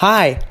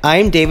Hi,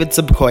 I'm David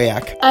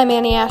Subkoyak. I'm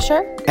Annie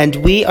Asher. And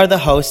we are the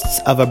hosts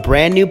of a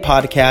brand new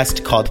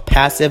podcast called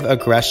Passive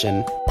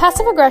Aggression.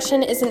 Passive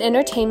Aggression is an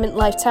entertainment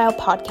lifestyle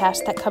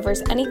podcast that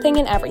covers anything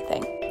and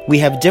everything. We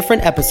have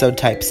different episode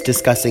types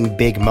discussing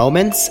big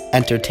moments,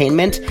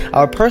 entertainment,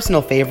 our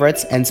personal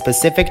favorites, and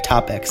specific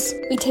topics.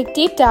 We take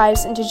deep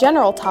dives into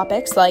general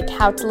topics like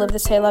how to live the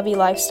C'est La Vie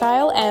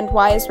lifestyle and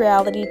why is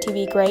reality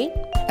TV great.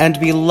 And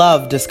we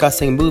love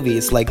discussing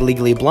movies like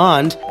Legally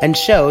Blonde and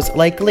shows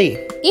like Glee.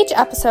 Each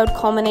episode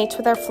culminates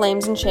with our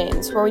Flames and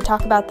Shames, where we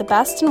talk about the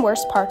best and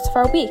worst parts of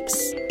our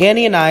weeks.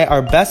 Annie and I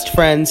are best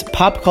friends,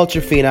 pop culture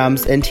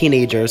phenoms, and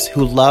teenagers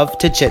who love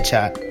to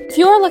chit-chat. If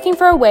you are looking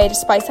for a way to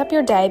spice up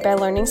your day by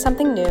learning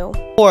something new,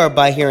 or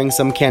by hearing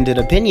some candid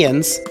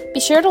opinions, be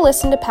sure to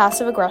listen to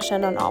Passive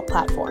Aggression on all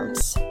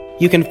platforms.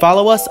 You can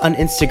follow us on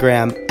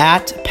Instagram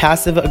at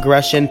Passive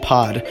Aggression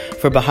Pod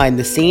for behind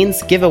the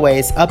scenes,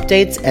 giveaways,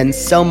 updates, and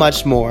so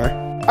much more.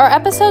 Our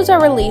episodes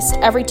are released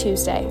every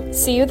Tuesday.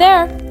 See you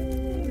there.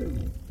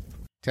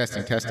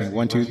 Testing,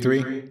 1, 2,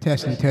 3.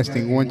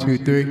 Testing, 1, 2,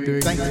 3.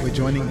 Thanks for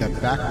joining the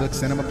Backlook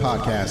Cinema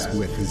Podcast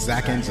with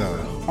Zach and Zoe.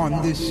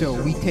 On this show,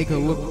 we take a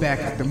look back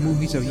at the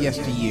movies of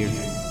yesteryear.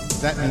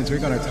 That means we're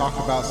going to talk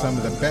about some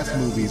of the best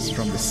movies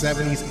from the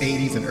 70s,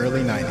 80s, and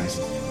early 90s.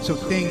 So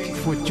thank you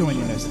for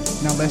joining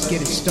us. Now let's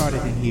get it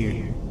started in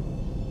here.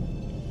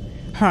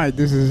 Hi,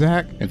 this is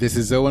Zach. And this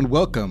is Zoe, and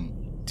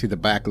welcome to the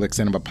Backlook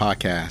Cinema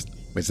Podcast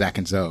with Zach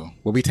and Zoe,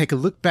 where we take a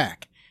look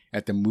back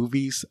at the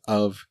movies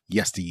of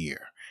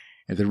yesteryear.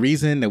 And the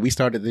reason that we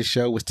started this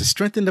show was to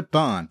strengthen the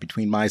bond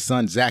between my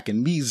son, Zach,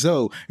 and me,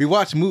 Zoe. We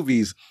watched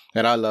movies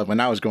that I loved when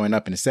I was growing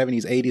up in the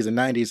 70s, 80s, and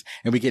 90s,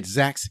 and we get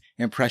Zach's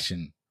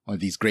impression on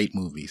these great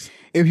movies.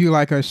 If you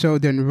like our show,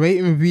 then rate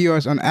and review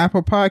us on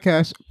Apple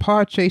Podcasts,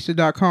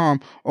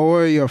 Podchaser.com,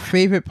 or your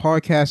favorite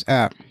podcast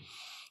app.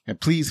 And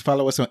please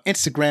follow us on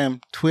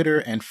Instagram, Twitter,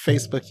 and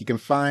Facebook. You can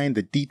find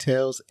the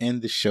details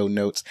in the show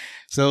notes.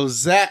 So,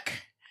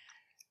 Zach,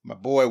 my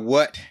boy,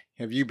 what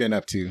have you been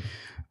up to?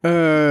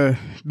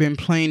 Been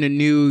playing the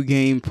new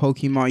game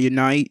Pokemon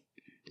Unite.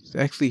 It's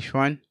actually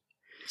fun.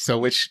 So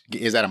which,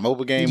 is that a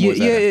mobile game?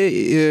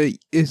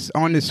 It's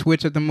on the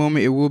Switch at the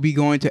moment. It will be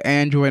going to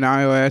Android and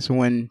iOS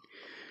when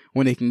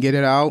they can get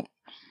it out.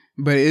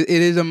 But it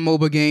is a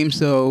mobile game,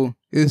 so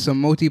it's a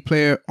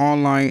multiplayer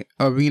online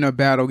arena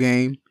battle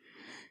game.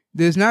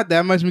 There's not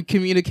that much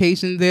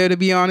communication there, to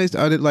be honest.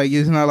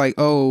 It's not like,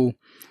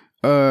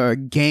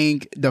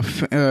 gang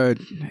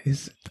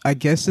I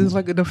guess it's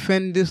like a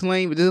defend this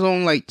lane, but there's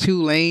only like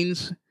 2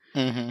 lanes.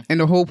 Mm-hmm. And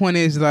the whole point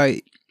is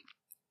like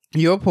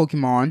you're a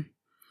Pokemon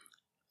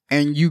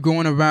and you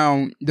going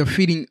around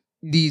defeating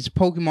these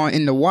Pokemon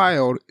in the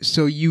wild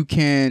so you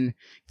can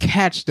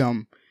catch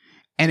them.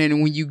 And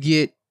then when you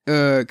get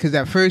because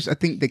at first I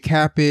think the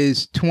cap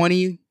is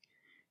 20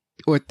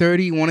 or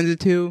 30, one of the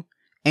two,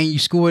 and you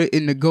score it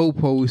in the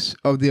goalposts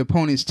of the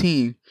opponent's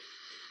team.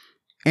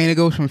 And it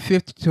goes from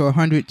 50 to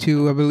 100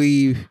 to, I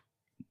believe,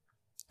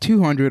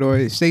 200, or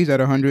it stays at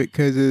 100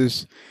 because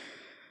there's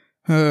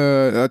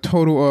a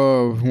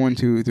total of 1,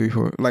 2, 3,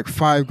 4, like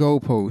 5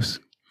 goalposts.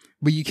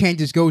 But you can't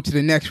just go to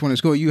the next one and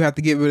score. You have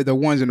to get rid of the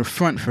ones in the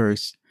front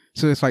first.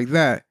 So it's like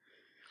that.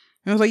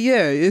 And I was like,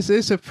 yeah,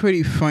 it's a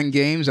pretty fun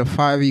game. It's a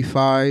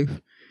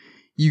 5v5.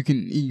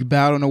 You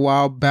battle in a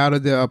wild, battle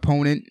the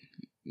opponent,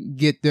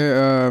 get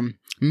their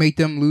make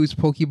them lose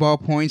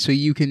Pokeball points so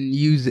you can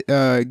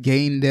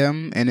gain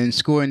them and then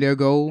score in their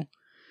goal.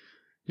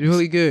 It's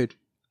really good.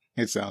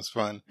 It sounds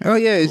fun. Oh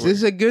yeah,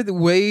 it's a good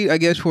way, I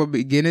guess, for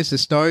beginners to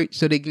start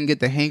so they can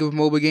get the hang of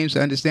mobile games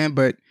to understand.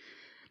 But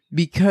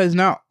because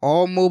not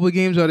all mobile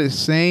games are the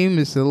same,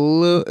 it's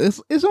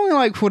only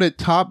like for the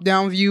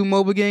top-down view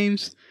mobile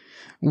games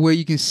where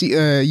you can see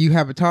you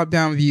have a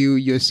top-down view,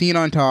 you're seen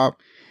on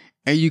top,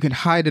 and you can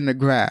hide in the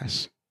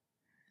grass.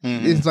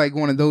 Mm-hmm. It's like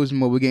one of those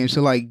mobile games.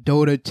 So like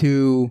Dota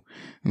 2,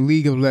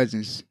 League of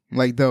Legends,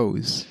 like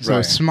those. So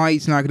right.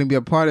 Smite's not going to be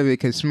a part of it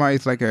because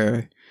Smite's like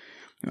I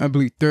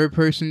believe,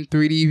 third-person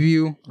 3D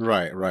view.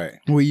 Right.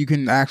 Where you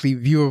can actually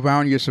view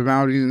around your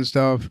surroundings and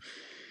stuff.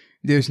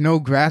 There's no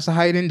grass to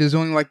hide in. There's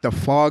only like the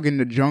fog in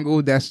the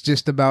jungle. That's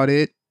just about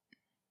it.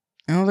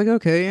 And I was like,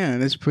 okay, yeah,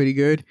 that's pretty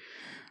good.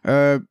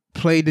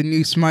 Played the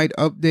new Smite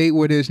update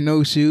where there's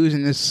no shoes,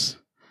 and it's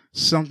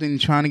something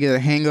trying to get a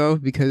hang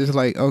of because it's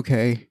like,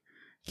 okay,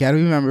 gotta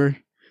remember,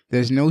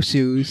 there's no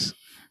shoes,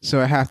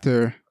 so I have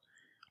to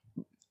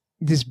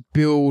just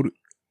build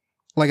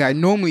like I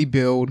normally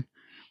build,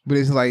 but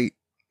it's like,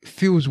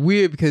 feels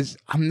weird because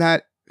I'm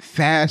not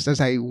fast as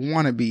I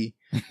want to be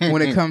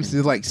when it comes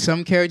to like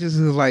some characters.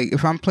 Is like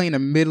if I'm playing a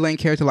mid lane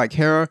character like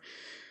Hera,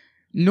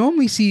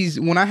 normally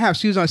when I have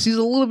shoes on, she's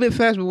a little bit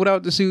fast, but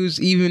without the shoes,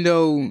 even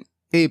though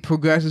it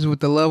progresses with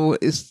the level,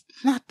 it's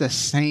not the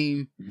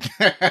same.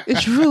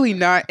 It's really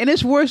not. And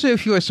it's worse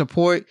if you're a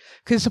support,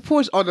 because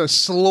supports are the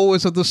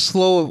slowest of the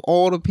slow of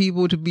all the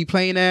people to be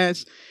playing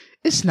as.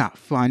 It's not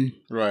fun.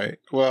 Right.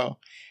 Well,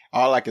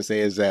 all I can say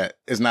is that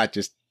it's not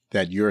just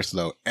that you're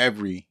slow.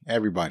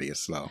 Everybody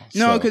is slow.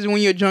 No, because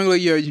when you're a jungler,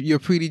 you're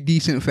pretty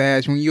decent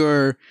fast. When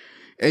you're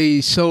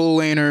a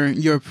solo laner,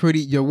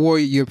 your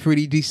warrior, you're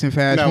pretty decent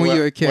fast. No, when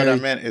you're a carry, what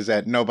I meant is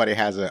that nobody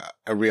has a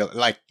real,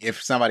 like,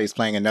 if somebody's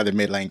playing another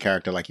mid lane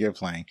character like you're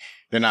playing,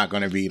 they're not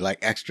going to be like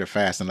extra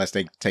fast unless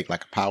they take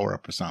like a power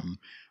up or something.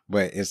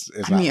 But it's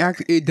I mean,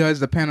 it does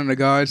depend on the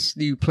gods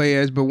you play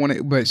as,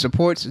 but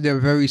supports, they're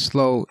very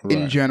slow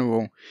in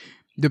general.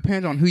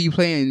 Depends on who you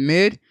play in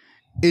mid.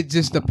 It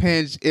just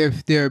depends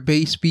if their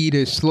base speed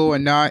is slow or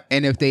not,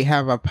 and if they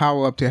have a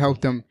power up to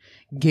help them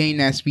gain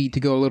that speed to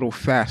go a little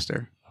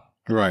faster.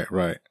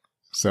 Right.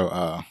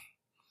 So,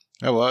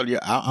 well, yeah,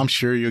 I'm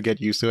sure you'll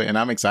get used to it, and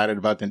I'm excited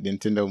about the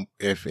Nintendo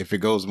if it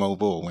goes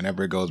mobile,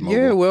 whenever it goes mobile.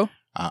 Yeah, it will.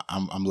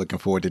 I'm looking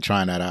forward to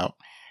trying that out.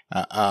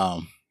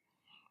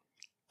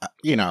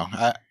 You know,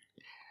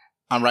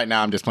 I'm right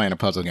now. I'm just playing a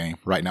puzzle game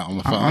right now on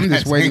my phone. I'm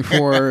just waiting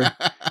for.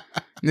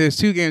 There's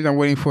 2 games I'm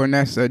waiting for, and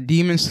that's a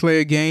Demon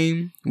Slayer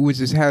game, which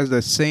has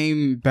the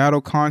same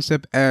battle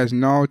concept as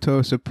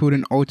Naruto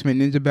Shippuden Ultimate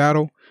Ninja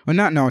Battle. Or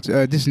not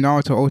Naruto, this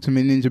Naruto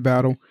Ultimate Ninja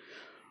Battle.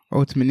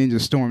 Ultimate Ninja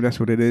Storm,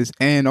 that's what it is.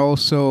 And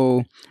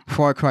also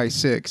Far Cry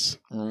 6.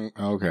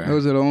 Okay.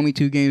 Those are the only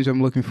 2 games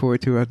I'm looking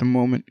forward to at the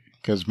moment.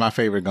 Because my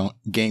favorite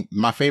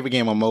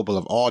game on mobile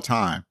of all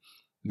time,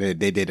 they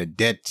did a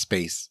Dead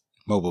Space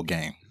mobile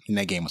game. And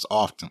that game was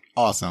awesome.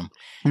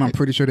 And I'm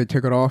pretty sure they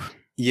took it off.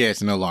 Yeah,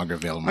 it's no longer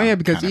available. Oh yeah,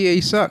 because EA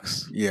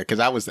sucks. Yeah, because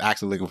I was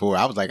actually looking forward.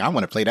 I was like, I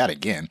want to play that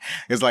again.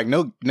 It's like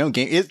no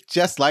game. It's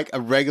just like a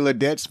regular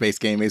Dead Space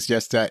game. It's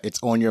just that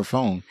it's on your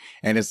phone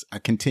and it's a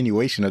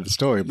continuation of the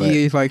story. But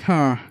EA's like,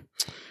 oh,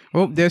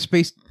 Dead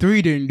Space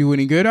 3 didn't do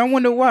any good. I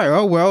wonder why.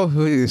 Oh well,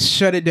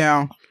 shut it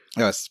down.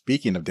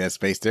 Speaking of Dead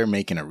Space, they're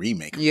making a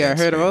remake. Yeah, I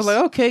heard it. I was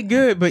like, okay,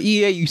 good, but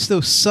EA, you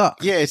still suck.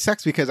 Yeah, it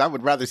sucks because I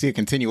would rather see a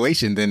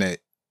continuation than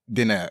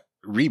a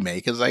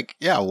remake. It's like,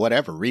 yeah,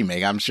 whatever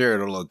remake. I'm sure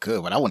it'll look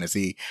good, but I want to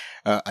see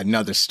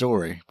another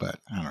story. But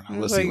I don't know.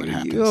 We'll see what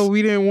happens.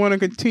 We didn't want to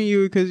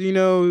continue because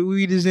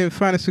we just didn't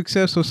find it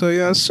successful.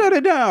 So shut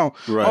it down.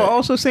 Right.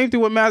 Also, same thing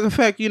with Mass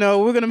Effect.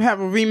 We're gonna have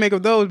a remake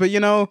of those, but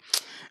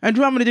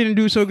Andromeda didn't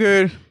do so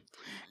good.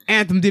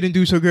 Anthem didn't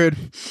do so good.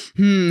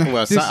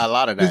 Well, a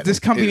lot of that. This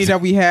company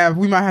that we have,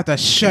 we might have to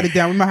shut it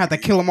down. We might have to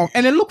kill them off,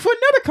 and then look for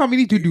another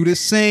company to do the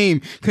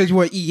same. Because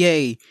we're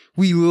EA.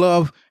 We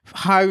love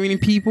hiring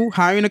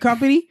a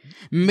company,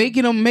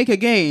 making them make a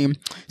game,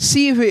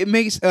 see if it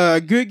makes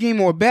a good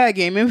game or a bad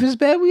game. If it's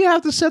bad, we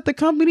have to shut the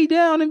company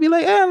down and be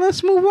like,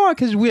 let's move on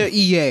because we're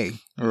EA.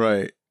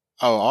 Right.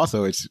 Oh,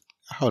 also,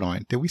 hold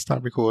on. Did we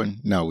stop recording?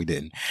 No, we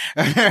didn't.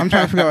 I'm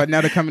trying to figure out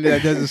another company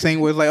that does the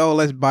same way. It's like,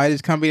 let's buy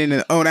this company, and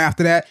then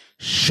after that,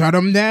 shut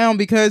them down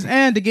because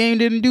the game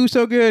didn't do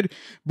so good.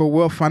 But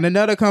we'll find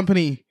another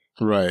company.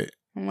 Right.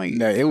 I'm like,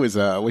 no, it was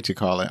what you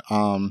call it?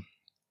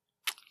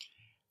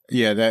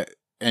 Yeah, that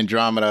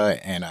Andromeda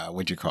and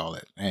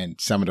and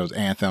some of those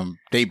Anthem,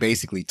 they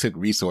basically took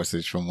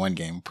resources from one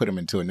game, put them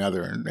into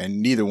another,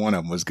 and neither one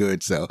of them was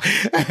good. So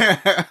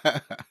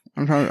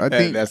I'm trying. I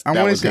think that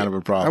was kind of a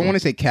problem. I want to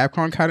say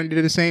Capcom kind of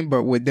did the same,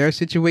 but with their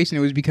situation,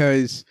 it was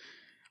because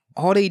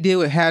all they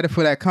did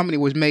for that company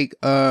was make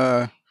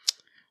what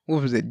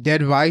was it,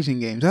 Dead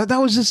Rising games. That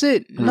was just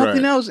it,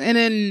 nothing else. And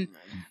then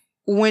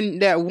when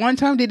that one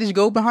time they just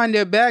go behind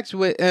their backs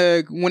with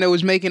when it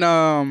was making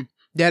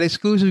that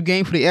exclusive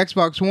game for the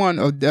Xbox One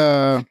of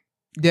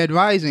Dead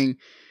Rising,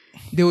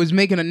 they was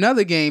making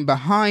another game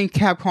behind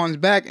Capcom's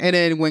back, and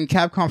then when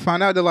Capcom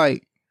found out, they're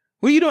like,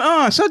 what are you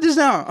doing? Shut this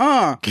down.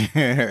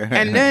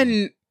 And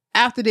then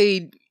after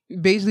they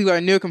basically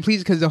are near complete,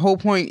 because the whole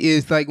point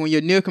is like when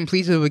you're near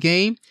completion of a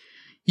game,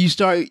 you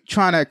start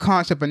trying to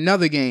concept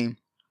another game.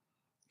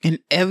 And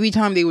every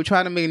time they would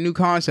try to make a new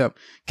concept,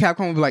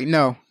 Capcom would be like,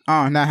 no,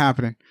 not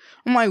happening.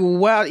 I'm like,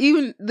 wow.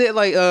 Even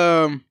like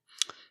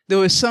there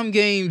were some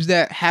games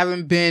that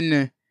haven't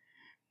been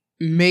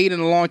made in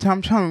a long time.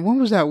 I'm trying to remember,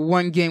 what was that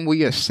one game where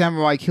you're a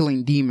samurai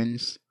killing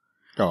demons?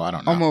 Oh, I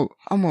don't know.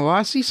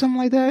 Omorashi, something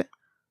like that?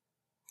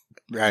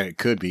 It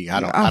could be. I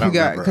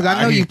forgot, because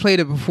I know you played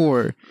it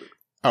before.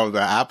 Oh,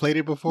 I played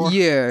it before?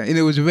 Yeah, and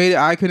it was rated.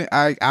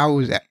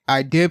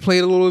 I did play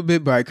it a little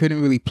bit, but I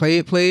couldn't really play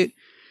it.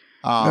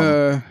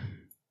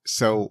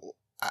 So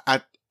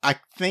I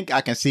think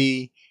I can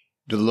see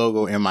the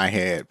logo in my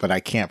head, but I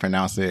can't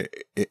pronounce it.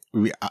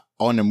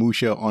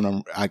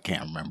 Onimusha, I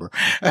can't remember.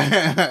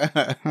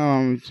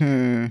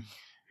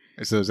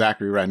 So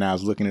Zachary right now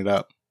is looking it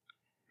up.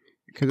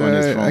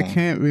 Because I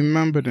can't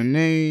remember the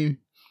name.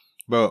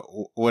 But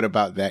what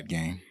about that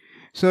game?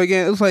 So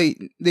again, it was like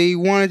they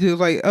wanted to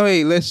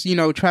hey, let's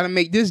try to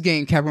make this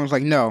game. Capcom was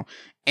like, no.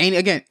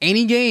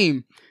 Any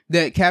game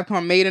that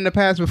Capcom made in the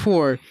past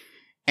before,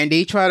 and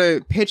they try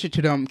to pitch it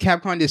to them,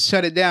 Capcom just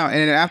shut it down. And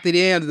then after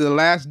the end of the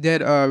last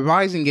Dead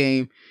Rising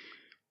game,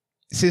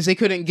 since they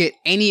couldn't get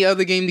any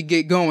other game to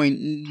get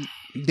going,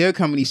 their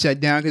company shut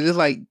down because it's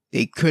like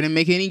they couldn't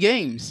make any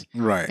games.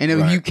 Right. And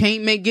if you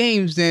can't make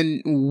games,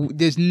 then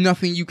there's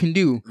nothing you can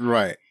do.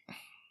 Right.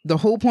 The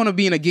whole point of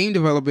being a game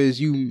developer is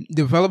you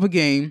develop a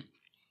game,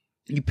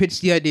 you pitch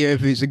the idea.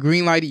 If it's a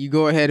green light, you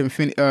go ahead and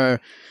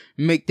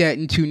make that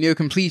into near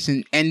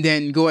completion, and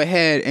then go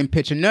ahead and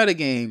pitch another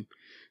game.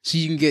 so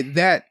you can get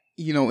that,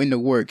 in the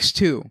works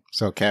too.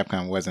 So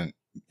Capcom wasn't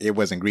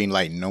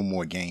greenlighting no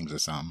more games or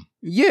something.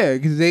 Yeah,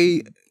 because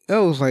I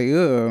was like,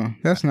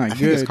 that's not I good.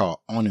 think it's called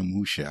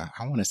Onimusha.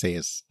 I want to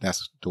say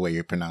that's the way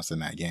you're pronouncing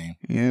that game.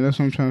 Yeah, that's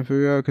what I'm trying to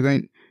figure out.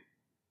 Because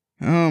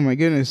oh my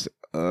goodness.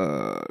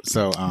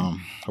 So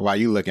while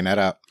you looking that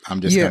up, I'm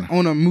just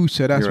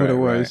Onimusha. That's what it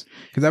was.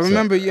 Because I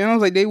remember, I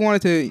was like, they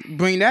wanted to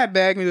bring that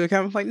back into the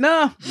camera. I was like,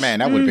 nah. Man,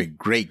 that would have been a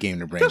great game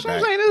to bring back. That's what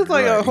I'm saying. It was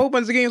like a whole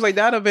bunch of games like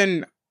that have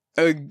been.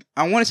 I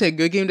want to say a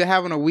good game to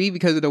have on a Wii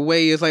because of the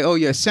way it's like, oh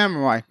yeah,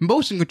 samurai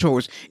motion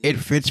controls. It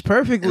fits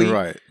perfectly.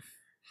 Right.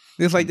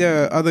 There's like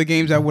there are other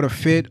games that would have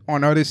fit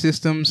on other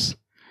systems.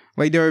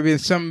 Like there have been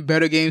some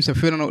better games to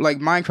fit on, like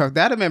Minecraft.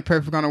 That'd have been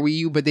perfect on a Wii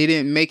U, but they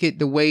didn't make it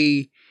the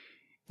way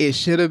it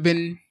should have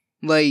been.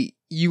 Like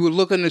you would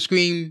look on the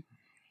screen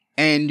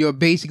and you're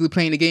basically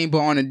playing the game, but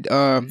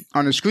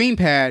on a screen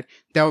pad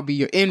that would be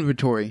your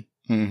inventory.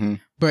 Mm-hmm.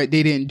 But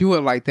they didn't do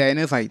it like that, and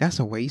it's like that's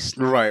a waste.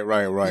 Right.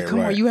 Like, come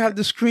on, you have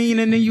the screen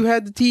and then you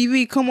have the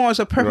TV. Come on, it's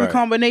a perfect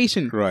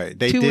combination. Right,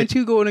 two and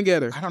two going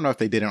together. I don't know if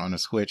they did it on the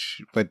Switch,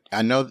 but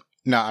I know.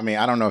 No, I mean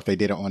I don't know if they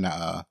did it on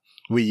the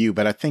Wii U,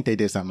 but I think they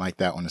did something like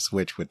that on the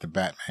Switch with the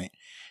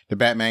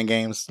Batman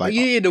games. Like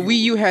the Wii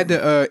U had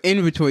the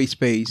inventory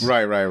space.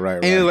 Right.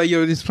 And it's like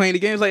you're just playing the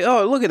game. It's like,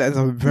 oh, look at that. It's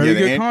a very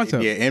good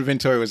concept. Yeah,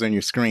 inventory was on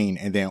your screen,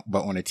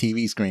 but on a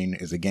TV screen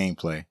is a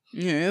gameplay.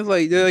 Yeah, it's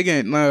like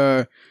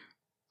again.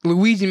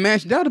 Luigi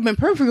Mansion, that would have been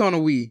perfect on a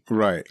Wii.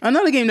 Right.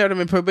 Another game that would have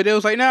been perfect, but it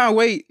was like, nah,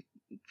 wait.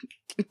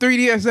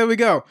 3DS, there we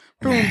go.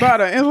 Boom,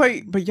 bada. And it's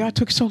like, but y'all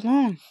took so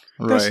long.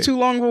 That's too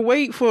long of a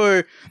wait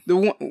for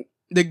the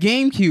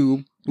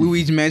GameCube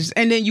Luigi Mansion,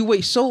 and then you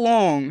wait so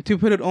long to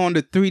put it on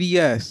the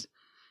 3DS.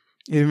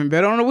 Even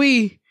better on the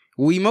Wii.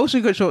 Wii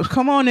motion controls.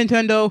 Come on,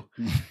 Nintendo.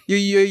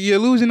 You're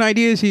losing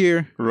ideas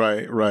here.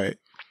 Right.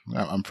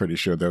 I'm pretty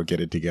sure they'll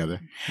get it together.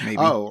 Maybe.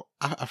 Oh,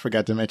 I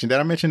forgot to mention. Did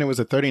I mention it was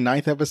a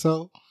 39th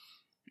episode?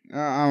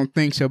 I don't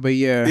think so, but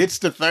yeah. It's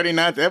the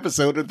 39th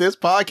episode of this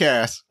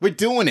podcast. We're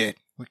doing it.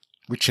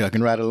 We're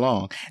chugging right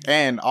along.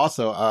 And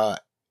also, I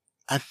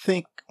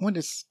think when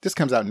this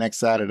comes out next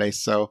Saturday,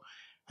 so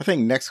I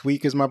think next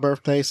week is my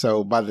birthday.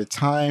 So by the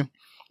time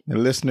the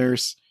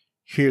listeners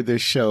hear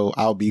this show,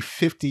 I'll be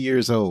 50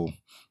 years old.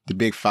 The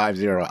big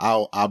 50.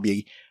 I'll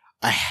be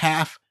a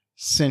half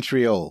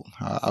century old.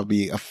 I'll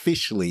be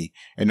officially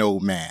an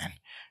old man.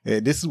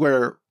 This is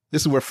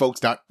where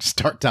folks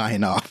start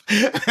dying off.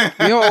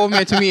 You're an old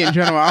man to me in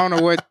general. I don't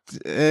know what.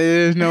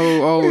 There's no.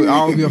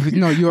 Oh,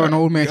 you're an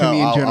old man to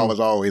me in general. I was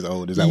always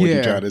old. Is that what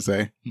you're trying to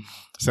say?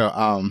 So,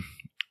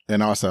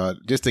 and also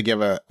just to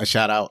give a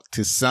shout out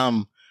to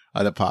some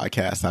other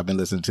podcasts I've been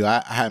listening to.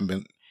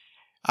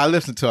 I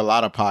listen to a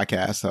lot of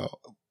podcasts, so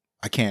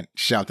I can't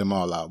shout them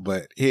all out.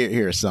 But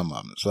here are some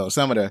of them. So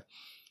some of the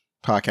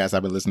podcasts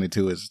I've been listening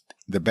to is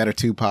the Better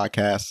Two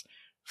podcast,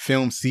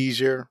 Film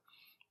Seizure,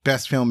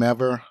 Best Film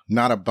Ever,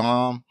 Not a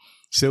Bomb,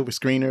 Silver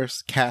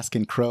Screeners, Cask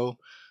and Crow,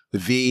 The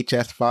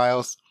VHS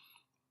Files,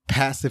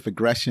 Passive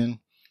Aggression,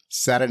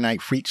 Saturday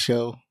Night Freak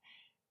Show,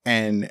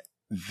 and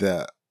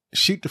the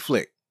Shoot the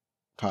Flick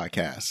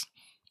podcast.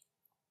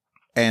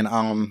 And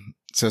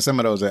so some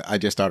of those I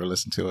just started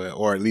listening to it,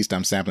 or at least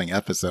I'm sampling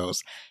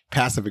episodes.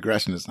 Passive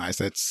Aggression is nice.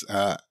 That's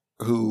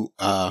who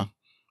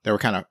they were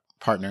kind of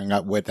partnering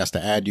up with. That's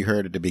the ad you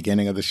heard at the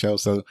beginning of the show.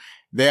 So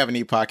They Have a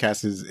Neat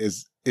podcast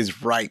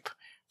is ripe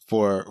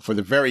for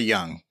the very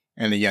young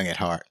and the young at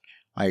heart.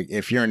 Like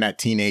if you're in that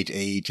teenage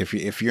age,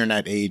 if you're in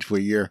that age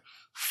where you're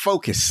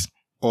focused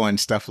on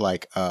stuff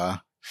like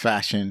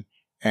fashion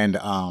and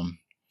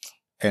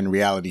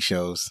reality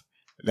shows,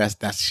 that's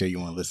the show you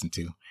want to listen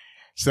to.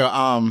 So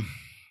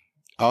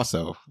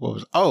also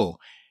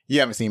you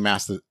haven't seen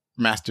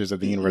Masters of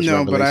the Universe?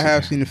 No, but I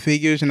have seen the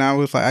figures, and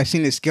I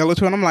seen the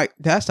Skeletor, and I'm like,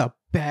 that's a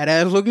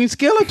badass looking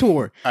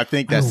Skeletor. I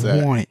think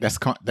that's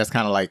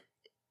kind of like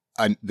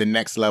the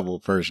next level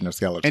version of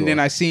Skeletor. And then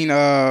I seen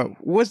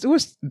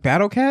what's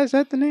Battle Cat? Is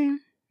that the name?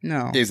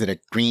 No. Is it a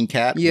green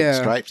cat with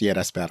stripes? Yeah,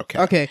 that's Battle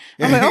Cat. Okay.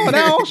 I'm like,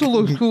 that also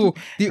looks cool.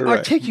 The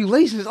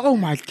articulations, oh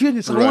my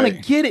goodness, I want to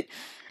get it.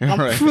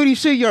 I'm pretty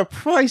sure you're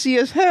pricey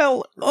as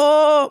hell.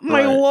 Oh,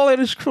 my wallet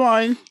is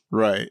crying.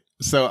 Right.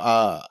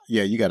 So,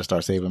 you got to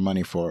start saving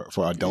money for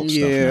adult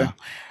stuff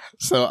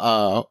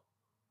now.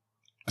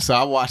 So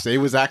I watched it. It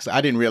was actually,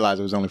 I didn't realize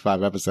it was only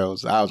 5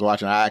 episodes. I was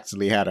watching, I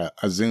actually had a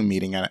Zoom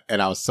meeting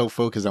and I was so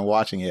focused on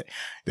watching it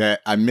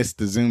that I missed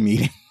the Zoom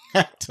meeting.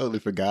 I totally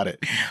forgot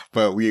it.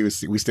 But we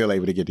still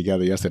able to get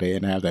together yesterday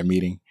and have that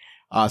meeting.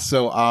 I'm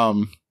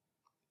trying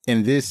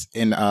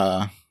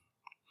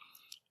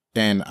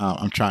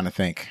to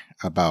think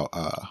about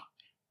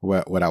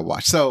what I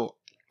watched. So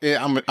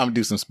I'm gonna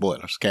do some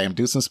spoilers. Okay, I'm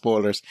do some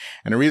spoilers,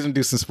 and the reason I'm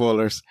do some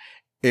spoilers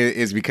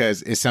is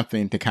because it's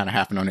something to kind of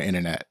happen on the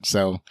internet.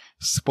 So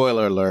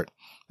spoiler alert.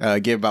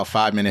 Give about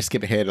 5 minutes.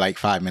 Skip ahead like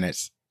 5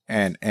 minutes,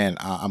 and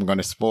I'm going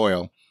to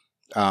spoil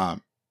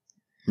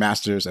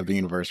Masters of the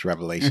Universe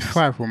Revelations.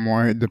 5 or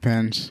more. It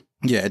depends.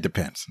 Yeah, it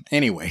depends.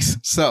 Anyways,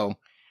 so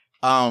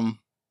 3,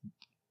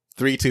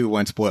 2,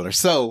 1 spoiler.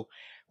 So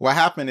what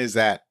happened is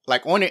that,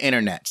 like, on the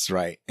internets,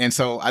 right? And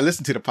so I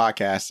listened to the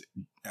podcast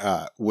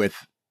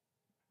with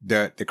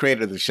the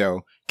creator of the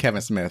show,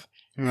 Kevin Smith,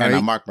 Right.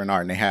 and Mark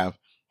Bernard, and they have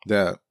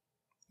the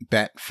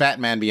Fat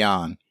Man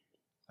Beyond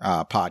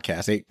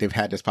podcast. They've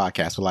had this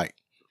podcast for like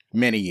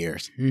many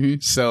years.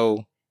 Mm-hmm.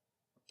 So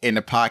in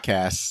the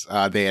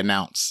podcast, they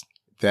announced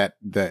that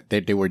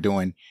they were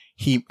doing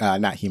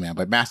not He-Man,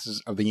 but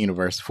Masters of the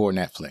Universe for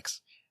Netflix.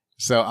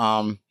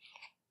 So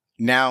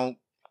now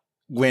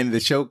when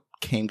the show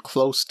came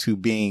close to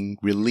being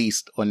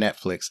released on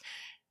Netflix,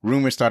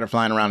 rumors started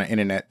flying around the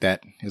internet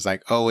that it's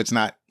like, oh, it's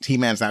not,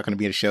 He-Man's not going to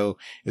be in the show.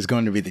 It's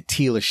going to be the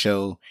Teela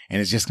show,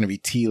 and it's just going to be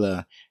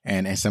Teela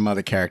and some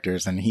other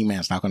characters, and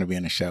He-Man's not going to be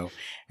in the show.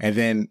 And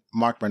then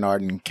Mark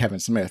Bernard and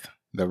Kevin Smith,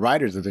 the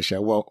writers of the show,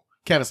 well,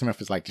 Kevin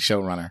Smith is like the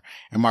showrunner,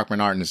 and Mark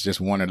Bernard is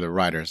just one of the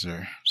writers,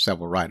 or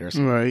several writers.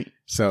 Right.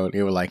 So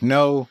they were like,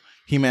 no,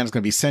 He-Man's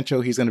going to be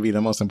central. He's going to be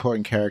the most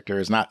important character.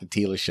 It's not the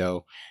Teela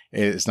show.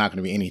 It's not going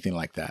to be anything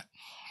like that.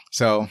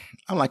 So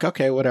I'm like,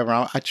 okay, whatever.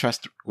 I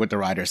trust what the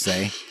writers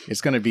say.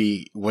 It's going to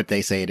be what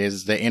they say it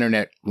is. The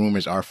internet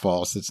rumors are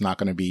false. It's not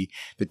going to be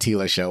the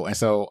Teela show. And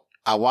so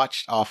I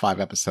watched all 5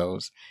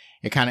 episodes.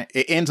 It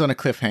ends on a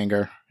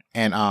cliffhanger.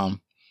 And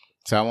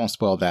so I won't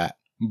spoil that.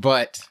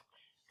 But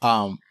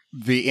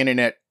the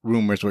internet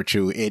rumors were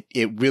true.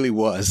 It really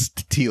was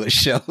the Teela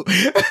show.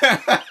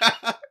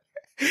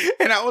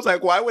 And I was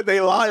like, why would they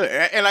lie?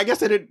 And I guess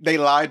they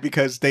lied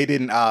because they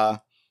didn't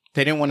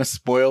want to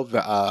spoil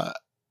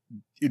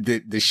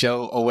the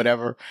show or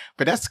whatever.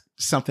 But that's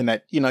something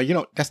that,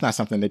 that's not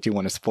something that you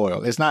want to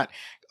spoil. It's not,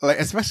 like,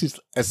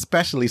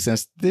 especially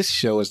since this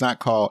show is not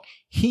called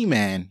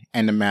He-Man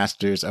and the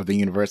Masters of the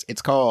Universe.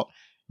 It's called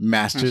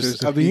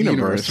Masters of the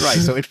Universe. Right.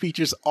 So it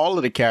features all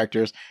of the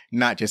characters,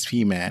 not just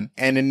He-Man.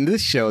 And in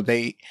this show,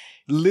 they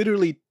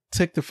literally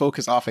took the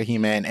focus off of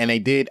He-Man, and they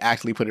did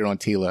actually put it on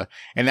Teela.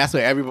 And that's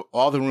what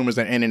all the rumors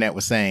on the internet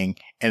was saying,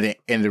 and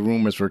the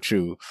rumors were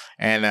true.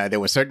 And there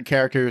were certain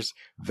characters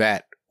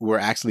that were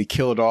actually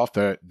killed off.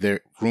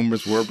 The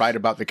rumors were right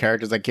about the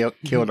characters that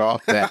killed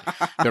off,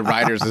 that the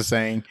writers are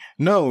saying,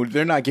 no,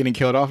 they're not getting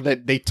killed off.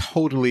 That they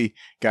totally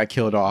got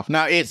killed off.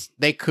 Now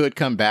they could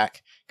come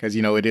back because,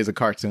 it is a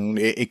cartoon.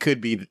 It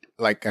could be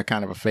like a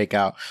kind of a fake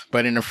out.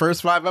 But in the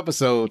first 5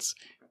 episodes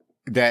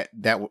that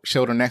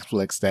showed on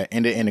Netflix that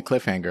ended in a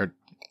cliffhanger,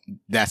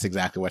 that's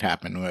exactly what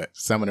happened.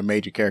 Some of the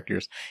major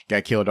characters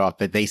got killed off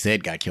that they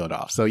said got killed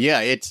off. So yeah,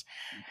 if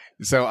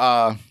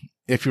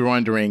you're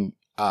wondering,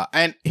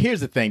 and here's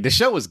the thing, the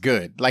show is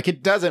good. Like,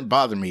 it doesn't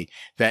bother me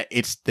that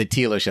it's the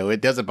Teela show. It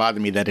doesn't bother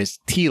me that it's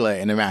Teela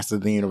in the Masters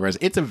of the Universe.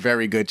 It's a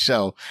very good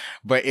show.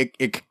 But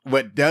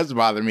what does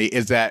bother me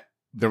is that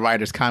the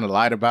writers kind of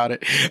lied about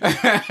it.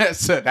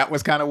 So that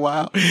was kind of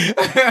wild.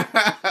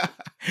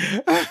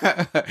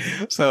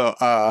 So,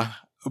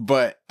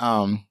 but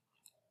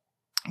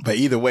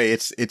either way,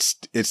 it's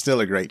still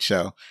a great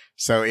show.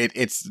 So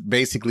it's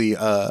basically,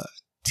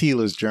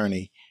 Teela's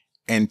journey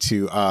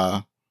into,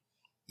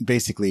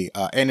 basically,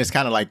 and it's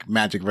kind of like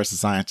Magic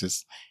versus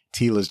Scientist,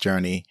 Teela's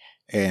journey,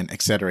 and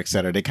et cetera, et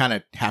cetera. They kind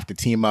of have to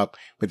team up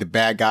with the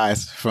bad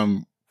guys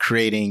from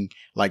creating,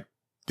 like,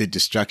 the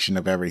destruction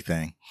of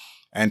everything.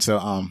 And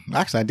so,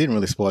 actually, I didn't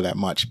really spoil that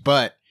much,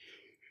 but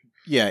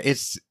yeah,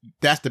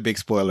 that's the big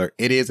spoiler.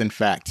 It is, in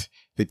fact,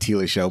 the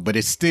Teela show, but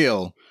it's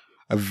still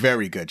a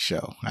very good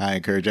show. I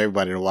encourage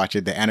everybody to watch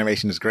it. The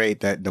animation is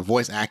great. The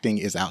voice acting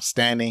is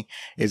outstanding.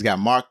 It's got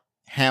Mark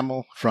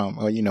Hamill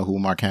you know who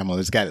Mark Hamill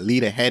is. It's got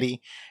Lita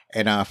Headey.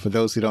 And for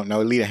those who don't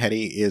know, Lita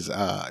Headey is,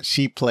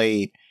 she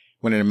played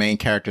one of the main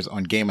characters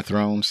on Game of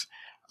Thrones.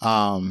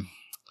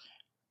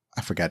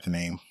 I forgot the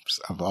names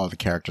of all the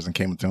characters in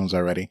Game of Thrones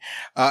already.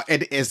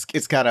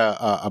 It's got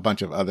a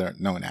bunch of other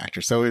known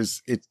actors. So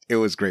it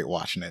was great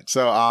watching it.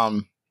 So,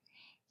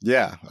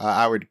 yeah,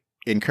 I would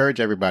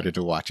encourage everybody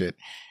to watch it,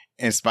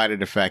 in spite of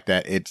the fact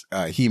that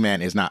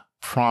He-Man is not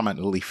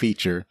prominently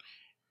featured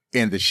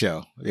in the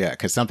show. Yeah,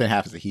 because something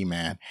happens to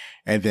He-Man,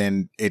 and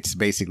then it's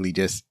basically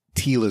just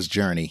Teela's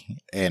journey,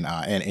 and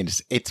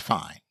it's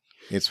fine.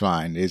 It's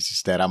fine. It's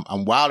just that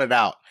I'm wilded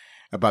out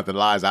about the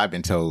lies I've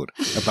been told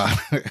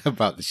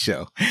about the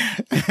show.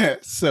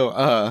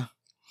 So,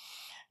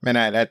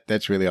 man,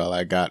 that's really all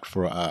I got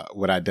for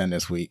what I've done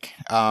this week.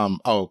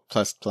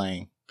 Plus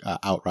playing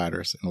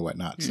Outriders and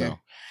whatnot. So,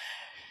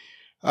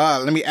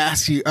 let me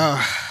ask you.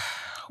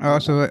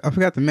 Also, I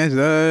forgot to mention,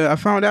 I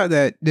found out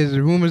that there's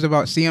rumors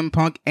about CM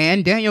Punk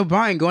and Daniel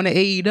Bryan going to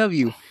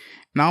AEW.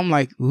 And I'm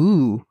like,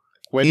 ooh,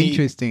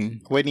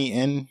 interesting. Wasn't he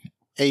in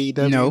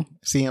AEW? No.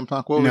 CM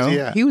Punk? What was he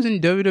at? He was in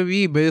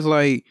WWE, but it's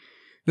like,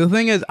 the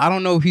thing is, I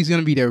don't know if he's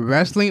going to be there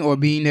wrestling or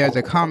being there as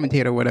a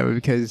commentator or whatever,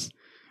 because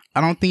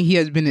I don't think he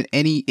has been in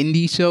any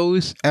indie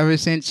shows ever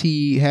since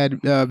he had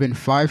been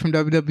fired from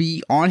WWE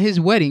on his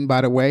wedding,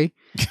 by the way.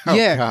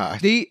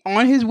 God.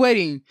 On his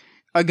wedding,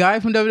 a guy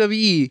from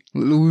WWE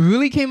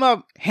really came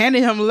up,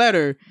 handed him a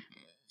letter,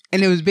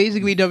 and it was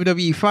basically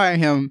WWE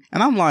firing him.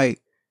 And I'm like,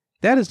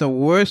 that is the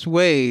worst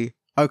way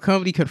a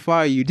company could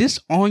fire you just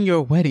on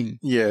your wedding.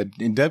 Yeah,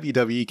 and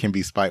WWE can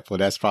be spiteful.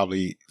 That's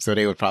probably so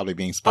they were probably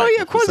being Oh spiteful.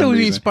 yeah, of course they was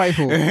being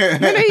spiteful.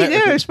 Man,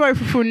 they're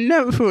spiteful for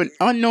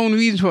unknown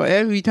reasons for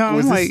every time.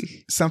 Was I'm this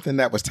like, something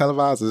that was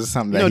televised? Or is this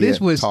something that no, he this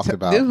had was talked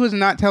about? this was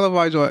not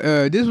televised,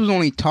 or this was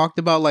only talked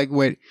about like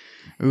with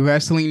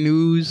wrestling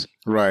news,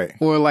 Right.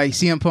 or like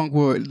CM Punk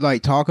would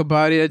like talk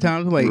about it at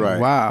times. Like, Right.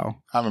 wow.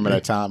 I remember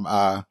that time.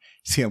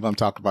 CM Punk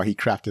talked about he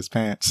crapped his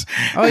pants.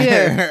 Oh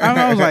yeah,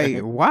 I was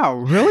like, wow,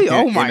 really?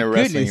 Oh my in a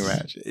wrestling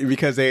goodness. match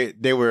because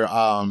they were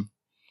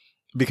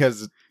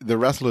because the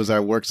wrestlers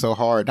that worked so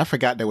hard. I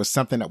forgot there was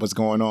something that was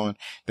going on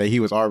that he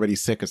was already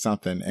sick or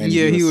something. And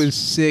Yeah, he was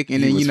sick,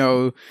 and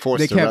then forced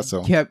they to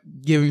wrestle. kept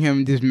giving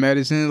him this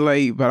medicine.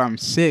 Like, but I'm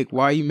sick.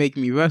 Why are you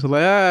making me wrestle?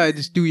 Like,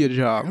 just do your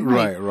job. I'm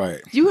like, Right.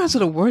 you guys are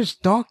the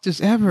worst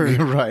doctors ever.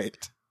 Right.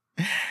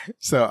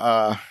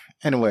 So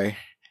anyway,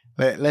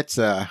 let's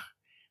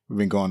we've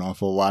been going on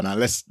for a while now.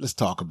 Let's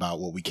talk about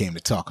what we came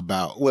to talk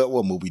about.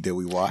 What movie did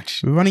we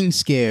watch? Running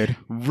Scared.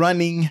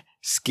 Running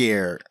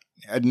Scared,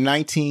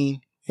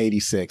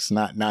 1986,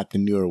 not the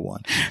newer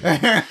one.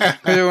 Because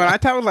when I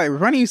talk like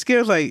Running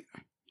Scared, like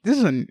this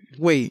is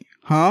wait,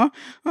 huh?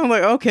 I'm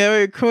like,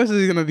 okay, of course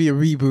there's gonna be a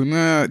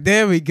reboot.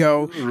 There we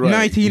go. Right.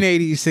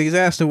 1986.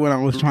 That's the one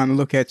I was trying to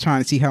look at,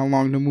 trying to see how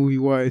long the movie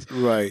was.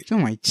 Right. So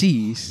I'm like,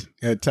 geez.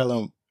 Tell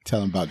them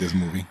about this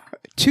movie.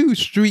 Two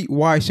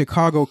streetwise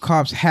Chicago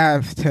cops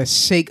have to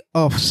shake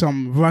off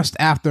some rust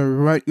after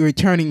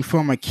returning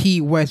from a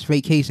Key West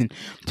vacation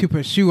to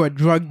pursue a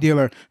drug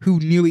dealer who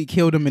nearly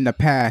killed them in the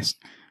past.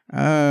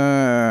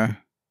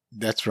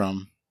 That's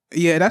from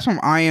Yeah, that's from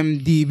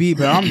IMDb,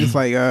 but I'm just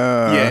like,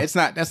 yeah,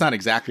 that's not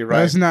exactly right.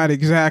 That's not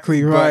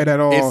exactly right at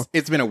all.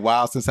 It's been a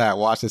while since I had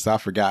watched this. So I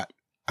forgot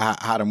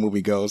how the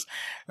movie goes,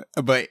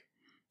 but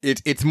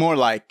it's more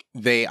like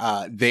they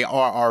are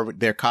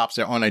their cops.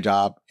 They're on a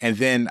job, and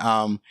then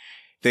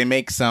they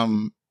make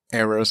some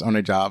errors on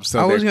the job. So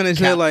I was gonna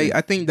say, like,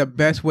 I think the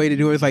best way to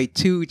do it is like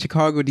two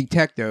Chicago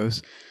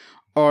detectives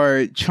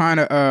are trying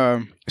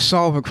to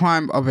solve a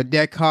crime of a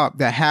dead cop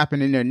that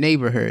happened in their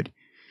neighborhood,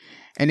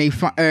 and they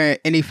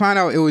find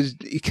out it was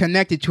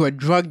connected to a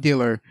drug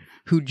dealer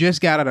who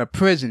just got out of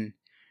prison.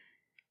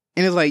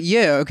 And it's like,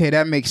 yeah, okay,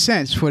 that makes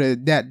sense for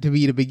that to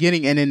be the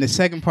beginning. And then the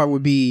second part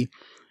would be,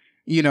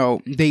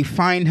 they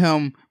find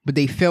him, but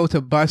they fail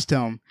to bust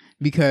him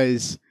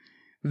because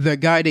the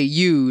guy they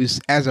use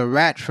as a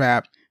rat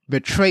trap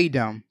betrayed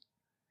them.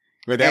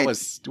 But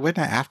wasn't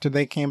that after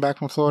they came back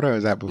from Florida, or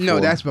is that before? No,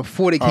 that's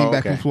before they came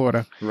back from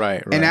Florida.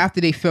 Right. And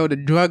after they failed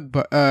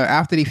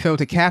after they failed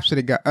to capture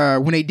the guy,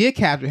 when they did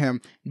capture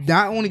him,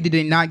 not only did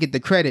they not get the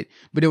credit,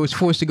 but they was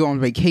forced to go on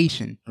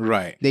vacation.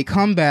 Right. They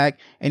come back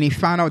and they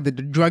found out that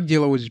the drug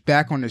dealer was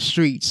back on the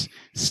streets,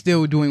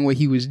 still doing what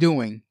he was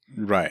doing.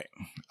 Right.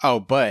 Oh,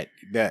 but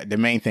the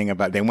main thing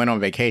about they went on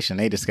vacation,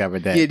 they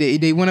discovered that. Yeah,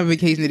 they went on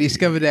vacation. They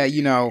discovered that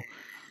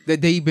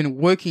that they've been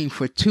working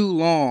for too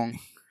long,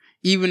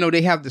 even though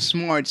they have the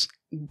smarts,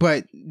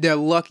 but their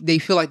luck. They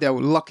feel like their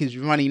luck is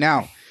running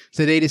out,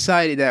 so they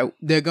decided that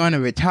they're going to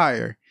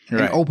retire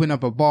and open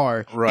up a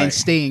bar and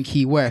stay in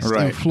Key West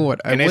in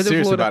Florida. And they're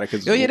serious about it.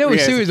 They were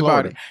serious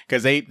about it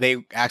because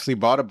they actually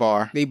bought a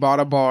bar. They bought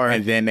a bar,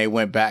 and then they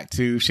went back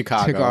to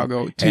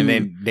Chicago, and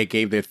then they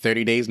gave their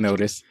 30 days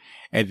notice.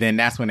 And then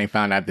that's when they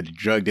found out that the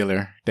drug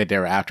dealer that they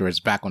were after is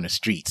back on the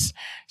streets.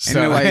 So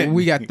and they're like,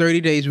 we got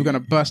 30 days, we're going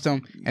to bust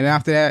them. And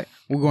after that,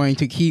 we're going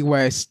to Key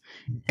West.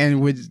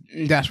 And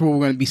that's where we're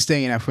going to be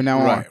staying at from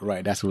now on.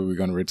 Right. That's where we're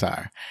going to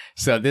retire.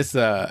 So this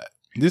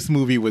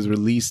movie was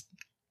released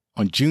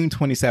on June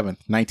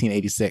 27th,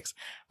 1986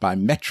 by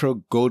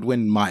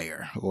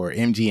Metro-Goldwyn-Mayer, or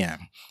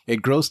MGM.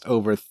 It grossed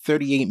over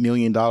 $38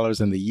 million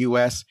in the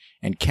U.S.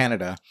 and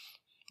Canada,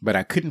 but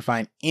I couldn't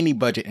find any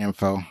budget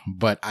info,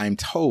 but I'm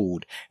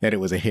told that it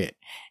was a hit,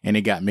 and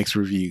it got mixed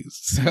reviews.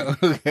 So,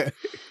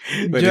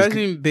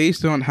 judging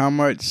based on how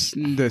much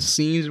the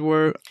scenes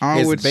were,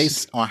 it's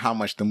based on how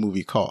much the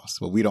movie costs,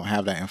 but we don't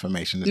have that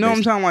information.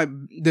 I'm talking like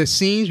the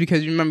scenes,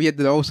 because you remember you had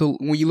to also,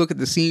 when you look at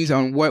the scenes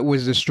on what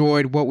was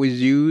destroyed, what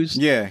was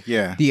used.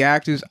 Yeah. The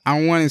actors,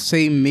 I want to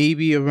say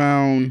maybe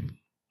around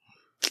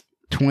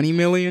 20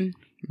 million,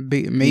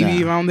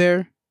 maybe around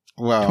there.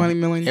 Well, 20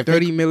 million,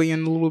 30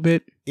 million, a little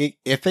bit.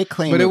 If they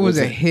claim, but it was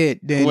a hit,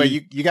 then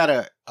you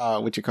gotta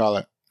what you call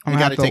it? You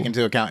gotta take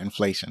into account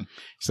inflation.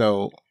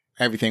 So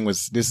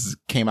this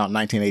came out in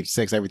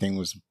 1986. Everything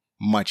was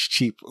much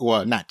cheaper.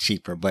 Well, not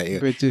cheaper, but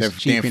the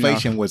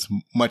inflation was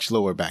much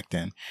lower back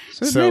then.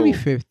 So maybe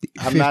 15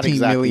 I'm not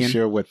exactly million.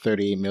 sure what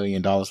 $38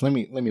 million. Let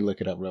me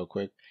look it up real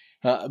quick.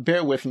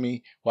 Bear with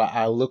me while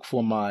I look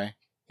for my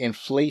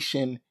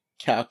inflation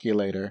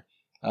calculator.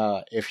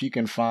 If you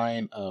can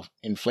find an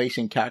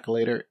inflation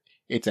calculator,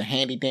 it's a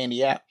handy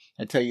dandy app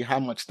that tell you how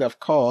much stuff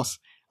costs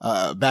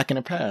back in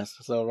the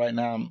past. So right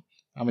now I'm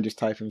gonna just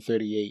type in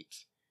 38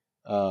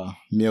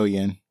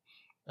 million.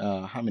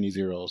 How many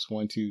zeros?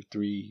 1, 2,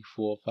 3,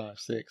 4, 5,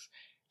 6.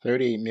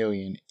 38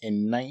 million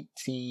in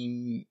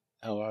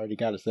I already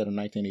got it set in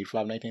 1985,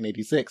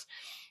 1986.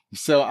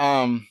 So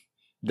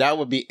that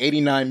would be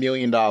 $89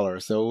 million.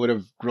 So it would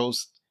have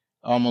grossed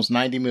almost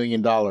 $90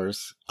 million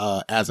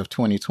as of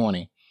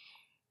 2020.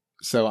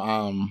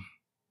 So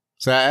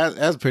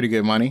that's pretty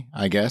good money,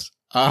 I guess.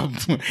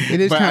 It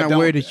is kind of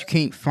weird that you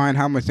can't find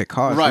how much it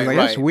costs. Right, like,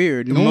 right. That's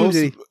weird.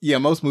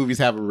 Most movies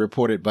have a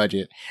reported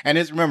budget, and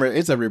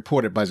it's a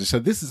reported budget. So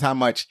this is how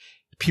much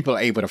people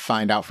are able to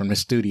find out from the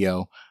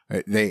studio.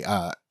 They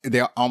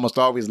almost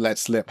always let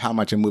slip how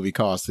much a movie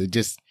costs. It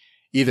just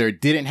either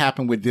didn't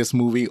happen with this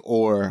movie,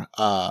 or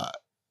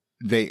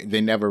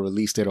they never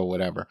released it or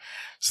whatever.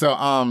 So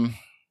a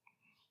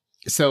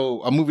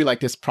movie like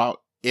this,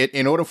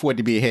 in order for it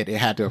to be a hit, it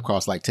had to have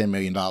cost like $10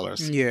 million.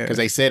 Yeah. Because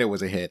they said it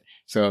was a hit.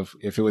 So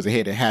if it was a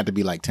hit, it had to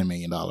be like $10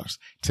 million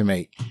to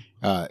make.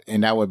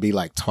 And that would be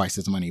like twice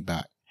its money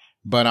back.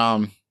 But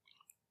I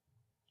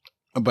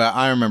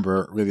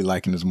remember really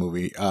liking this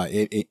movie.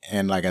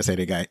 And like I said,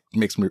 it got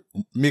mixed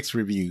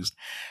reviews.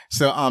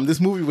 So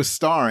this movie was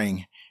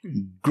starring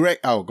go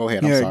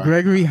ahead. I'm sorry.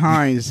 Gregory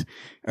Hines,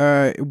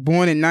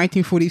 born in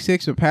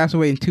 1946 but passed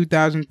away in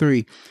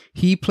 2003.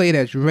 He played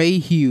as Ray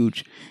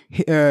Hughes.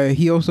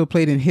 He also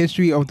played in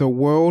History of the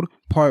World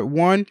Part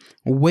 1,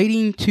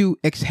 Waiting to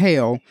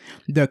Exhale,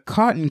 The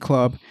Cotton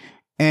Club,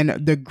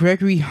 and The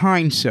Gregory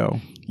Hines Show.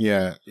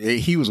 Yeah,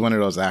 he was one of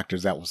those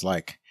actors that was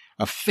like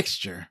a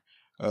fixture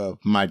of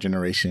my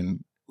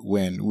generation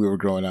when we were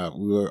growing up.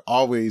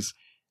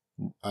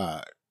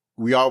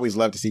 We always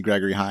loved to see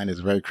Gregory Hines.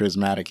 He's very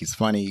charismatic. He's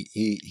funny.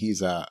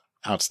 He's a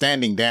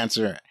outstanding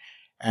dancer.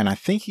 And I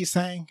think he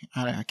sang.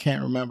 I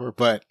can't remember.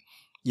 But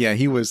yeah,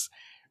 he was,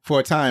 for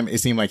a time, it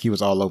seemed like he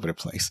was all over the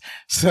place.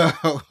 So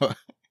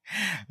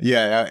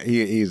yeah,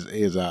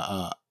 he's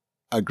a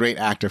great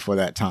actor for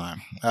that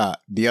time.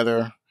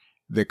 The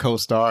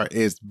co-star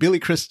is Billy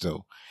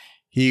Crystal.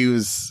 He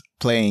was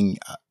playing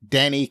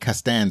Danny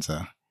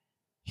Costanza.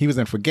 He was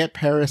in Forget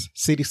Paris,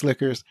 City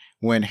Slickers,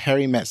 When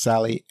Harry Met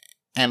Sally,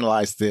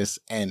 Analyze This,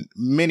 and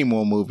many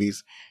more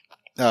movies.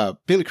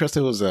 Billy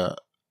Crystal was a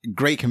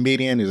great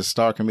comedian. He's a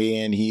star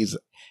comedian. He's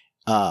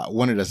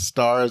one of the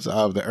stars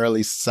of the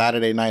early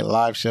Saturday Night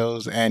Live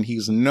shows, and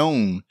he's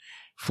known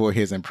for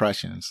his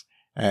impressions,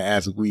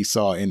 as we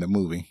saw in the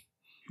movie.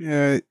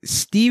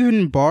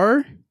 Stephen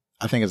Barr?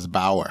 I think it's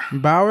Bauer.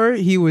 Bauer,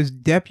 he was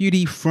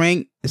Deputy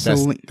Frank...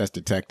 That's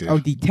Detective. Oh,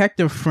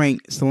 Detective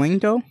Frank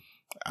Cilento?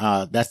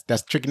 That's a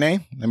tricky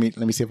name. Let me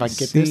see if I can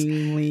get this.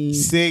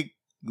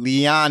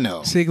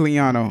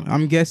 Sigliano.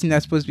 I'm guessing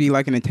that's supposed to be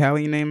like an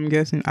Italian name, I'm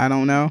guessing. I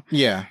don't know.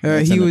 Yeah.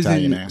 He was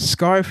in name.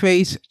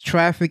 Scarface,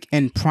 Traffic,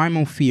 and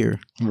Primal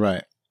Fear.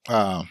 Right.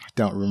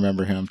 Don't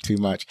remember him too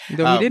much.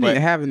 Though he didn't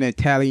have an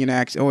Italian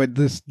accent, or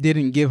this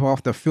didn't give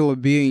off the feel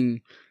of being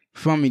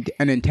from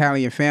an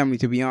Italian family,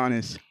 to be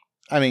honest.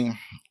 I mean,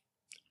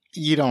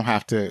 you don't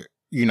have to,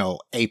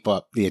 ape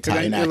up the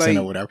Italian accent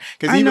or whatever.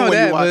 I know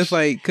that, but it's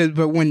like,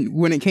 but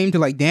when it came to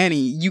like Danny,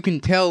 you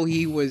can tell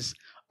he was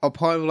a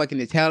part of like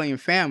an Italian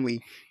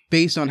family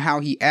based on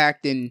how he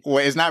acted. Well,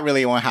 it's not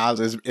really on how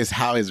it's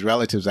how his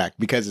relatives act,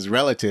 because his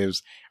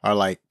relatives are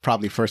like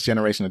probably first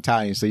generation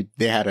Italian, so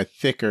they had a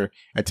thicker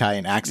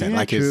Italian accent,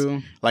 like his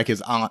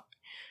aunt.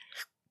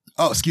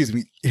 Oh, excuse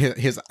me,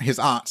 his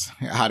aunts,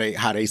 how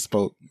they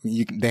spoke.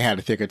 They had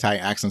a thicker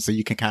Italian accent, so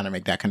you can kind of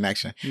make that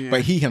connection. Yeah.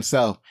 But he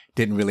himself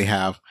didn't really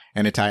have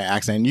an Italian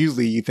accent. And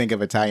usually, you think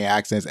of Italian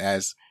accents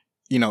as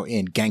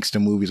in gangster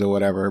movies or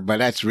whatever, but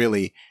that's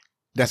really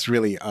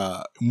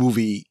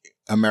movie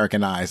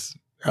Americanized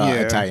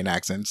Italian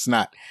accent. It's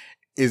not.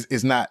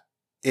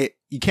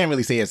 You can't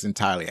really say it's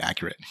entirely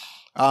accurate.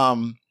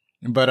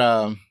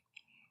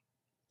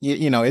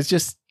 It's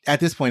just, at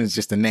this point, it's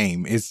just a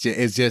name. It's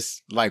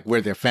just like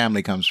where their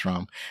family comes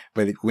from.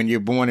 But when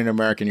you're born in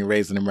America and you're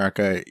raised in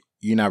America,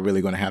 you're not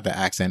really going to have that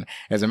accent.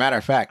 As a matter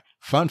of fact,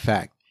 fun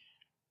fact,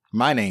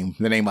 the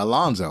name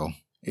Alonzo,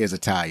 is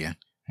Italian.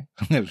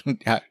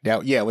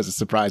 It was a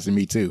surprise to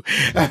me too.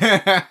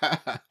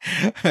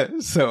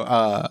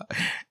 So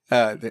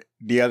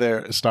the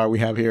other star we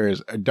have here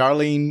is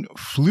Darlene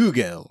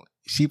Flugel.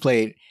 She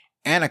played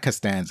Anna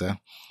Costanza,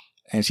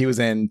 and she was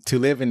in To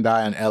Live and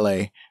Die in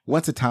L.A.,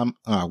 Once Upon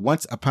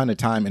a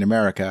Time in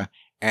America,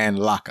 and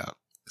Lock Up.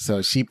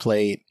 So she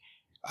played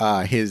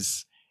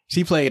the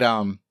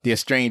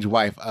estranged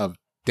wife of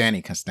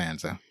Danny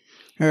Costanza.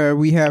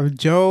 We have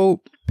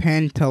Joe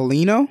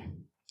Pantoliano.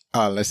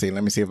 Let's see.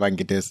 Let me see if I can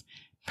get this.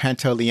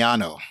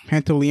 Pantoliano.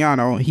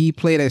 He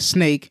played as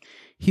Snake.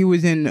 He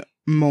was in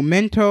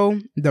Memento,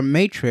 The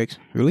Matrix,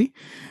 really?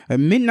 A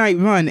Midnight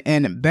Run,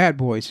 and Bad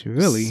Boys,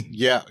 really?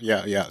 Yeah.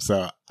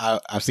 So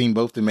I've seen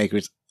both The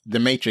Matrix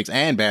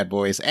and Bad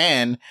Boys.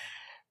 And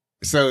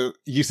so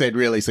you said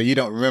really, so you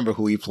don't remember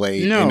who he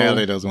played in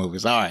either of those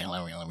movies. All right,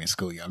 let me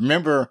school you. I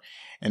remember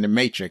in The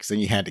Matrix,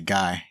 and you had the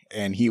guy,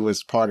 and he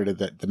was part of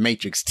the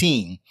Matrix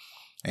team.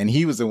 And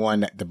he was the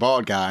one, the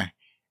bald guy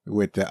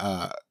with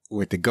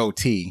the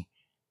goatee.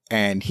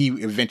 and he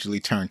eventually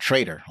turned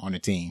traitor on the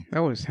team.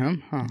 That was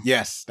him, huh?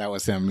 Yes, that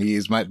was him.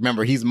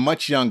 Remember, he's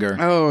much younger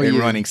in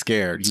Running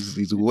Scared.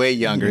 He's way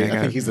younger. Yeah, I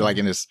think he's like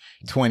in his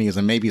 20s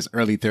and maybe his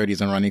early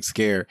 30s in Running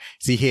Scared.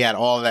 See, he had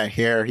all that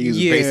hair. He was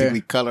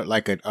basically colored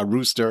like a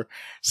rooster.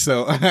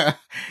 So,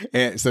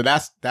 so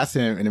that's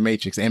him in The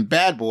Matrix. And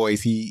Bad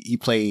Boys, he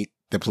played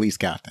the police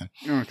captain.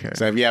 Okay.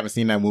 So if you haven't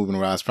seen that movie in a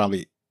while,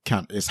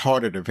 it's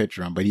harder to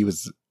picture him, but he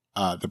was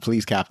the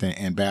police captain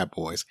in Bad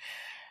Boys.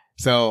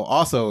 So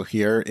also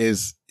here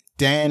is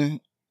Dan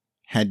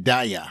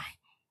Hedaya.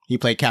 He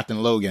played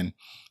Captain Logan.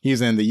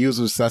 He's in The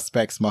Usual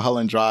Suspects,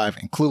 Mulholland Drive,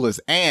 and Clueless.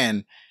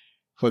 And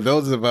for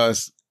those of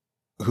us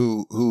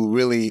who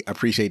really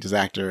appreciate this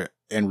actor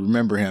and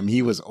remember him,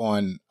 he was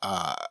on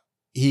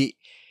he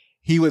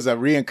was a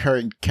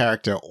recurring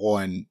character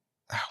on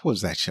what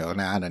was that show?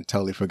 Now I done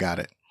totally forgot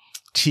it.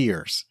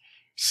 Cheers.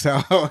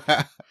 So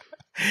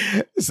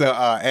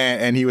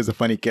and he was a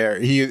funny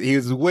character. He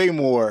was way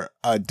more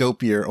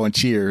dopier on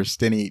Cheers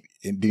than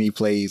he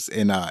plays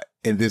in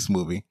this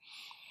movie.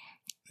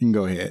 You can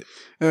go ahead.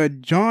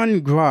 John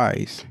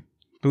Grise,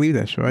 believe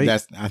that's right.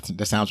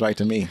 That sounds right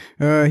to me.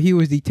 He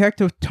was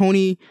Detective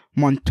Tony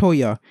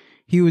Montoya.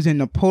 He was in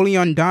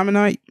Napoleon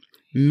Dynamite,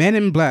 Men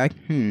in Black,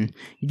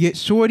 Get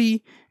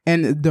Shorty,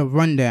 and The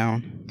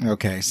Rundown.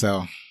 Okay,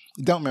 so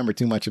don't remember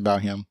too much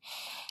about him.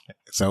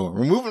 So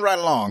we're moving right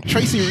along.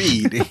 Tracy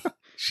Reed.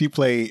 She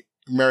played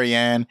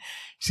Marianne.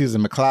 She was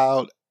in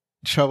McCloud,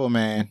 Trouble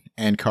Man,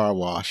 and Car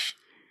Wash.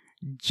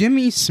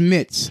 Jimmy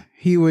Smits.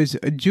 He was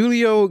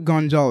Julio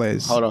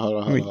Gonzalez. Hold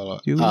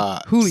on.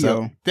 Julio.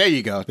 So, there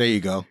you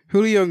go.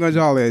 Julio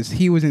Gonzalez.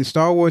 He was in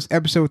Star Wars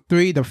Episode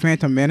 3, The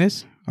Phantom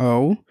Menace.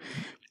 Oh.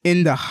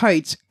 In The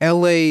Heights,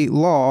 L.A.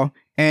 Law,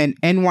 and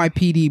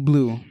NYPD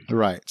Blue.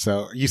 Right.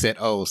 So you said,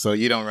 so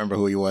you don't remember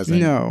who he was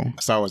in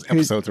Star Wars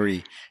Episode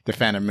 3, The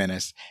Phantom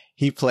Menace.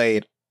 He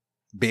played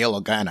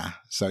Bail Organa.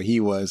 So he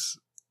was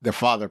the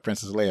father of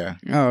Princess Leia.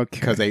 Okay.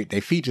 Because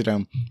they featured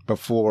him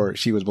before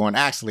she was born.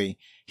 Actually,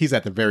 he's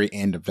at the very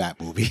end of that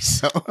movie.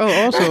 So.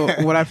 Also,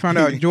 what I found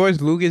out,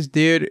 George Lucas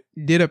did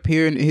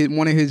appear in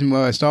one of his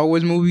Star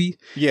Wars movies.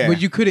 Yeah.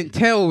 But you couldn't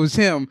tell it was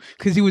him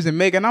because he was in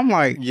Megan. I'm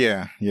like,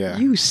 yeah.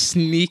 You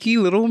sneaky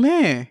little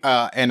man.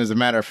 And as a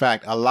matter of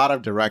fact, a lot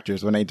of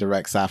directors, when they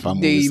direct sci-fi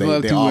movies, they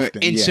love to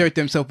often insert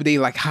themselves, but they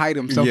like hide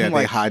themselves. Yeah, I'm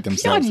like, they hide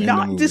themselves in the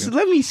movie. Just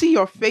let me see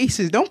your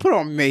faces. Don't put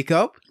on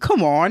makeup.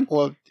 Come on.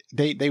 Well,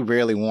 they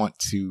rarely want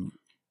to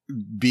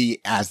be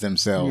as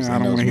themselves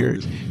in those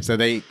movies. So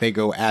they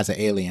go as an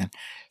alien.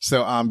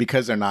 So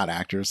because they're not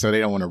actors, so they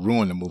don't want to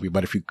ruin the movie.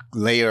 But if you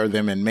layer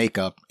them in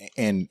makeup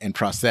and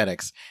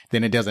prosthetics,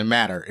 then it doesn't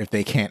matter if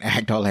they can't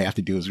act. All they have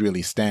to do is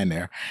really stand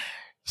there.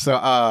 So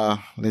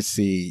let's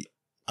see.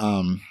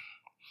 So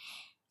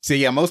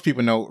yeah, most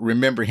people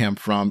remember him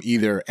from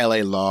either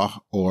LA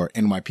Law or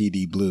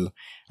NYPD Blue.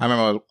 I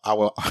remember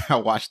I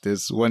watched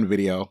this one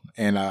video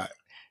and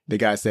the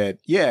guy said,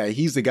 yeah,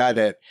 he's the guy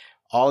that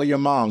all your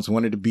moms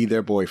wanted to be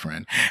their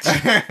boyfriend.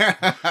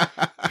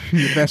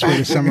 The best way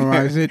to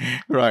summarize it.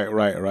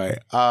 Right.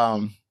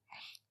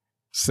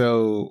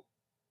 So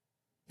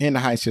In the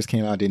Heights just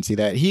came out. Didn't see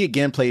that. He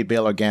again played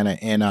Bail Organa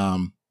in,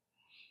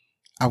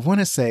 I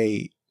want to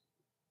say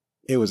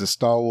it was a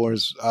Star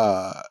Was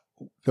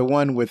the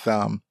one with,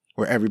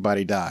 where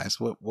everybody dies.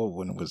 What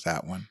one was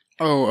that one?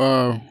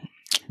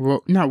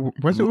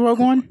 Was it Rogue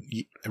One?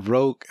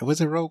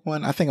 Was it Rogue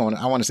One? I think I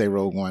want to say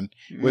Rogue One.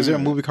 Was there a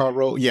movie called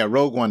Rogue? Yeah,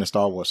 Rogue One, the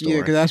Star Wars story.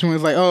 Yeah, because that's when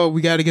it's like,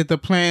 we got to get the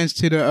plans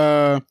to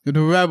the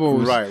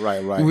rebels.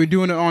 Right. We're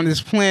doing it on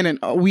this planet.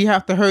 We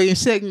have to hurry and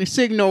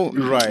signal.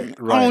 Right.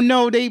 Oh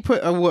no, they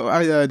put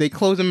they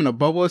closed them in a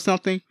bubble or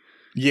something.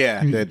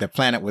 Yeah, the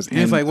planet was.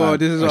 It's like,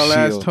 this is our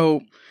last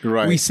hope.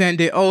 Right. We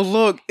send it. Oh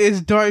look, it's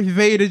Darth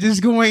Vader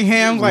just going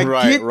ham. Like,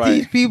 get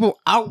these people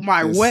out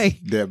my way.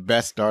 The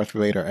best Darth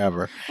Vader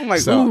ever. I'm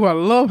like, ooh, I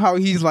love how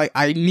he's like,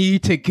 I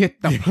need to get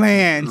the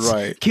plans.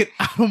 Right. Get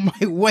out of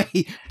my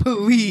way,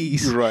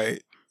 please.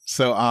 Right.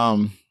 So,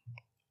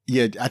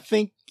 yeah, I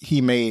think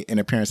he made an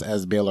appearance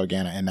as Bail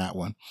Organa in that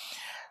one.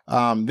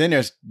 Then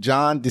there's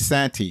John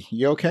DeSanti.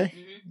 You okay?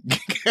 Mm-hmm.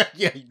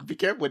 Yeah, be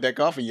careful with that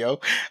coffee, yo.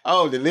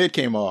 Oh, the lid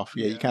came off.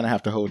 Yeah, you kind of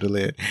have to hold the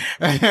lid.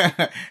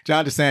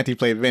 John DeSanti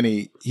played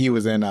Vinny. He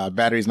was in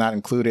Batteries Not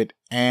Included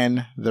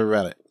and The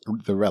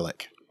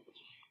Relic.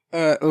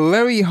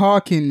 Larry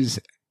Hawkins.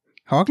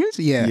 Hawkins?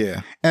 Yeah.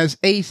 Yeah. As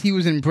Ace, he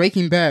was in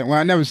Breaking Bad. Well,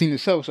 I never seen the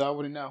show, so I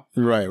wouldn't know.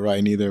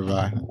 Right. Neither have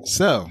I.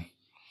 So,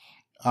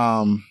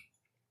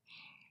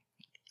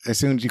 as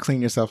soon as you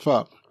clean yourself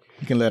up,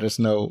 you can let us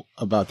know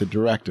about the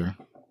director.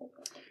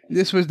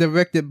 This was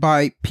directed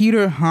by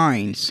Peter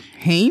Hyams.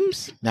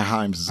 Hyams? Now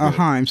Hyams is good.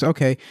 Hyams,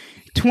 okay.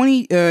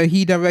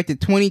 He directed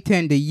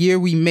 2010, The Year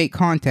We Make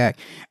Contact,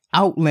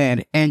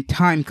 Outland, and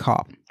Time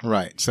Cop.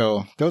 Right.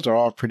 So those are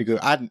all pretty good.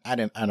 I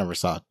never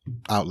saw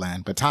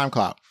Outland, but Time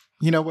Cop.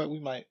 You know what?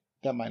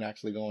 That might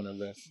actually go on the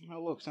list.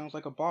 Oh look, sounds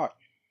like a bot.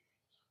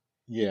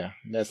 Yeah,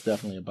 that's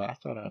definitely a bot. I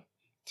thought I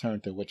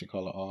turned the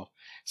off.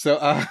 So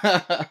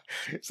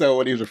so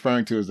what he was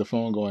referring to is the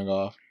phone going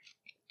off.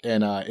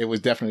 and it was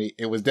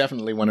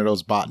definitely one of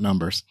those bot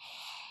numbers.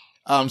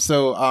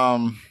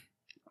 I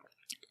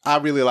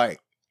really like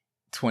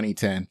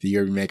 2010, the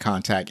year we made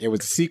contact. It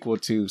was a sequel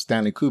to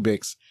Stanley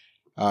Kubrick's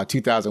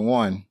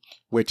 2001,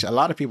 which a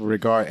lot of people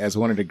regard as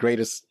one of the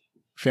greatest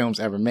films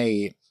ever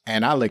made.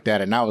 And I looked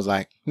at it and I was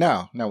like,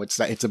 no,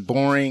 it's a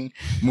boring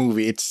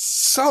movie. It's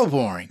so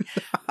boring.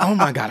 Oh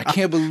my God, I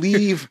can't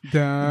believe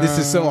this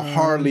is so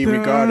hardly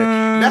regarded.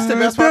 That's the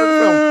best part of the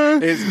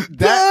film. Is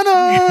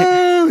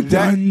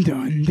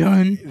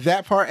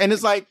that part. And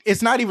it's like,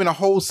 it's not even a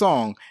whole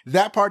song.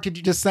 That part that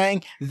you just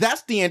sang,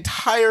 that's the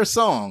entire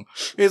song.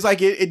 It's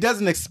like, it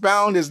doesn't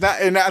expound. It's not,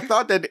 and I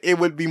thought that it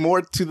would be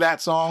more to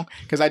that song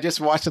because I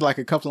just watched it like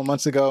a couple of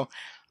months ago.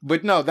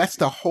 But no, that's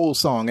the whole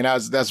song, and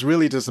that's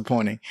really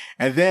disappointing.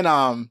 And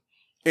then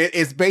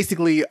it's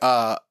basically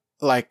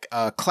like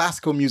a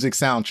classical music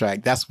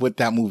soundtrack. That's what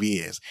that movie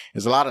is.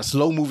 There's a lot of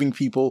slow moving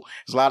people.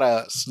 There's a lot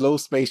of slow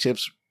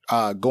spaceships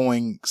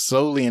going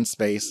slowly in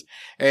space,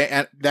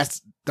 and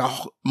that's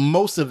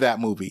most of that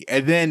movie.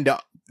 And then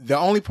the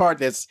only part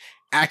that's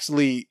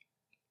actually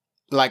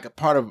like a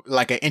part of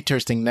like an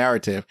interesting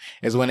narrative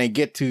is when they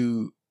get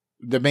to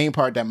the main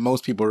part that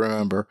most people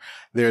remember.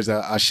 There's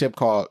a ship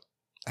called,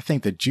 I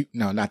think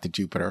not the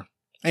Jupiter.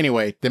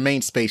 Anyway, the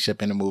main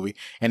spaceship in the movie.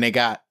 And they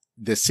got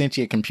the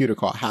sentient computer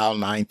called HAL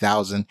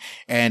 9000.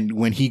 And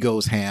when he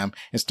goes ham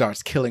and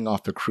starts killing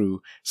off the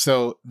crew.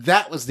 So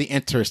that was the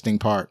interesting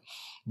part.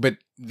 But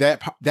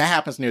that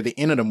happens near the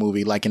end of the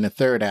movie, like in the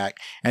third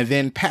act. And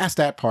then past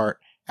that part,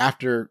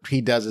 after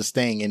he does his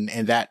thing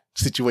and that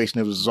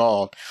situation is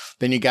resolved,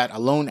 then you got a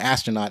lone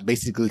astronaut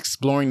basically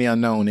exploring the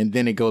unknown. And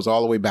then it goes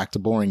all the way back to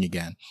boring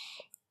again.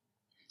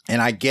 And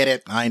I get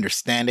it. I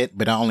understand it,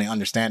 but I only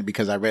understand it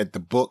because I read the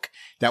book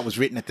that was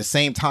written at the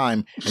same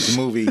time as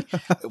the movie.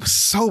 It was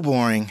so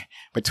boring,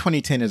 but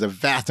 2010 is a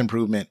vast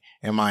improvement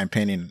in my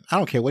opinion. I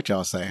don't care what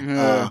y'all say.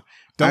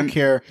 Don't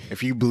care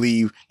if you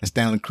believe that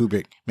Stanley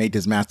Kubrick made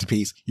this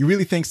masterpiece. You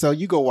really think so?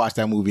 You go watch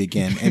that movie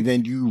again and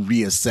then you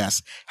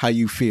reassess how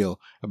you feel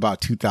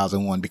about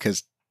 2001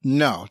 because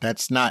no,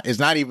 it's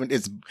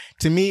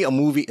to me, a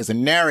movie is a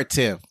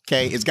narrative.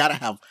 Okay. It's got to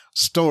have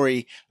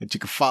story that you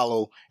can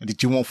follow and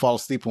that you won't fall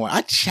asleep on.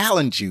 I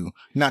challenge you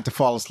not to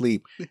fall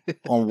asleep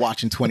on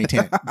watching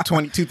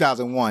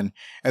 2001.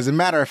 As a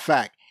matter of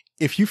fact,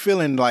 if you're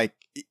feeling like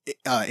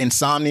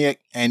insomniac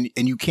and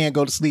you can't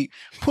go to sleep,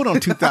 put on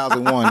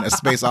 2001 A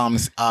Space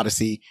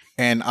Odyssey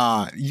and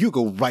you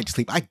go right to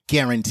sleep. I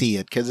guarantee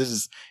it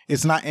because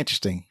it's not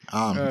interesting.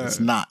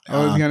 It's not.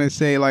 I was gonna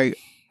say like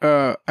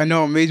I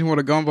know Amazing World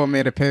of Gumball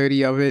made a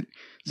parody of it.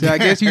 So I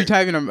guess you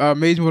type in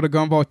Amazing World of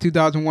Gumball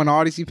 2001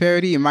 Odyssey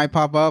parody, it might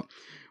pop up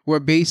where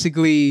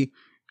basically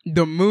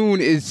the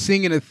moon is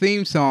singing a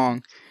theme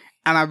song.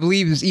 And I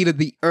believe it's either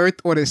the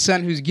Earth or the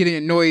sun who's getting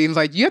annoyed. He's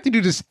like, you have to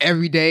do this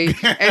every day.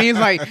 And he's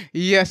like,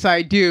 yes,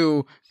 I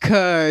do,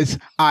 because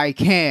I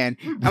can.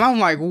 And I'm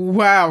like,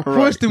 wow, of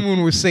course the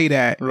moon would say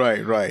that.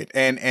 Right.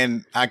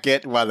 And I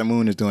get why the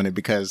moon is doing it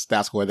because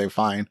that's where they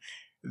find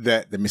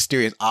the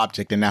mysterious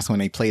object. And that's when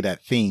they play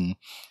that theme.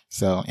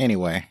 So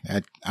anyway,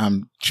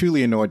 I'm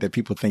truly annoyed that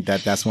people think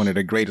that that's one of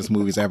the greatest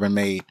movies ever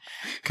made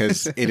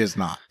because it is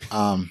not.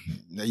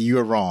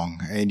 You're wrong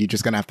and you're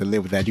just going to have to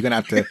live with that. You're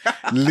going to have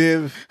to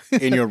live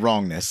in your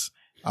wrongness,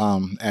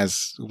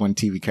 as one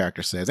TV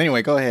character says.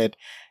 Anyway, go ahead.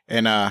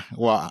 And,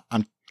 well,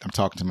 I'm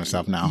talking to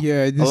myself now.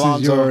 Yeah, this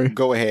Alonzo, is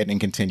go ahead and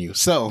continue.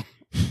 So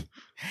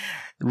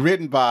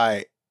written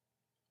by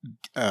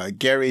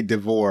Gary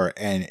DeVore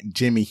and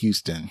Jimmy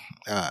Houston.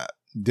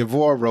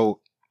 DeVore wrote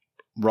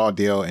Raw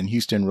Deal and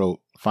Houston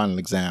wrote Final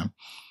Exam.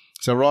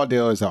 So Raw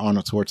Deal is an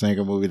Arnold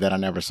Schwarzenegger movie that I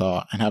never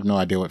saw and have no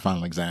idea what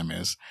Final Exam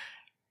is.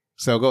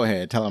 So go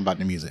ahead, tell them about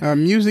the music.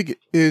 Music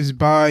is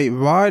by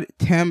Rod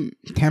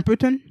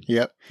Temperton.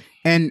 Yep.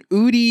 And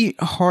Udi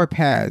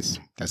Harpaz.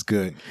 That's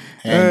good.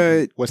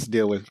 And what's the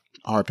deal with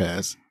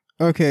Harpaz?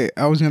 Okay,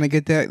 I was gonna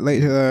get that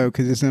later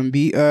because it's gonna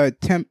be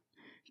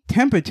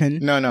Temperton.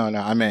 No.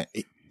 I meant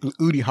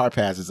Udi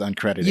Harpaz is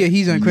uncredited. Yeah,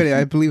 he's uncredited.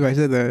 I believe I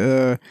said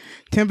that.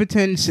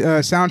 Temperton's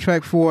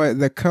soundtrack for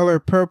The Color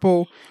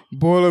Purple,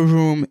 Boiler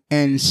Room,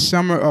 and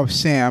Summer of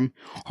Sam.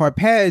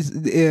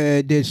 Harpaz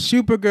did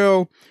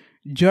Supergirl,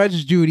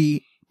 Judge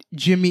Judy,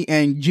 Jimmy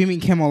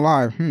Kimmel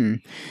Live. And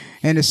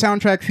the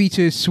soundtrack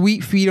features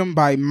Sweet Freedom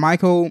by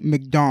Michael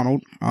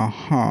McDonald.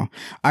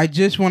 I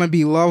Just Want to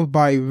Be Loved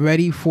by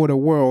Ready for the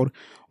World.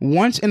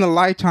 Once in a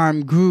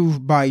Lifetime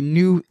Groove by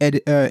New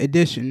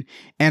Edition,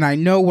 and I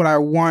Know What I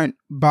Want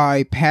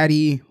by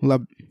Patti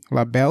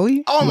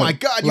LaBelle. Oh my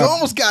God, you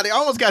almost got it.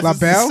 Almost got it.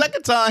 LaBelle?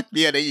 Second time.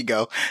 Yeah, there you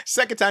go.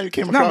 Second time you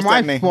came across Not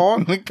that name. my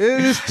fault.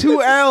 It's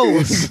 2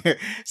 L's.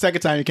 Second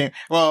time you came.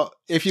 Well,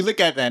 if you look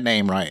at that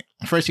name, right,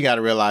 first you got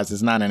to realize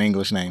it's not an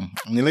English name.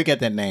 When you look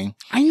at that name.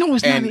 I know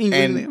it's not an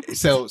English name.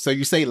 So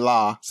you say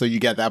La, so you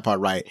get that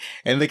part right.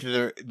 And look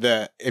at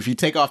the if you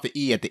take off the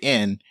E at the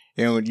end,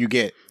 you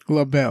get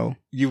LaBelle.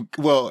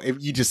 If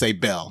you just say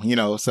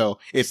Belle, so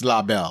it's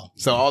La Belle.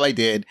 So all I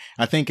did,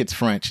 I think it's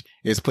French,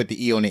 is put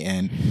the E on the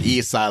end. The E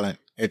is silent,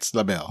 It's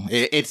LaBelle.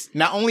 It's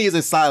not only is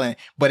it silent,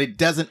 but it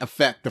doesn't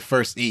affect the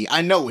first E.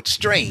 I know it's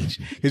strange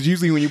because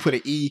usually when you put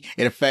an E,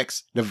 it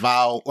affects the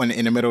vowel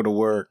in the middle of the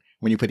word.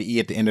 When you put an E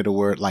at the end of the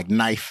word, like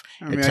knife.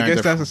 I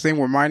guess that's the same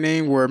with my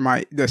name, where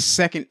the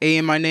second A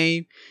in my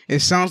name, it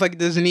sounds like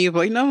there's an E.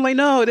 But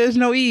no, there's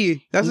no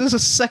E. That's just a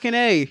second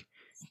A.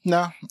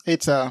 No,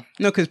 it's no,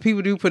 because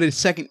people do put a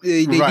second.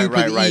 They do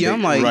put the E.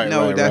 I'm like,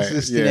 that's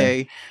just an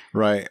A.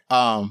 Right.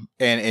 And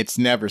it's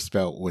never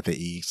spelled with an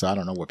E, so I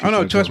don't know what people.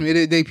 Oh no, trust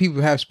me,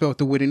 people have spelled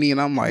it with an E,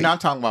 and I'm like, no, I'm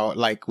talking about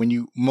like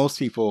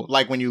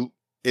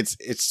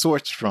it's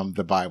sourced from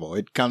the Bible.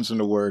 It comes from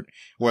the word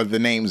the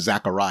name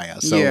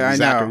Zachariah. So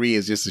Zachary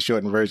is just a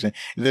shortened version.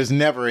 There's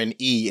never an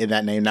E in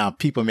that name. Now,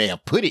 people may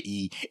have put an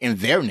E in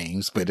their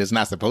names, but it's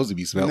not supposed to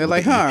be spelled. And they're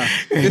like,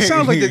 it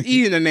sounds like there's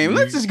E in the name.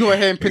 Let's just go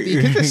ahead and put the E.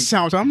 Because this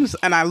sounds,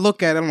 and I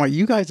look at it, I'm like,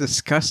 you guys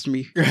disgust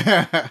me.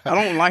 I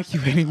don't like you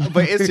anymore.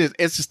 But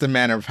it's just a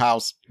manner of how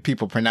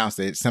people pronounce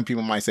it. Some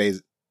people might say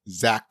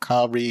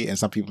Zachary, and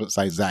some people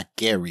say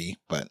Zachary,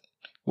 but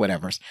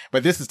whatever.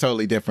 But this is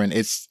totally different.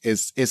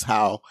 It's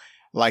how,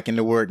 like in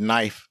the word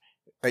knife,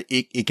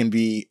 it can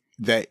be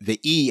that the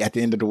E at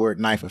the end of the word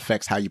knife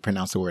affects how you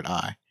pronounce the word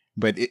I.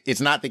 But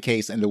it's not the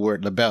case in the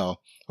word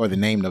LaBelle or the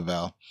name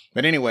LaBelle.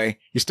 But anyway,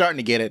 you're starting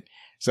to get it.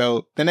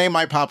 So the name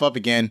might pop up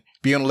again.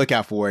 Be on the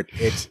lookout for it.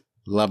 It's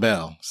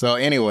LaBelle. So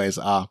anyways,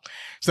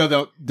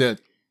 so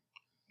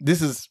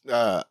this is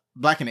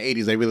back in the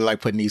 80s. They really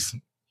like putting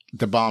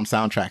the bomb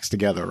soundtracks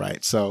together,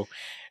 right? So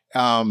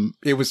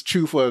it was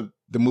true for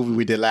the movie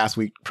we did last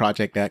week,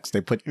 Project X.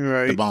 They put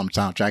the bomb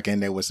soundtrack in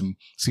there with some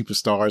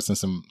superstars and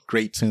some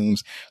great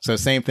tunes. So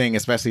same thing,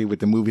 especially with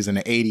the movies in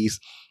the 80s,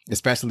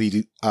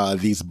 especially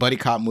these buddy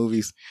cop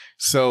movies.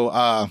 So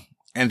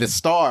and the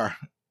star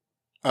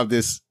of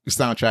this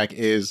soundtrack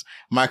is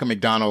Michael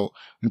McDonald,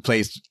 who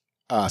plays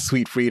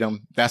Sweet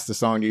Freedom. That's the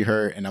song you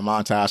heard in the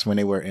montage when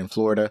they were in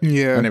Florida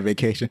on their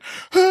vacation.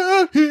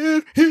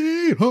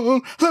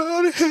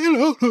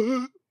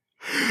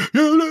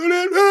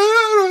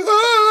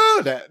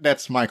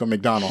 That's Michael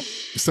McDonald.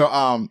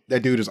 So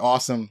that dude is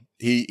awesome.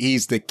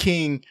 He's the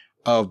king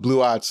of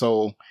Blue Eyed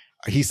Soul.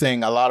 He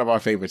sang a lot of our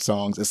favorite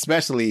songs,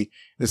 especially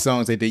the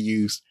songs that they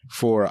use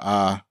for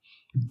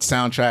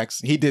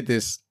soundtracks. He did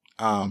this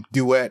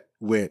duet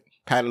with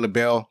Patti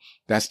LaBelle.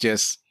 That's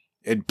just,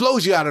 it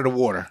blows you out of the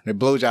water. It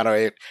blows you out of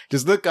it.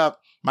 Just look up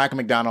Michael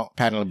McDonald,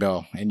 Patti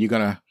LaBelle, and you're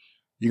gonna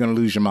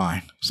lose your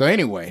mind. So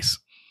anyways,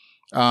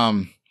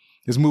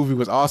 this movie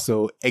was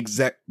also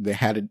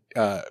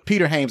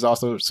Peter Hames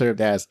also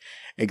served as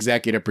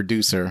executive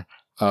producer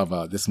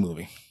of this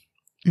movie.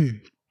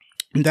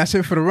 That's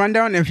it for the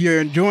rundown. If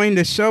you're enjoying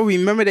the show,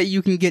 remember that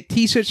you can get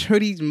t-shirts,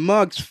 hoodies,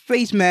 mugs,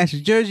 face masks,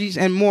 jerseys,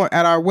 and more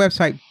at our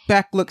website,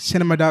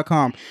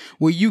 backlookcinema.com,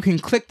 where you can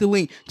click the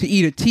link to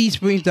either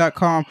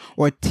teesprings.com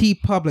or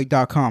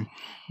tpublic.com.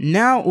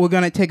 Now we're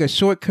going to take a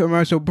short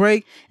commercial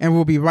break, and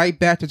we'll be right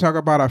back to talk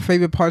about our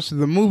favorite parts of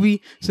the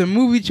movie, some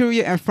movie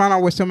trivia, and find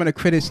out where some of the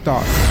critics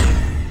thought.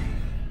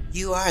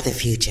 You are the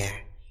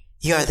future.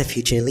 You are the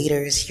future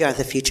leaders. You are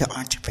the future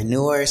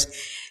entrepreneurs.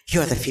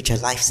 You are the future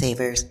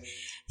lifesavers.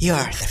 You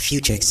are the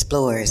future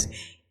explorers.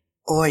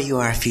 Or you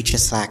are a future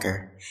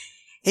slacker.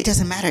 It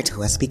doesn't matter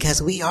to us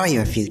because we are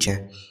your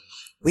future.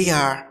 We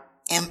are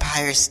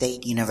Empire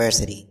State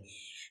University.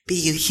 Be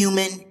you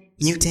human,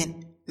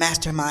 mutant,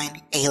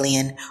 mastermind,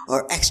 alien,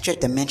 or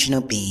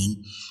extra-dimensional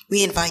being,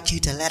 we invite you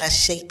to let us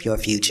shape your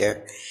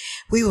future.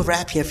 We will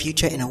wrap your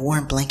future in a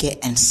warm blanket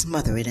and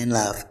smother it in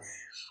love.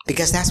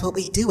 Because that's what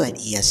we do at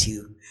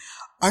ESU.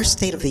 Our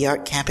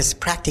state-of-the-art campus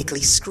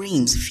practically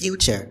screams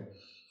future.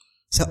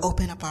 So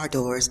open up our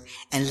doors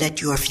and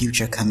let your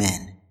future come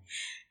in.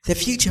 The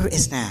future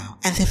is now,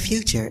 and the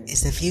future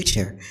is the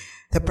future.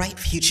 The bright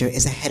future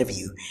is ahead of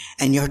you,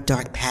 and your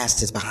dark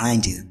past is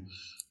behind you.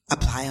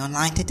 Apply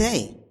online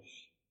today.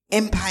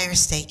 Empire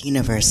State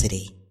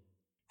University.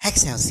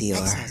 Excelsior.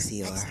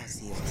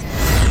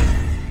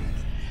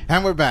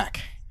 And we're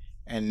back.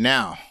 And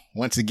now,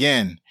 once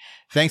again,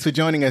 thanks for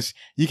joining us.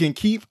 You can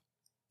keep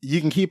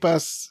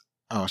us.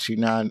 Oh,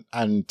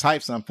 I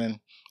typed something.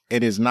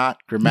 It is not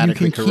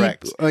grammatically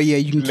correct.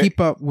 You can keep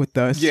up with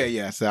us.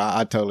 Yeah. So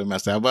I totally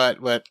messed up,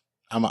 but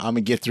I'm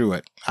gonna get through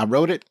it. I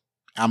wrote it.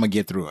 I'm gonna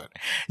get through it.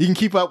 You can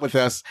keep up with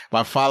us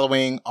by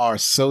following our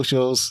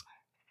socials,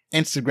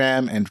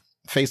 Instagram and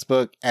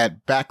Facebook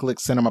at Backlook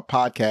Cinema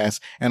Podcast,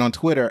 and on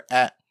Twitter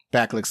at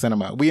Backlook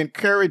Cinema. We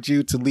encourage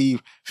you to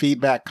leave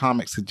feedback,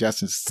 comments,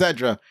 suggestions,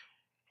 etc.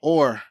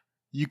 Or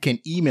you can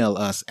email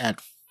us at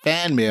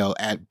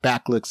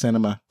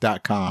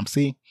fanmail@backlookcinema.com.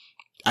 See,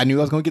 I knew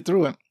I was going to get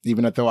through it,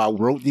 even though I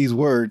wrote these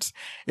words.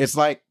 It's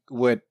like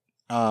what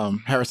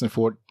Harrison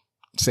Ford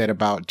said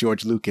about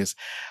George Lucas.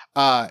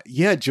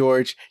 Yeah,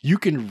 George, you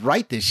can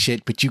write this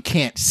shit, but you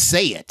can't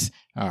say it.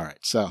 All right,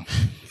 so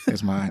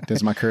there's my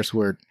curse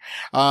word.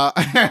 What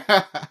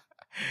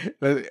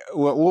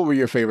were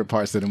your favorite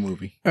parts of the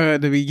movie? The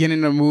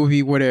beginning of the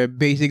movie where they're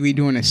basically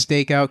doing a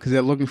stakeout because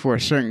they're looking for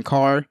a certain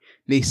car.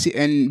 They see,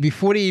 and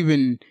before they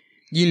even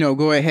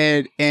go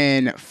ahead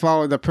and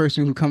follow the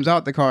person who comes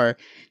out the car,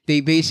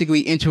 they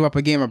basically interrupt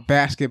a game of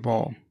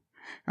basketball.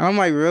 And I'm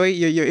like, really?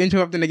 You're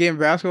interrupting the game of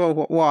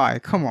basketball? Why?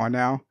 Come on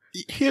now.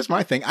 Here's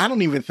my thing. I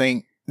don't even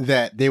think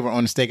that they were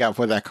on the stakeout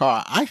for that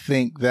car. I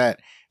think that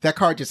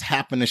car just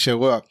happened to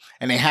show up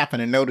and they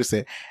happened to notice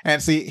it.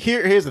 And see,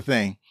 here's the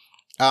thing.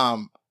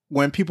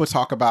 When people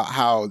talk about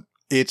how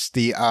it's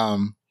the,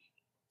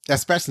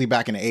 especially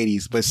back in the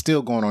 80s, but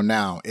still going on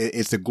now,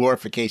 it's the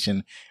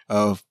glorification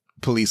of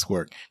police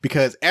work,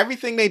 because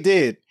everything they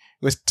did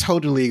was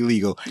totally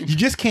illegal. You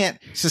just can't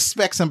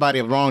suspect somebody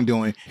of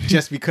wrongdoing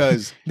just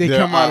because they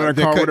come out of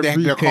their car with a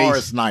briefcase. Their car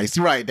is nice.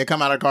 Right. They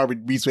come out of the car with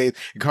a briefcase.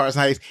 The car is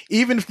nice.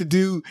 Even if the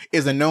dude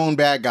is a known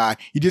bad guy,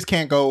 you just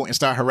can't go and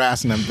start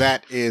harassing them.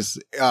 That is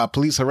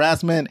police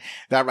harassment.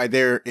 That right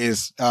there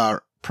is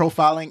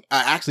profiling,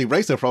 actually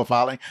racial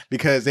profiling,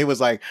 because they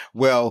was like,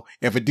 well,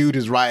 if a dude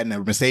is riding a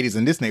Mercedes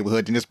in this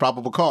neighborhood, then it's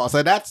probable cause.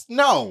 So that's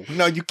no,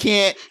 you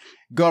can't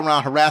go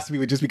around harassing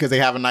people just because they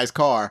have a nice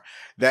car.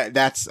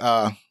 That's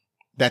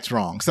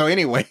wrong. So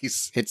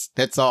anyways,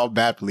 that's all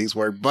bad police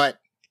work, but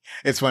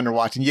it's fun to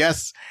watch. And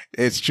yes,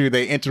 it's true.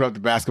 They interrupt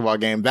the basketball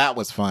game. That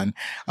was fun.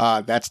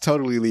 That's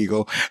totally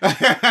legal. and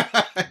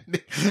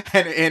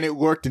it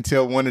worked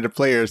until one of the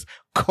players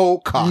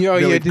cold cocked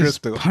Billy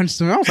Crystal. Just punched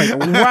him. I was like,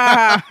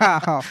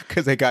 wow.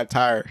 Cause they got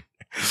tired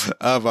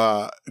of,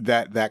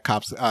 that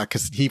cop's,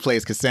 cause he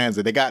plays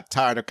Costanza. They got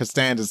tired of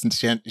Costanza's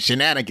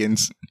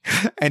shenanigans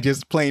and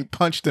just plain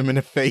punched him in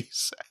the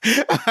face.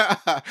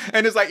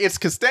 And it's like, it's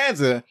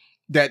Costanza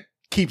that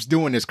keeps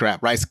doing this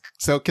crap, right?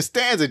 So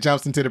Costanza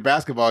jumps into the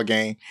basketball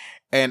game,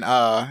 and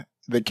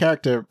the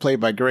character played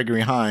by Gregory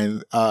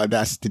Hines,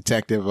 that's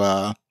Detective.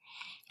 I'm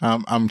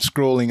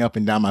scrolling up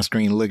and down my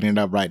screen, looking it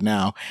up right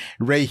now.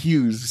 Ray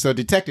Hughes. So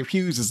Detective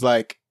Hughes is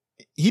like,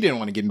 he didn't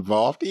want to get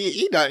involved.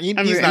 He's not trying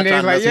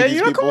to mess with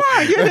these people. Come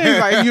on,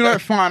 he's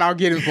like, fine, I'll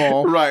get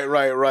involved.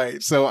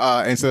 Right. So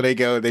and so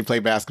they play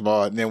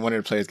basketball, and then one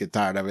of the players get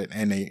tired of it,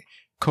 and they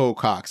cold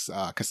cocks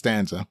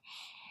Costanza.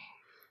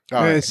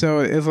 Right.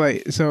 So it's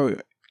like,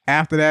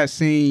 after that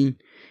scene,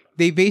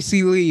 they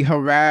basically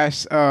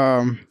harass,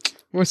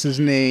 what's his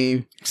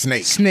name?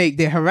 Snake.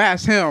 They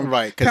harass him.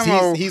 Right.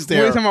 Because he's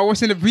there. Talking about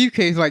what's in the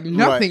briefcase. Like,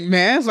 nothing,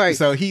 man. It's like.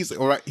 So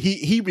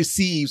he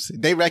receives,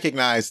 they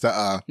recognize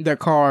the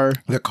car,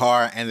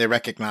 and they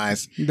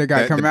recognize the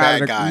guy come out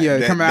of the car.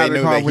 Yeah, come out of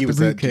the car with the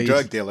briefcase. The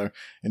drug dealer,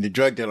 and the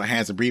drug dealer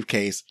hands the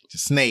briefcase to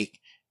Snake.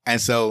 And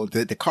so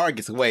the car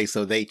gets away,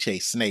 so they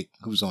chase Snake,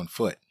 who's on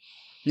foot.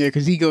 Yeah,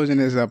 because he goes in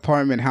his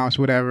apartment house,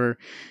 whatever.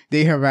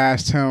 They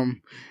harassed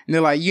him. And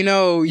they're like, you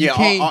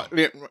can't.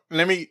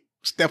 Let me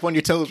step on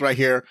your toes right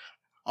here.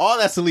 All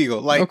that's illegal.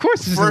 Like, of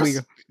course it's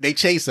illegal. They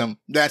chase him.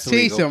 That's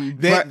illegal.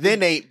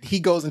 Then he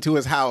goes into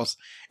his house,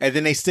 and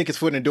then they stick his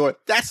foot in the door.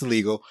 That's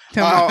illegal.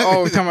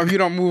 Tell him, if you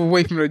don't move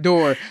away from the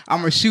door, I'm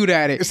going to shoot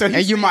at it.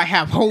 And you might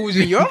have holes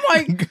in you. I'm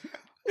like,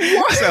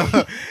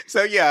 what?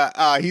 So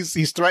yeah,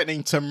 he's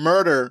threatening to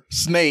murder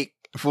Snake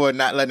for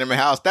not letting him in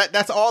the house.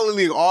 That's all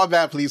illegal. All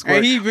bad police work.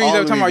 And he brings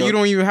up talking about you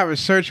don't even have a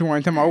search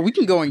warrant. Talking about we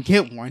can go and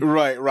get one.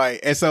 Right.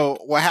 And so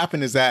what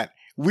happened is that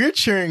we're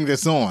cheering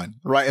this on,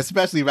 right?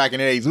 Especially back in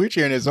the 80s, we're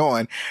cheering this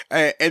on.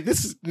 And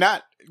this is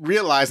not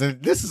realizing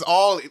this is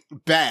all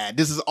bad.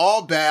 This is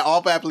all bad.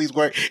 All bad police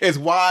work is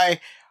why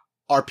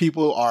our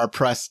people are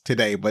oppressed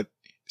today. But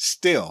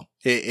still,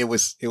 it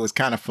was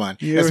kind of fun.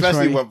 Yeah,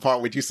 especially what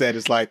part what you said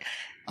is like,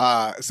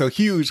 so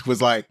Hughes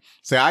was like,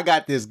 say, I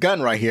got this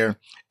gun right here,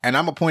 and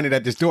I'm going to point it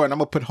at this door, and I'm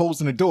going to put holes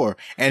in the door.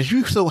 And if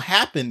you so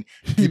happen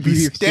to be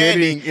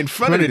standing in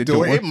front of the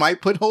door, it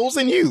might put holes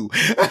in you.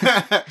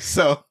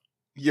 So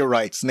you're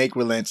right. Snake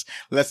relents,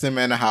 lets them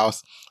in the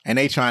house, and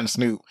they trying to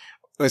snoop.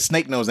 But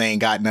Snake knows they ain't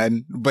got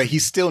nothing, but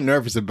he's still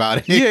nervous about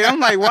it. Yeah, I'm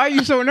like, why are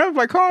you so nervous?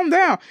 Like, calm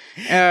down.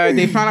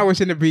 They found out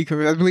what's in the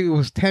briefcase. I believe it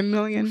was $10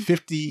 million.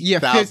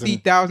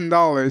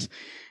 $50,000.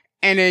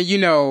 And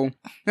then,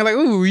 they're like,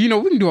 ooh, we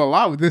can do a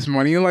lot with this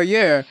money. You're like,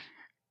 yeah.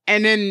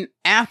 And then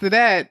after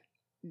that,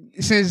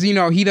 since,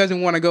 he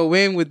doesn't want to go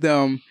in with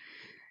them,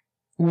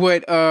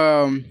 what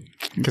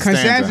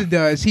Costanza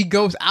does, he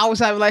goes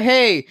outside like,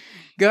 hey,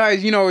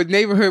 guys,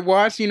 neighborhood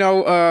watch,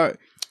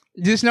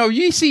 just know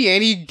you see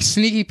any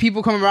sneaky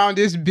people come around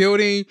this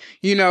building,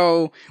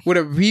 with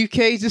a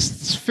briefcase,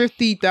 just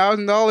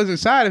 $50,000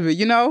 inside of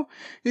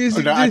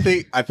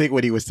it, I think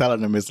what he was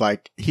telling them is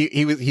like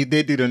he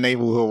did do the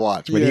neighborhood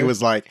watch, but he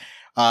was like,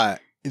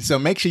 so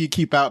make sure you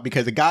keep out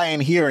because the guy in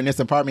here in this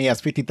apartment he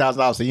has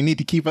 $50,000, so you need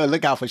to keep a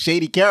lookout for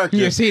shady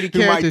characters who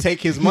might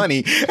take his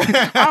money.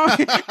 And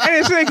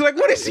it's like,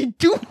 what is he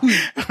doing?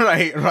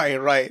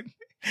 Right.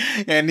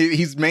 And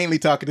he's mainly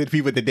talking to the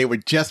people that they were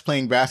just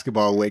playing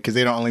basketball with because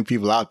they're the only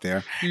people out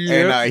there.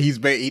 Yep.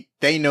 And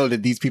they know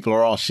that these people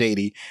are all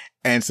shady.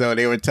 And so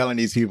they were telling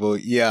these people,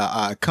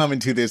 come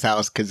into this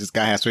house because this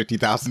guy has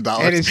 $50,000.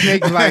 And then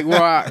Snake's like,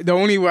 well, the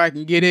only way I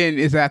can get in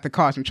is I have to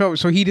cause some trouble.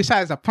 So he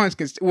decides to punch,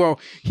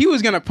 he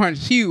was going to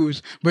punch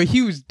Hughes, but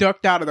Hughes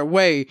ducked out of the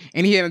way,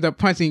 and he ended up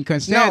punching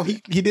Constanza. No,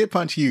 he did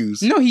punch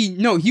Hughes. No,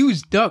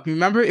 Hughes ducked.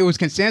 Remember? It was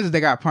Constanza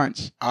that got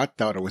punched. I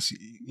thought it was,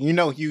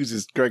 Hughes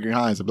is Gregory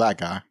Hines, the black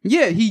guy.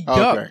 Yeah, he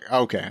ducked.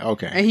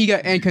 Okay.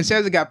 And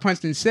Constanza got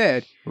punched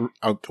instead.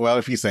 Well,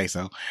 if you say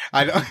so.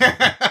 I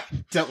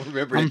don't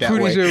remember it that way.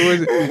 I'm pretty sure it was.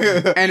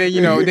 And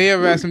then, they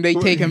arrest him, they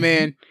take him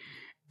in.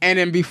 And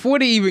then before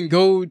they even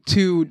go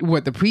to,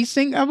 the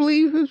precinct, I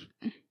believe?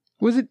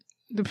 Was it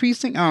the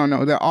precinct? I don't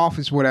know, the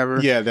office,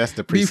 whatever. Yeah, that's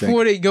the precinct.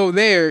 Before they go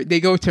there,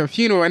 they go to a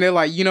funeral, and they're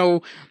like,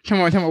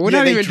 come on. We're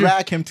not even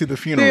drag him to the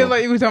funeral. They're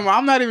like,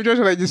 I'm not even dressed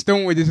like this.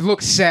 Don't worry, this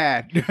looks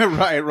sad.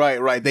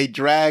 Right. They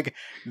drag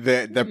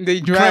the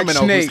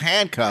criminal Snake, who's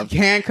handcuffed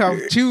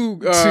to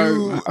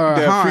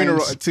the Hines.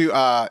 funeral to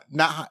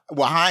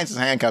Hines is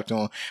handcuffed to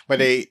him,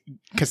 but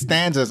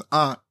Costanza's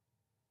aunt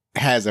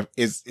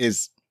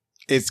is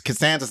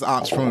Costanza's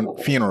aunt's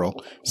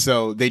funeral,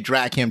 so they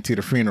drag him to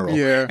the funeral.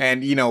 Yeah,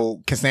 and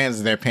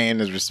Costanza's there paying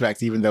his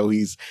respects, even though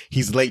he's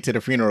late to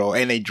the funeral,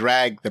 and they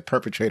drag the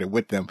perpetrator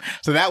with them.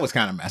 So that was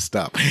kind of messed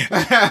up.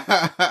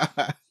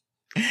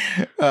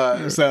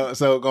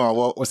 So go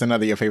on. What's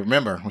another of your favorite?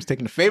 Remember, I was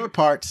taking the favorite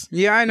parts.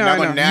 Yeah, I know. I'm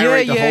gonna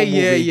narrate the whole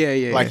movie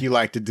yeah. like you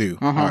like to do.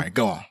 All right,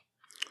 go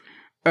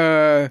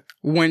on.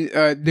 When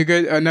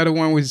another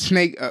one was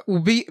Snake.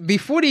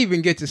 Before they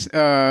even get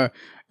to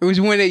it was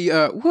when they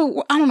I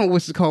don't know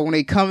what's it called, when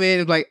they come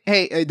in, like,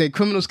 hey, the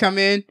criminals come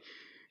in,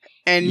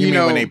 and you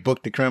mean when they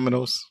book the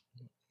criminals?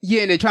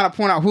 Yeah, and they're trying to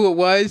point out who it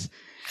was.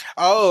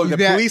 Oh,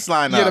 police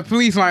lineup. Yeah, the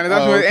police lineup.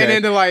 That's what. And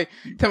then they're like,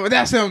 tell me,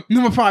 that's him,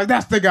 number 5.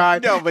 That's the guy.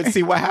 No, but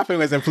see what happened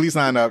was in police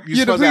lineup.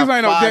 The police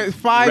lineup. There's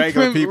 5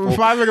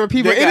 regular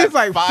people. It is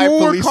like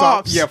 4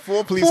 cops.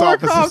 4 police officers. 4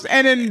 cops,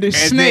 and then the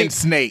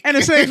Snake. And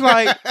the Snake's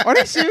like, are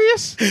they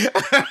serious?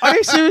 Are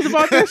they serious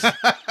about this?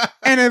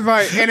 And it's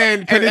like,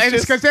 and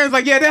Costanza's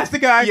like, yeah, that's the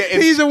guy. Yeah,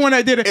 he's the one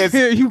that did it.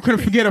 Here, you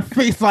couldn't forget a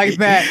face like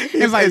that.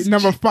 It's like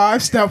number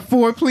 5, step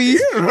 4,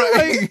 please.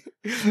 Right.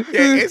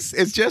 Yeah,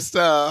 it's just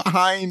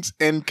Hines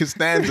and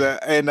Costanza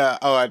and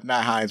not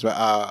Hines, but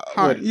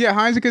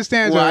Hines and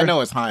Costanza. Well, I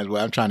know it's Hines,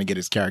 but I'm trying to get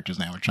his characters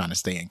now. We're trying to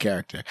stay in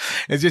character.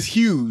 It's just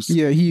Hughes,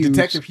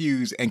 Detective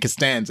Hughes and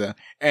Costanza,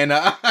 and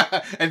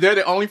and they're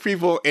the only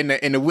people in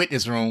the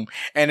witness room,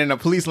 and in the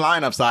police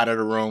lineup side of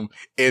the room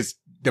is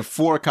the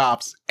 4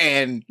 cops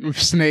and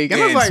Snake.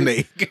 And I was like,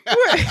 Snake.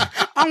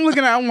 I'm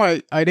looking at, I'm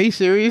like, are they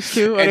serious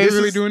too? Are they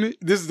really doing it?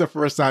 This is the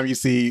first time you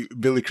see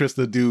Billy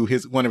Crystal do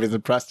one of his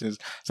impressions.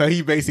 So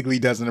he basically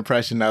does an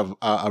impression of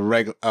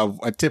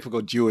a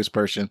typical Jewish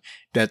person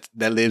that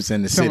lives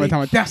in the city.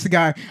 That's the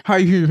guy. How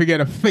you forget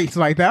a face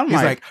like that? He's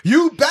like,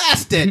 you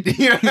bastard!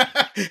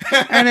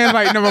 And then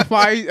like number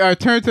 5,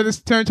 turn to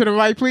the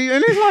right, please.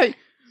 And it's like,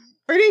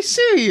 are they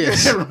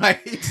serious?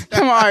 Right.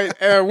 Come on,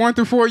 1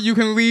 through 4, you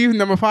can leave.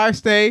 Number 5,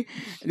 stay.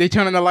 They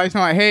turn on the lights.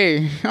 I'm like,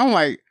 hey. I'm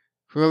like,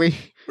 really?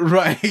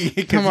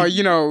 Right. Come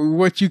on,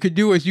 what you could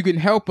do is you can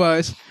help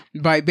us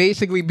by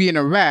basically being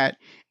a rat,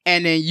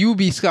 and then you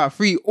be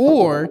scot-free,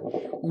 or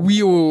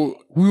we will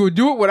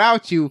do it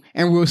without you,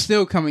 and we'll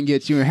still come and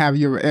get you and have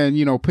you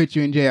and put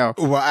you in jail.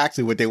 Well,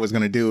 actually, what they was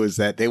going to do is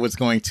that they was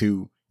going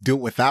to do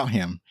it without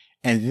him,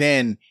 and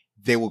then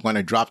they were going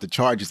to drop the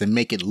charges and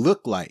make it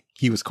look like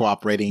he was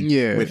cooperating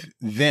with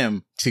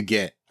them to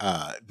get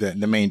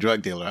the main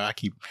drug dealer. I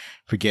keep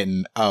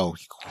forgetting. Oh,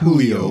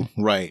 Julio.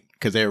 Right.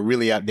 Because they're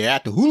really they're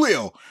after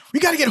Julio. We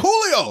got to get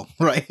Julio.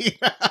 Right.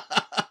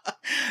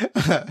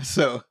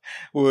 So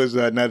what was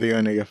another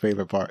one of your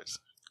favorite parts?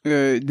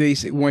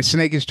 When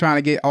Snake is trying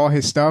to get all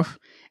his stuff,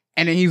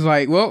 and then he's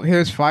like, well,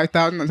 here's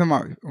 5,000. I'm talking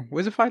about,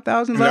 was it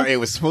 5,000? No, it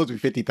was supposed to be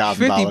 $50,000.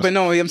 50, but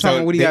no, I'm talking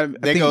about what he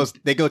got.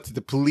 They go to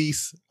the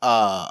police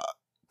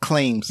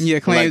claims. Yeah,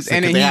 claims.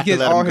 And then he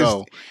gets all his,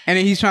 and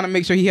then he's trying to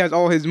make sure he has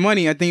all his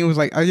money. I think it was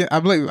like,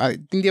 I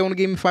think they only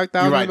gave him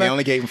 5,000. You're right, they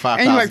only gave him $5,000.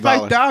 And he's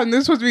like, 5,000? This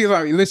is supposed to be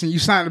like, listen, you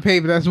signed the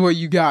paper, that's what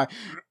you got.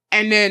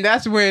 And then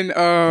that's when,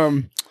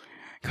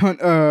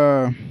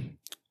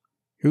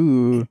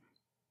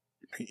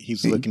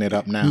 he's looking it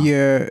up now.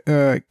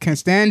 Yeah,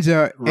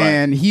 Costanza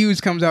and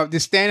Hughes comes out,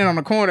 just standing on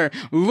the corner,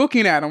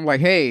 looking at him like,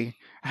 hey,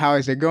 how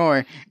is it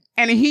going?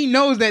 And he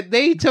knows that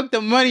they took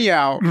the money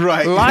out,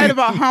 lied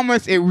about how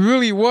much it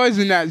really was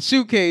in that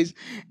suitcase,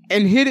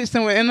 and hid it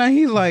somewhere. And then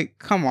he's like,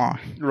 come on.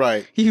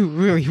 Right. You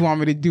really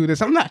want me to do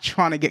this? I'm not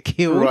trying to get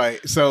killed. Right.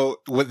 So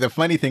what the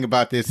funny thing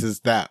about this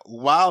is that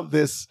while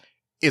this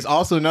is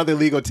also another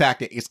legal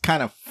tactic, it's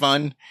kind of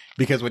fun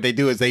because what they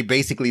do is they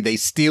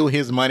steal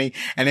his money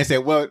and they say,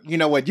 well, you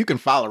know what, you can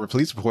file a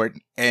police report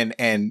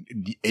and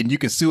you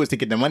can sue us to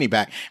get the money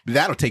back, but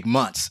that'll take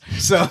months.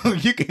 So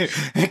you can,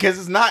 because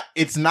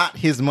it's not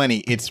his money,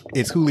 it's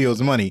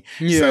Julio's money.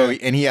 Yeah. So,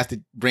 and he has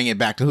to bring it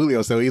back to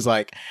Julio. So he's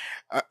like,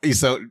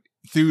 so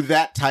through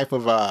that type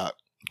of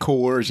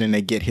coercion,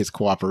 they get his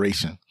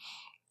cooperation.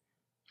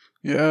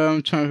 Yeah,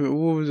 I'm trying to,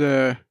 what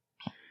was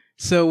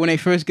So when they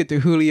first get to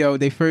Julio,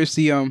 they first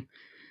see him.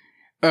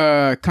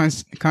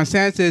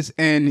 Constantis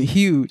and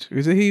Hughes.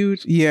 Is it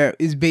Hughes? Yeah,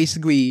 is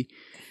basically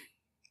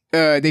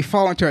they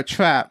fall into a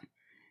trap,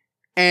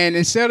 and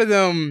instead of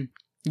them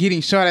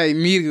getting shot at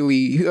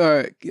immediately,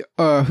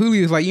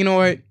 Julio's like, you know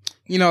what?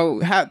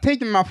 Take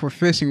them out for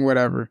fishing,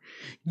 whatever.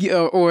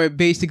 Or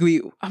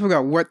basically, I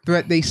forgot what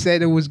threat they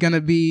said it was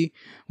gonna be.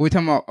 We're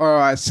talking about,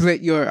 I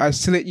slit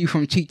you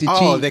from cheek to cheek.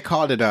 Oh, they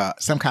called it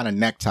some kind of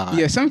necktie.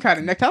 Yeah, some kind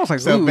of necktie. I was like,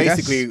 so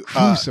basically,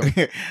 that's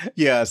gruesome.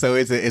 yeah. So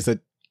it's a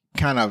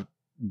kind of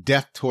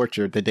death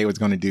torture that they was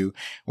going to do,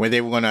 where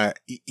they were gonna.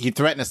 He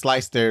threatened to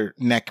slice their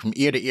neck from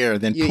ear to ear,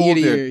 then pull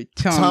their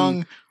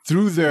tongue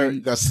through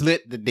the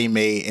slit that they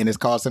made, and it's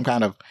called some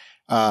kind of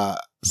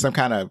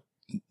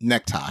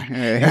necktie.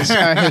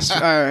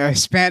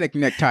 Hispanic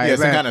necktie. Yeah,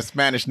 some kind of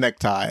Spanish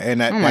necktie,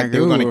 and that they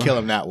were going to kill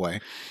him that way.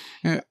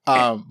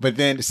 But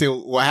then, see,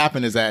 what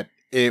happened is that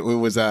it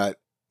was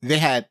they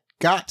had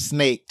got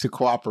Snake to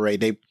cooperate.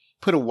 They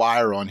put a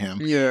wire on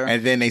him,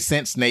 and then they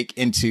sent Snake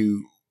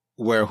into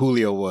where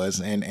Julio was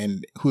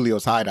and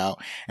Julio's hideout,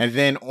 and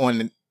then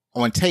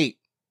on tape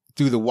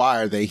through the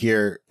wire they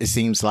hear, it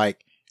seems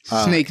like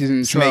Snake is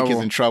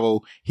in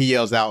trouble. He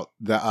yells out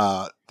the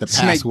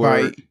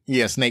password.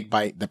 Snake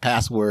bite, the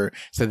password,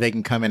 so they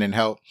can come in and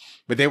help.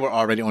 But they were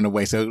already on the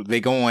way. So they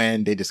go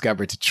in, they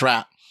discover it's a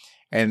trap.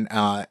 And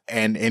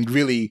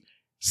really,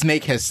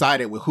 Snake has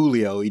sided with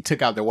Julio. He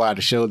took out the wire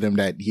to show them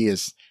that he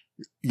has,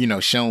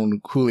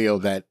 shown Julio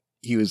that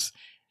he was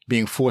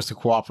being forced to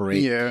cooperate.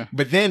 Yeah.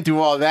 But then through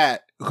all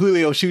that,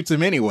 Julio shoots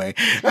him anyway.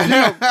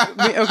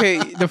 Okay,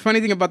 the funny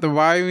thing about the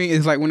wiring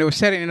is, like, when they were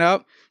setting it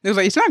up, they was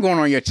like, it's not going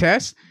on your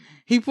chest.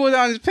 He pulled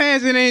down his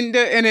pants, and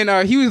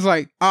then he was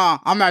like,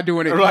 I'm not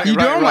doing it. Right,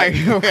 I'm like,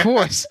 of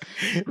course.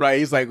 Right.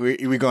 He's like,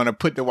 we're going to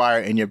put the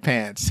wire in your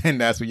pants. And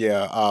that's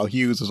what,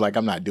 Hughes was like,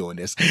 I'm not doing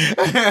this.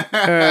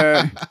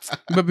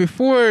 But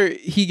before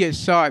he gets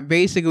shot,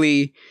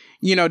 basically,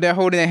 they're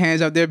holding their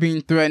hands up. They're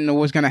being threatened of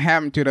what's going to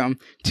happen to them.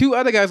 Two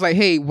other guys like,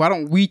 hey, why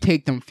don't we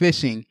take them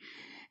fishing?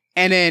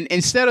 And then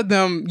instead of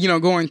them,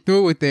 going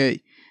through with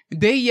it,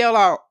 they yell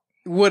out,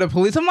 "We're the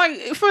police." I'm like,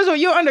 first of all,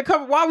 you're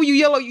undercover. Why would you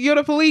yell out, "You're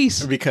the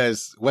police"?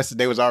 Because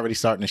they was already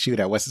starting to shoot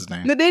at what's his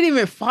name. No, they didn't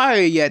even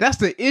fire yet. That's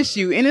the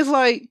issue. And it's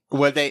like,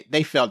 well,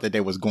 they felt that they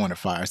was going to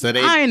fire. So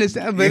I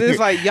understand, but it's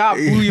like y'all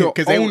blew your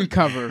own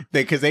cover.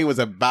 Because they was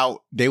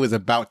about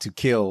to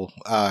kill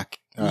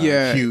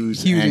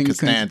Hughes and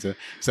Costanza.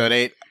 So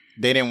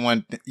they didn't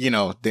want,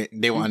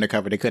 they were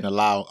undercover. They couldn't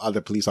allow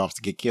other police officers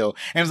to get killed.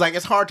 And it's like,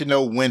 it's hard to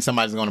know when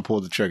somebody's going to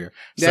pull the trigger.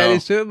 That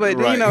is true. But,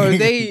 right.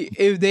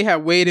 if they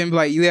had waited and be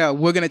like, yeah,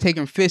 we're going to take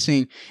him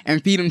fishing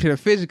and feed him to the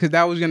fish, because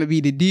that was going to be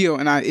the deal.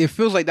 And it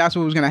feels like that's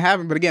what was going to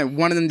happen. But again,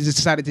 one of them just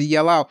decided to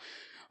yell out,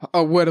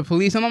 "We're the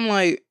police." And I'm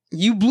like,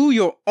 you blew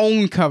your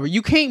own cover.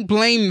 You can't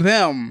blame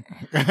them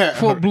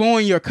for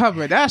blowing your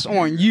cover. That's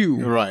on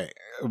you. Right.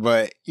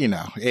 But,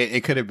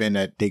 it could have been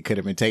that they could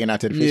have been taken out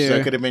to the fish. So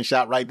it could have been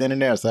shot right then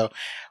and there. So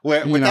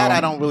with that, I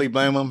don't really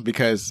blame them,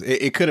 because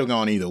it could have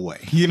gone either way.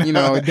 Then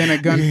a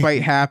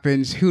gunfight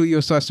happens. Julio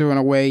starts to run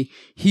away.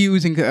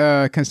 Hughes and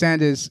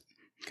Constantis?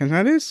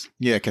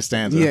 Yeah,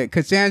 Costanza. Yeah,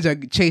 Costanza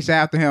chase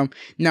after him.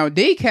 Now,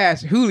 they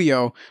cast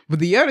Julio, but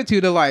the other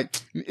two, they're like,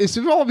 it's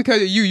all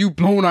because of you. You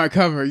blown our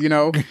cover,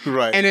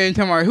 Right. And then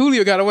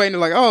Julio got away, and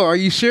they're like, oh, are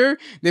you sure?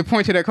 They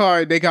point to their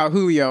car. They got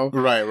Julio.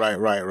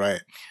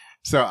 Right.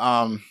 So,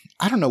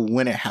 I don't know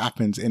when it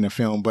happens in the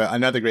film, but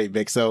another great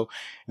big. So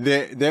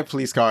their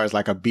police car is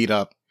like a beat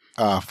up,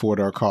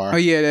 4-door car. Oh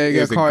yeah,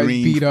 their car is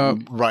beat up.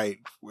 Right.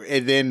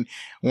 And then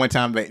one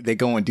time they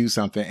go and do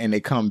something and they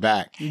come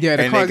back. Yeah,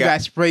 the car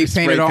got spray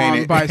painted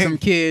on by some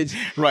kids.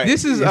 Right.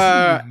 This is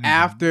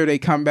after they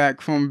come back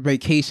from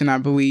vacation, I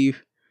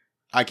believe.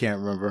 I can't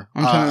remember.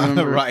 I'm trying to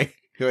remember. Right.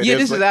 Yeah,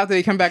 this is after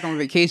they come back on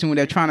vacation, when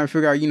they're trying to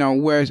figure out,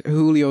 where's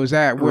Julio's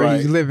at, where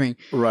he's living.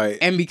 Right.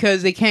 And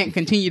because they can't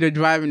continue to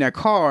drive in their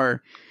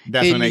car,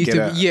 that's when they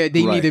get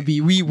need to be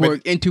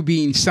reworked into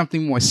being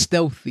something more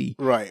stealthy.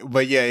 Right.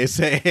 But yeah,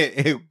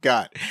 it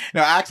got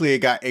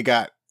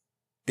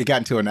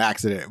into an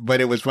accident, but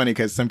it was funny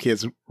because some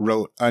kids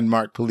wrote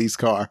 "unmarked police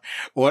car"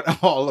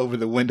 all over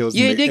the windows.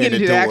 Yeah, they get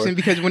into the accident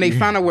because when they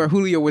found out where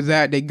Julio was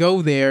at, they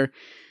go there.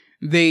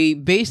 They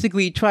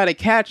basically try to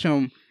catch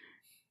him.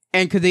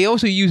 And because they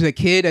also use a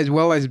kid as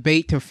well as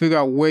bait to figure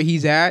out where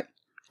he's at.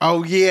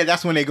 Oh, yeah.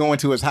 That's when they go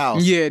into his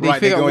house. Yeah, they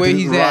figure out where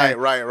he's at.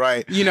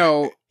 Right.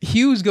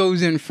 Hughes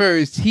goes in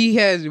first. He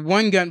has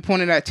one gun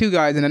pointed at two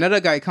guys, and another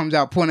guy comes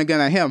out pointing a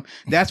gun at him.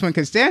 That's when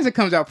Costanza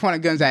comes out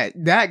pointing guns at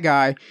that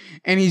guy.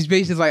 And he's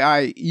basically like, all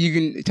right, you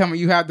can tell me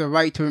you have the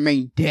right to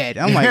remain dead.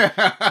 I'm like,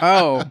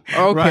 oh,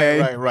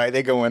 okay. Right.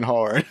 They go in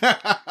hard.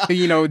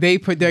 They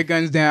put their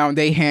guns down.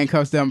 They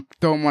handcuff them,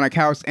 throw them on a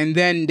couch. And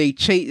then they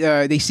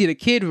they see the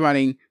kid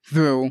running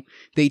through.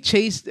 They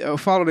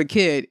follow the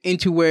kid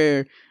into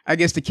where I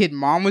guess the kid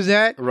mom was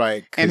at.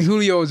 Right. And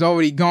Julio is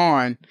already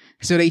gone.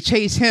 So they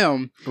chase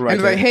him. Right.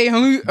 And they're like, hey,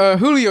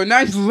 Julio,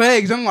 nice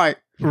legs. I'm like.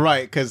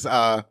 Right. Because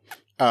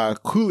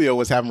Julio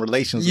was having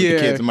relations with the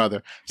kid's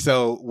mother.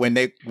 So when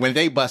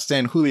they bust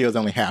in, Julio's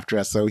only half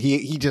dressed. So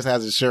he just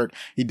has his shirt.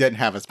 He doesn't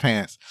have his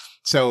pants.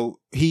 So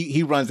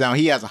he runs down.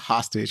 He has a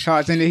hostage.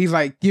 And then he's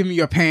like, "Give me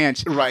your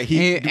pants." Right.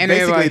 And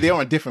Basically, like, they're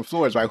on different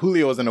floors. Right.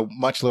 Julio's in a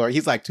much lower.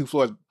 He's like 2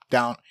 floors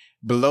down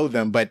below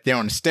them, but they're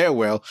on the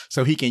stairwell,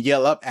 so he can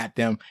yell up at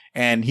them.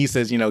 And he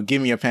says,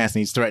 "Give me your pants."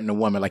 And he's threatening the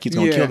woman, like he's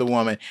going to kill the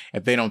woman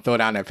if they don't throw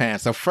down their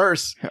pants. So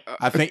first,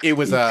 I think it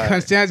was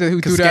Constanza who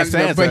threw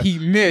that, but he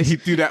missed. He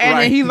threw that, and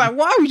right. then he's like,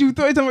 "Why would you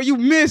throw it? You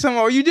missed him,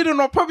 or you did it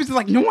on purpose?" He's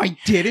like, "No, I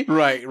didn't."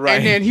 Right.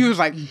 And then he was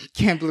like,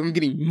 "Can't believe I'm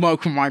getting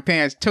mugged from my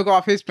pants." Took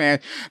off his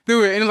pants,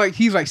 threw it, and like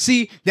he's like,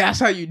 "See, that's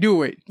how you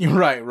do it."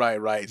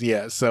 Right.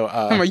 Yeah. So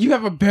I'm like, "You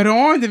have a better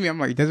arm than me." I'm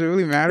like, "Does it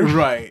really matter?"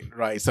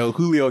 Right. So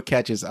Julio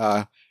catches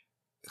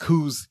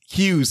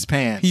Hugh's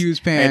pants,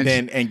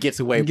 and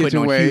gets away, putting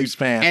on Hugh's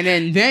pants,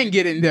 and then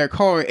get in their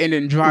car and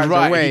then drives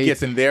away. He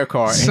gets in their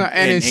car,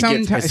 and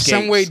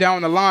some way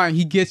down the line,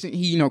 he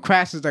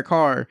crashes the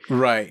car,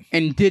 right,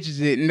 and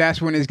ditches it, and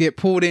that's when it get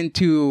pulled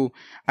into,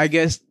 I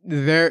guess,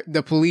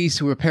 the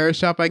police repair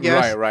shop, I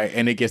guess, right,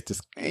 and it gets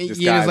this. It's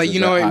like,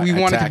 we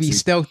want it to be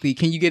stealthy.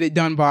 Can you get it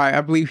done by?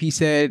 I believe he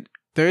said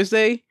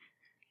Thursday.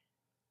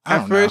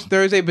 At first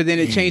Thursday, but then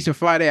it changed to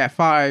Friday at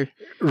 5.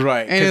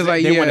 Right. And it's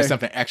like, they wanted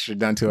something extra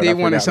done to it. They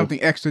wanted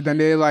something extra done.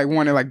 They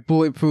wanted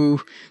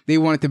bulletproof. They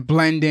wanted to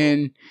blend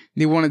in.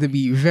 They wanted to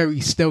be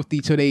very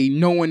stealthy so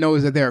no one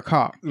knows that they're a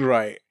cop.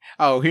 Right.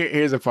 Oh,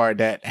 here's a part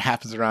that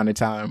happens around the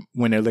time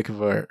when they're looking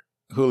for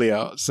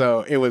Julio.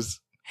 So it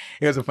was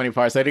a funny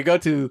part. So they go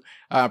to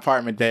an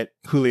apartment that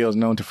Julio is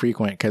known to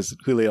frequent because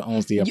Julio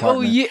owns the apartment.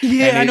 Oh,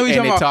 yeah, I know you're talking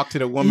about. And they talk to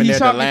the woman He's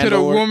there, talking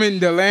to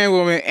the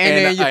landwoman,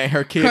 and then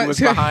her kid was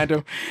behind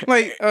him.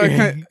 Like,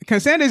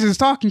 Constanza is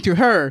talking to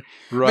her,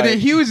 right. But then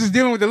Hughes is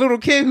dealing with the little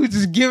kid who's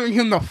just giving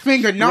him the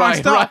finger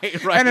nonstop.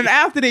 Right. And then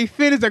after they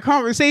finish the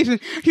conversation,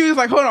 he was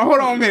like, hold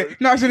on a minute.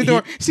 Knocks on the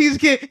door, sees the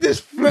kid,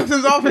 just flips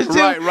us off his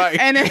chin. Right.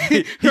 And then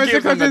he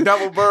gives him the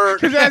double bird.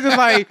 Constanza's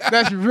like,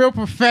 that's real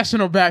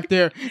professional back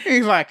there. And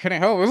he's like, can I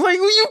help? It's like,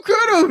 well, you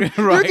could have.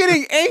 Right. You're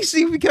getting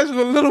angsty because of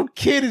a little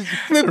kid is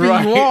flipping you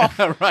off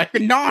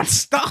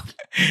nonstop.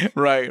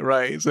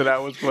 Right. So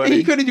that was funny. And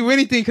he couldn't do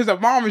anything because the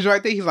mom was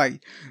right there. He's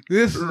like,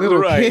 this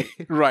little kid.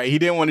 Right. He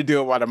didn't want to do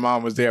it while the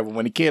mom was there, but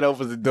when the kid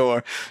opens the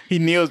door, he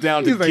kneels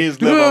down to the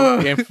kid's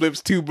level and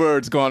flips 2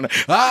 birds going,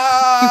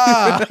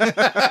 ah!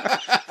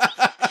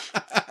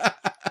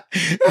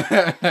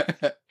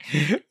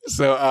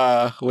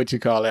 So, what you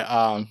call it?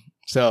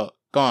 So,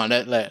 go on.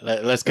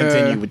 Let's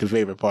continue with the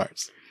favorite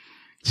parts.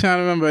 Trying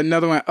to remember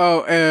another one.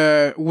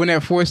 When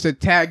they're forced to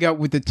tag up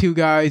with the 2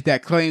 guys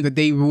that claim that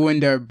they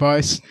ruined their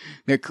bus,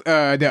 their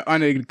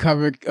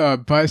undercover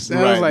bus.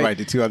 And Right.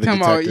 The 2 other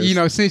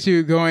detectives. Since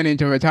you're going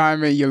into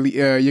retirement, you're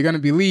going to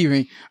be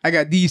leaving. I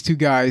got these 2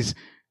 guys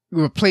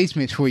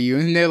replacements for you,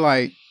 and they're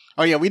like,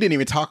 oh yeah, we didn't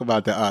even talk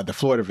about the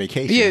Florida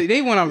vacation. Yeah,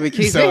 they went on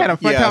vacation. They had a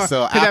fun time.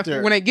 So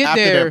when they get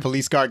there, their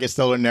police car gets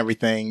stolen and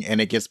everything,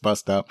 and it gets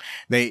bust up.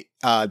 They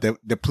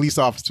the police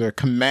officer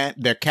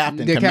their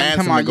captain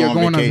commands them to go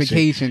on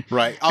vacation.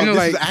 Right. Oh,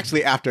 this is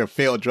actually after a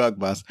failed drug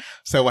bust.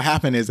 So what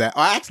happened is that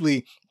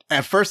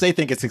at first they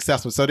think it's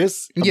successful. So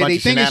this they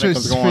think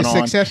it's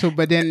successful,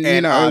 but then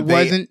it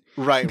wasn't.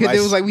 Right. Because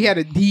it was like we had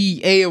a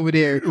DEA over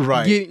there,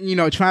 right?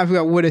 Trying to figure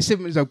out where the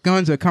shipments of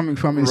guns are coming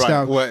from and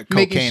stuff. What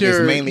making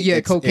sure, cocaine.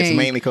 It's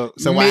mainly cocaine.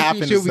 So what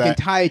happens is we can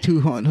tie it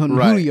to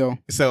Julio.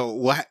 So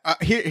what?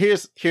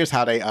 Here's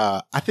how they.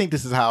 I think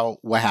this is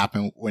what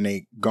happened when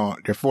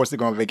they're forced to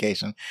go on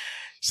vacation.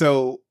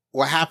 So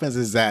what happens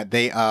is that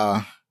they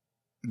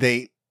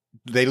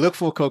look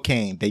for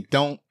cocaine. They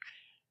don't.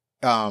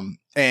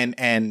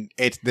 And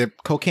it's the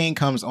cocaine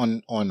comes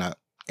on a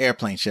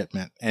airplane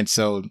shipment, and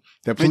so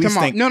the police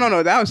think no,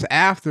 that was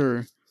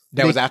after.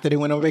 That was after they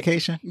went on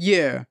vacation.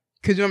 Yeah,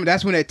 because remember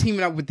that's when they're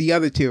teaming up with the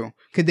other 2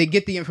 because they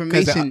get the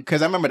information.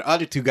 Because I remember the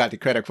other 2 got the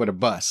credit for the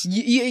bus.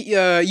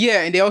 Yeah,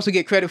 and they also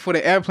get credit for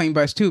the airplane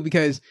bus too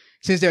because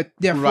since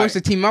they're forced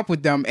to team up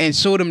with them and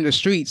show them the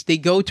streets, they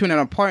go to an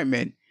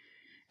apartment,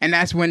 and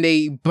that's when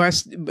they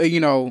bust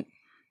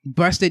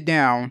it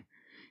down.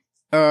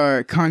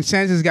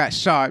 Constanza got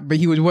shot, but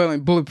he was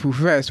wearing bulletproof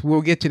vests.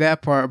 We'll get to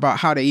that part about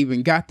how they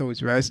even got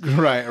those vests.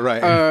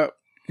 Right.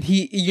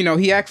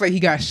 He acts like he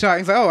got shot.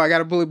 He's like, "Oh, I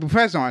got a bulletproof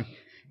vest on."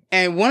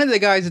 And one of the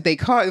guys that they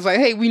caught is like,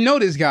 "Hey, we know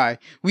this guy.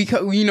 We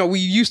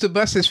used to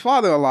bust his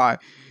father a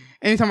lot."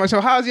 And he's talking about, so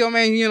how's your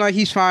man?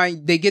 He's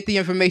fine. They get the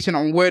information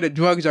on where the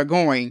drugs are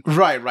going.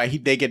 Right.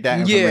 They get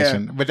that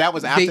information. Yeah. But that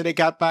was after they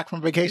got back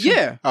from vacation?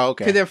 Yeah. Oh,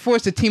 okay. Because they're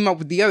forced to team up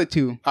with the other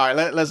 2. All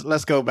right,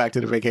 let's go back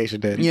to the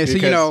vacation then. Yeah,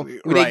 so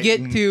when they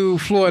get to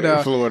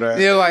Florida,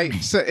 they're like,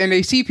 and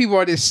they see people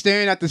are just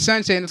staring at the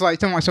sunset, and it's like,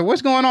 talking about, so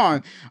what's going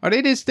on? Are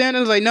they just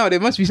standing? It's like, no, there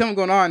must be something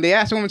going on. They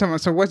ask the woman, talking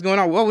about, so what's going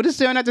on? Well, we're just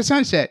staring at the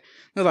sunset.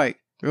 They're like,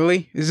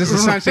 really? Is this a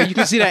sunset? You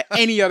can see that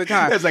any other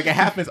time. It's like it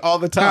happens all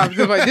the time.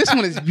 Because like this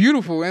one is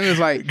beautiful, and it's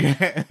like,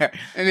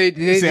 and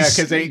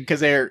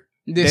because they're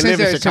since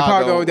they're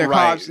Chicago, they're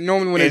cops.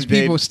 Normally, when there's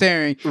people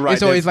staring,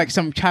 it's always like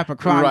some type of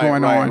crime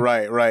going on.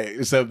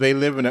 Right. So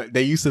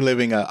they used to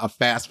living a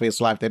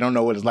fast-paced life. They don't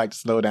know what it's like to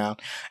slow down,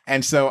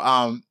 and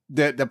so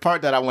the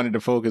part that I wanted to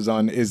focus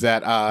on is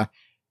that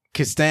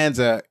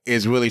Costanza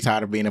is really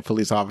tired of being a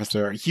police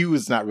officer. Hugh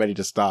is not ready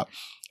to stop.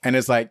 And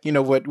it's like, you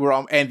know what, we're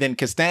all, and then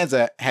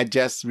Costanza had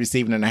just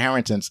received an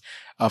inheritance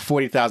of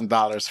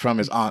 $40,000 from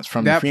his aunts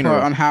from the funeral.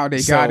 That part on how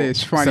they got it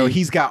is funny. So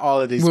he's got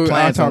all of these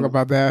plans. I'll talk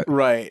about that.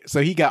 Right.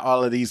 So he got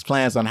all of these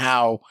plans on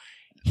how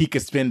he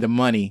could spend the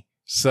money.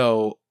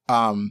 So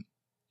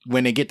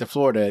when they get to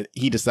Florida,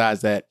 he decides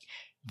that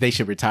they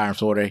should retire in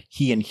Florida.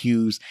 He and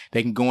Hughes,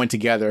 they can go in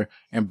together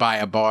and buy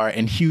a bar.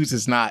 And Hughes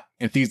is not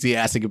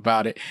enthusiastic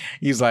about it.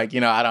 He's like, you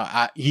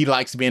know, he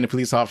likes being a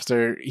police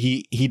officer.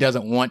 He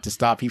doesn't want to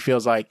stop. He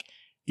feels like,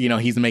 you know,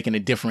 he's making a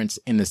difference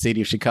in the city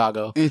of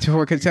Chicago. And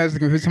for Costanza,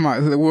 he's talking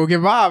about, we'll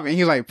get robbed. And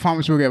he's like,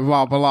 promise we'll get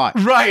robbed a lot.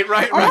 Right.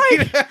 Like,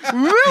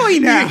 really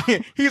now?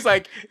 he's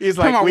like,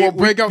 we'll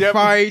break up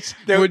fights.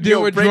 We'll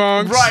deal with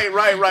drunks.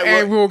 Right.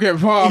 And we'll get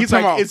robbed. He's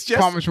like, it's just,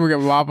 promise we'll get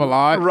robbed a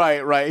lot.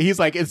 Right. He's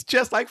like, it's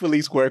just like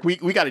police work. We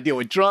got to deal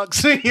with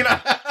drunks, you know.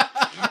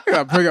 We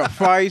got to break up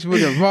fights. We'll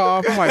get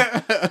robbed. I'm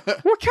like,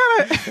 what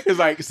kind of? It's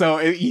like, so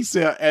he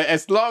said,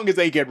 as long as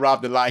they get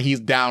robbed a lot, he's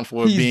down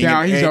for being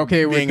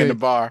okay with being in the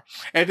bar.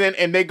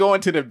 And they go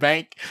into the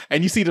bank,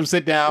 and you see them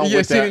sit down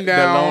with the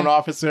loan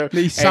officer.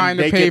 They sign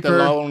the paper. Get the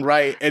loan,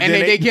 right? And then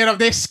they get up,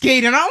 they're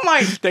skating. I'm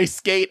like, they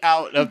skate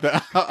out of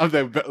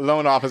the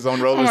loan office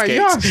on roller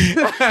skates.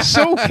 Gosh,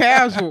 so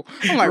casual.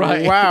 I'm like,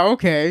 right. Wow,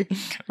 okay.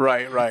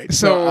 Right.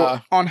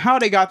 So on how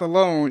they got the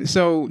loan,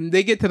 so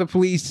they get to the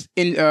police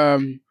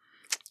in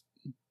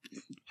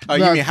Oh,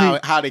 you mean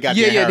how they got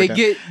the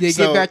inheritance? they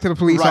get back to the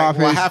police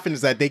office. What happens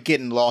is that they get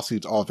in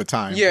lawsuits all the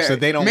time. Yeah, so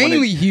they don't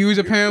mainly Hughes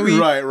apparently.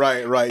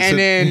 Right. And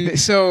then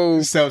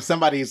so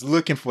somebody's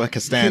looking for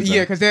Costanza.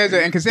 Yeah,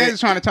 Costanza's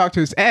trying to talk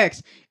to his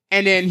ex.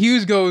 And then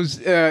Hughes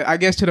goes, I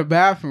guess, to the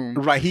bathroom.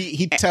 Right.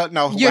 He's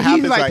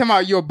like, come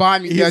out, you'll buy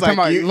me. Come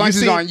out, lunch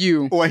is on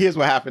you. Well, here's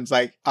what happens.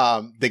 Like,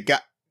 the guy.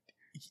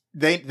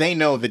 They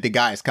know that the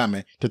guy is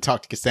coming to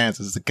talk to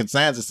Costanza. So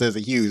Costanza says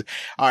to Hughes,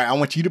 all right, I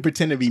want you to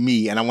pretend to be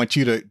me, and I want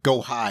you to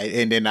go hide,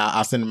 and then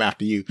I'll send him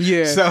after you.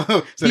 Yeah. So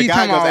the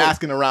guy goes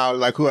asking around,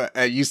 like, who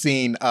you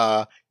seen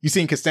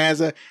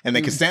Costanza? And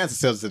then Costanza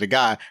says to the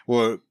guy,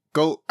 well,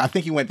 go, I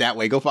think he went that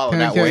way. Go follow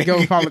that way.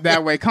 Go follow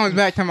that way. Comes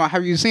back, talking about,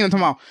 have you seen him?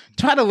 Talking about,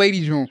 try the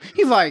ladies' room.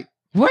 He's like,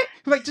 what?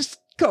 Like, just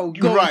go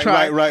and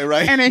try.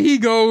 Right. And then he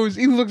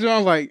looks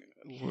around like,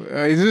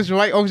 is this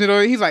right? Opens the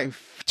door. He's like,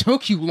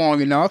 took you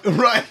long enough.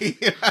 Right.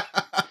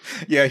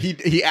 Yeah,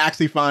 he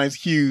actually finds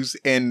Hughes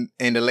in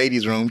the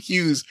ladies' room.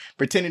 Hughes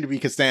pretending to be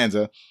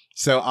Costanza.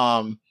 So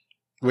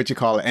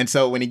and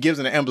so when he gives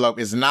him an envelope,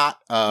 it's not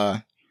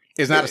a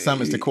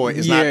summons to court.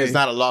 It's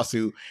not a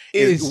lawsuit.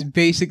 It's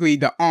basically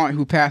the aunt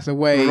who passed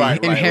away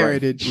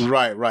inherited.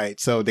 Right.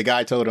 So the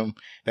guy told him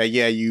that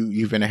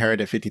you've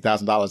inherited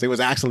 $50,000. It was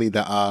actually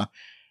the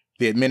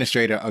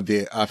administrator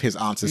of his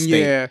aunt's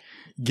estate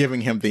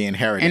giving him the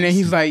inheritance. And then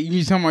he's like,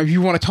 "You talking about if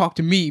you want to talk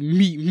to me,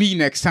 meet me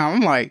next time."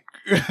 I'm like,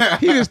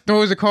 he just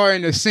throws the car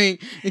in the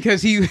sink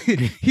because he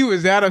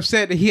was that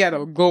upset that he had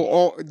to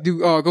go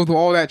through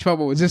all that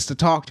trouble just to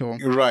talk to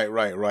him.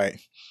 Right.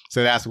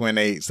 So that's when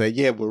they say,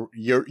 "Yeah, well,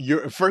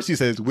 you're." First he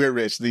says we're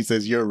rich. Then he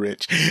says you're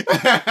rich.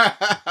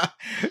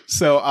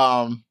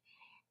 So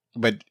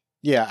but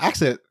yeah,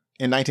 actually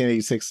in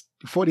 1986,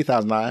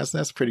 $40,000.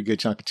 That's a pretty good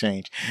chunk of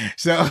change.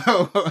 So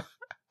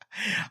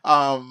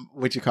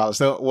what you call it?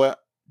 So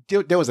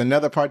there was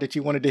another part that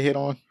you wanted to hit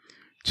on.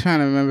 Trying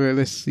to remember.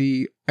 Let's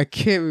see. I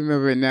can't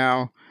remember it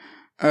now.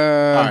 All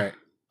right,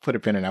 put a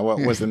pin in that.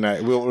 What's the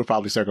nut? We'll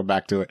probably circle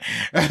back to it.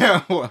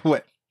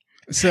 What?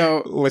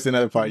 So what's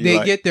another part?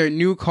 They get their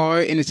new car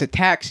and it's a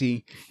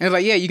taxi, and it's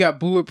like, yeah, you got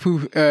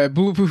bulletproof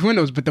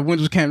windows, but the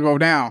windows can't roll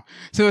down.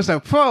 So it's a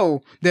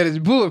pro that is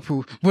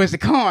bulletproof, whereas the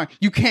con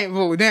you can't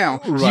roll it down,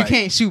 so you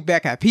can't shoot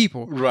back at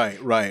people. Right.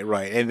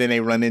 And then they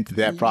run into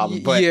that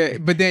problem.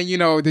 But but then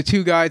the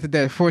two guys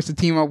that forced the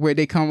team up with,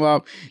 they come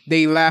up,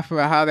 they laugh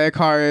about how their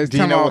car is. Do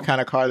you know what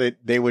kind of car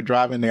that they were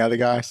driving? The other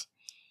guys?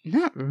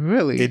 Not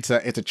really. It's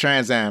a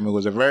Trans Am. It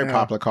was a very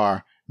popular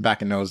car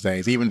back in those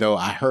days, even though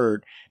I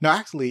heard, no,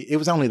 actually, it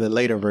was only the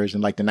later version,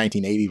 like the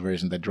 1980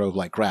 version, that drove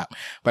like crap.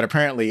 But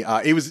apparently,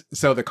 it was,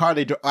 so the car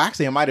they drove,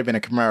 actually, it might have been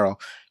a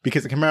Camaro,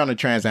 because the Camaro and the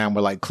Trans Am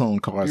were like clone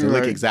cars. They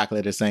look exactly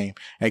the same,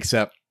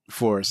 except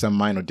for some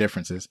minor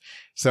differences.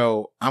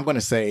 So I'm going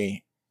to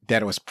say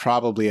that it was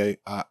probably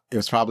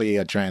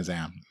a Trans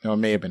Am. Or it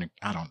may have been,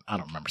 I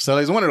don't remember. So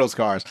it was one of those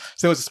cars.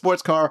 So it was a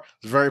sports car.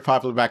 It was very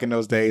popular back in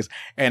those days.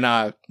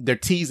 And they're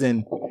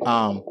teasing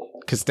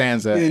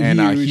Costanza and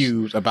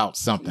Hughes about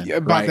something.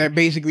 About that,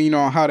 basically,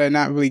 how they're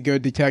not really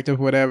good detective,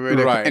 whatever.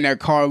 And their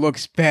car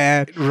looks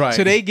bad. Right.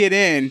 So they get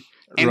in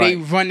and they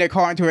run their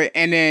car into it,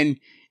 and then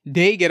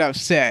they get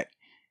upset.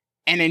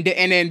 And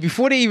then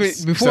before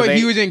Hughes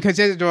and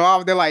Costanza drive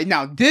off, they're like,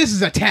 "Now this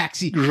is a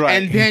taxi,"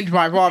 and then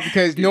drive off,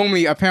 because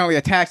normally, apparently,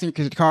 a taxi in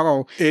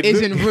Chicago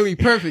isn't really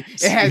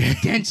perfect. It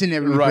has dents and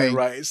everything.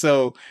 Right.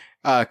 So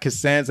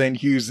Costanza and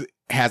Hughes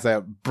has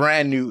a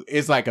brand new.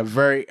 It's like a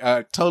very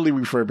totally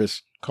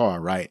refurbished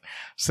car, right?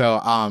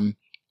 So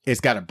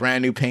it's got a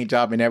brand new paint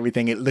job and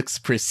everything. It looks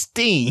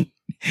pristine,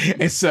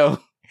 and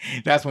so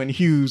that's when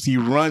Hughes, he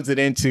runs it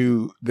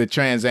into the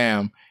Trans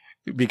Am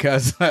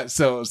because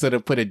so to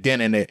put a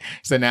dent in it.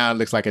 So now it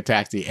looks like a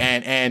taxi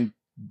and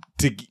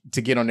to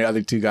get on the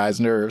other two guys'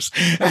 nerves.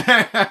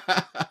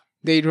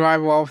 They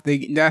drive off.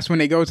 That's when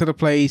they go to the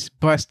place,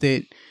 bust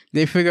it.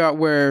 They figure out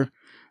where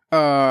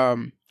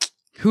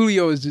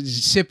Julio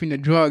is shipping the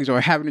drugs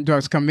or having the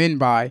drugs come in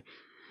by.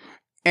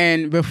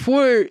 And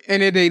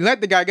then they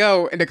let the guy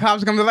go, and the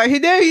cops come. They're like, "Hey,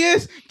 there he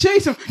is!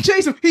 Chase him!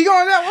 He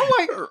going out!" I'm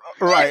like,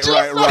 right.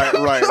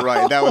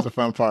 That was the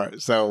fun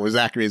part. So what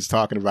Zachary is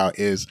talking about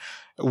is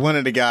one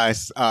of the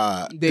guys.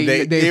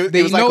 They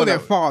know their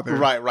father.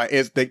 Right.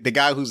 It's the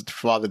guy who's the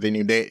father. They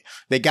knew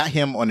they got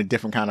him on a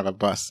different kind of a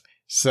bus.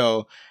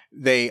 So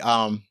they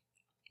got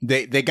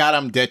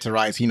him dead to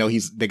rights.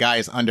 The guy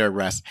is under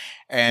arrest,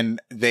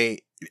 and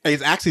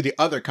it's actually the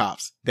other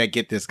cops that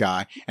get this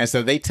guy, and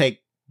so they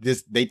take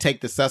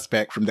the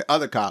suspect from the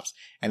other cops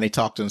and they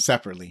talk to him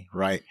separately,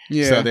 right?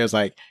 Yeah. So there's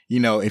like,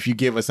 if you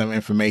give us some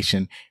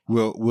information,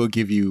 we'll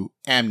give you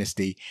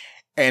amnesty.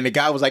 And the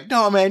guy was like,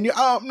 "No, man,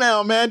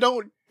 no, man,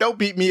 don't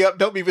beat me up.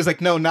 Don't beat me." It's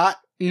like, no, not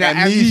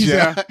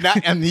amnesia.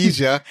 Not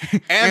amnesia.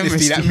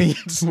 Amnesty. That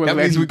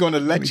means we're going to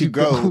let you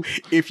go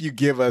if you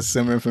give us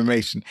some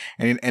information.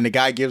 And the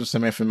guy gives him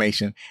some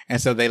information,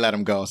 and so they let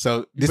him go.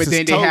 So this is totally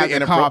inappropriate. But then they have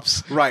the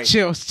cops, right?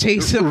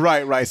 Chase him.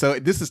 Right. So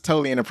this is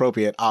totally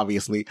inappropriate,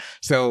 obviously.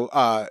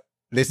 So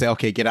they say,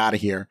 "Okay, get out of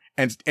here."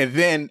 And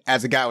then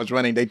as the guy was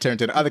running, they turned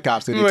to the other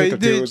cops and they took him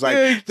to. It was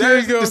like,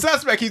 "There's the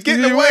suspect. He's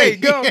getting away.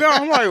 Go."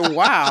 I'm like,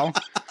 wow.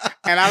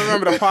 And I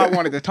remember the part I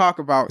wanted to talk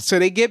about. So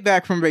they get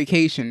back from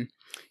vacation.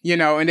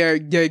 And they're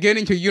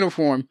getting to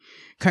uniform.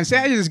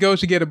 Constanza goes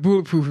to get a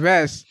bulletproof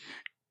vest,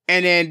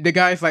 and then the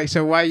guy's like,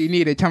 "So why you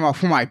need it?" Talking about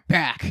for my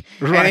back.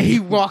 Right. And then he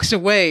walks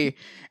away.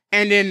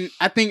 And then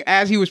I think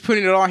as he was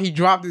putting it on, he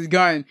dropped his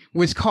gun,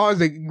 which caused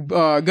the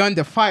gun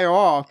to fire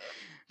off.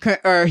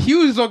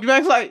 Hughes looked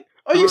back like,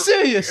 "Are you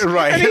serious?"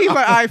 Right. And he's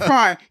like, "All right,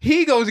 fine."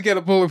 He goes to get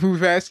a bulletproof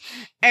vest,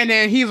 and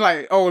then he's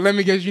like, "Oh, let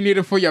me guess, you need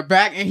it for your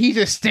back," and he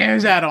just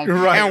stares at him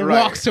and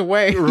walks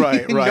away.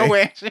 Right. No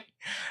action.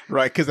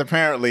 Right, because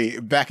apparently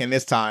back in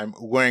this time,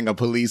 wearing a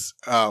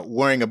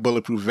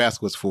bulletproof vest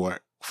was for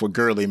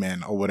girly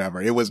men or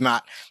whatever. It was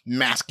not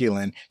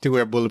masculine to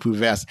wear bulletproof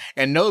vests.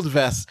 And those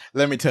vests,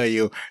 let me tell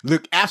you,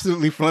 look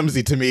absolutely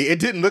flimsy to me. It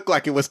didn't look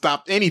like it would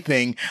stop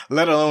anything,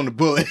 let alone a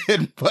bullet.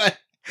 But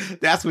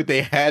that's what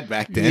they had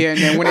back then. Yeah, and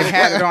then when they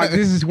had it on,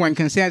 this is when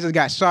Constanza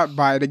got shot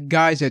by the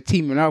guys they're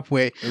teaming up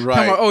with. Right.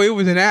 Talking about, "Oh, it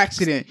was an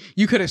accident.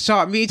 You could have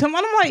shot me." I'm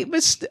like,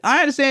 but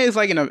I understand it's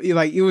like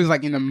it was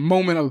like in the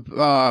moment of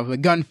the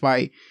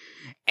gunfight,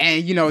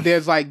 and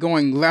there's like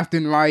going left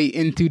and right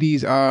into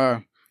these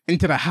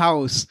into the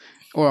house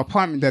or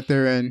apartment that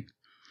they're in.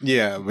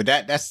 Yeah, but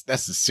that's a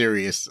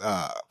serious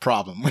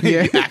problem when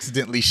you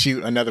accidentally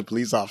shoot another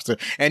police officer,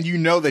 and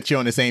that you're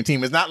on the same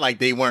team. It's not like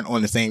they weren't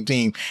on the same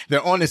team;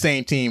 they're on the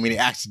same team, and he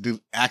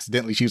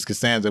accidentally shoots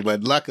Costanza.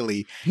 But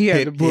luckily, he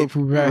had the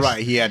bulletproof vest.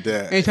 Right, he had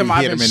the. Anytime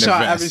I've been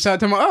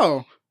shot,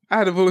 "Oh, I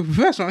had a bulletproof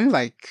vest on." He's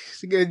like,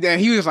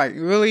 he was like,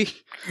 "Really?"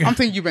 I'm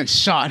thinking you've been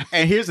shot.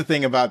 And here's the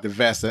thing about the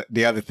vest.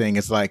 The other thing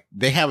is like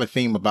they have a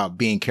theme about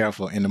being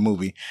careful in the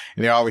movie.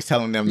 And they're always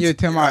telling them, if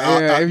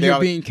you're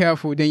being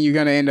careful, then you're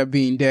gonna end up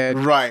being dead.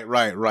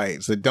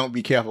 Right. So don't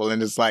be careful.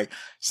 And it's like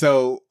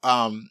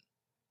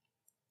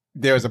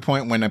there's a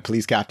point when the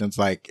police captain's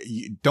like,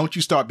 "Don't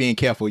you start being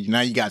careful.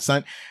 Now you got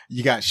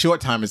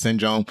short timer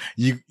syndrome.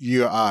 You're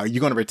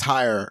going to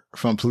retire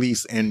from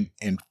police in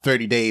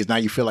 30 days. Now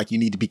you feel like you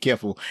need to be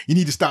careful. You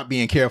need to stop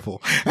being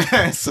careful."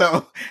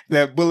 So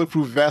that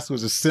bulletproof vest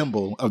was a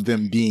symbol of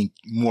them being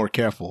more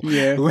careful.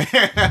 Yeah.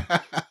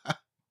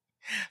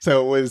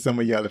 So what is some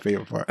of your other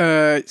favorite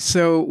parts?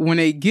 So when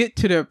they get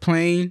to the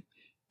plane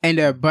and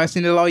they're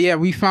busting it,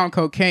 we found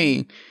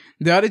cocaine.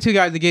 The other two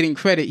guys are getting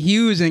credit.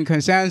 Hughes and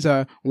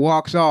Constanza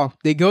walks off.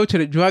 They go to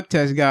the drug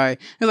test guy.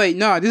 They're like,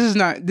 "No, this is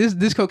not,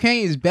 this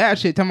cocaine is bad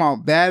shit." Talking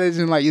about bad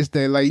isn't like, it's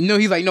the, like, no,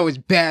 he's like, "No, it's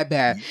bad.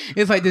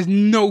 It's like, there's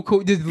little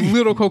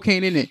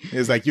cocaine in it."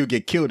 It's like, you'll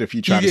get killed if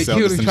you try to sell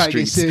this in the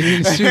streets.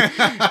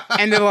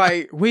 And they're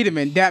like, "Wait a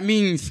minute, that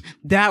means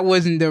that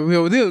wasn't the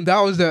real deal.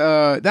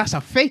 That's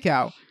a fake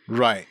out."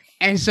 Right.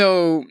 And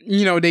so,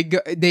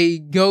 they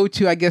go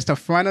to, I guess, the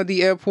front of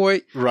the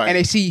airport. Right. And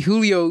they see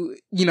Julio,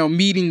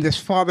 meeting this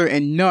father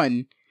and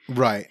nun.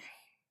 Right.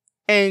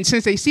 And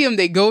since they see him,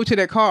 they go to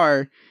their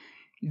car.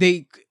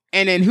 And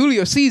then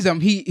Julio sees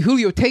them.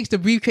 Julio takes the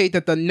briefcase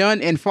that the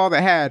nun and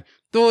father had,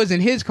 throws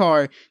in his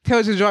car,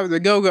 tells his driver to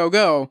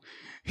go.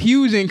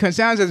 Hughes and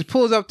Constanza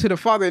pulls up to the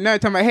father and nun,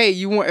 talking about, "Hey,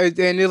 you want?" And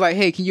they're like,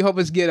 "Hey, can you help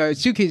us get a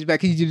suitcase back?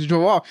 Because you just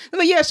drove off." They're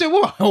like, "Yeah, sure,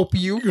 we'll help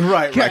you."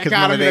 Right. Because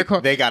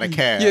they got a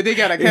cab. Yeah, they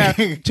got a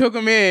cab. Took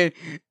him in,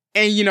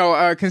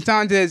 and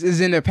Constanza is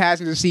in the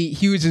passenger seat.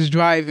 Hughes is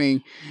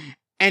driving,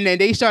 and then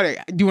they started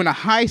doing a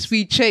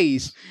high-speed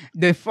chase.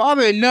 The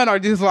father and nun are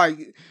just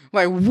like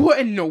Like, what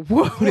in the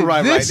world is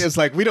Right. this? It's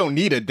like, we don't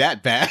need it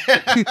that bad.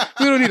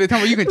 We don't need to tell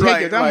me you can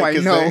take it. I'm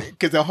like, no.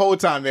 Because the whole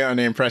time they're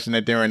under the impression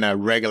that they're in a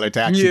regular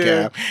taxi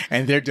cab,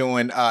 and they're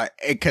doing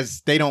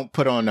because they don't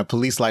put on a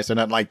police lights or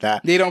nothing like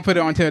that. They don't put it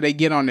on until they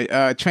get on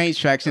the train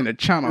tracks in the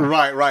channel.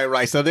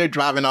 Right. So they're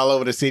driving all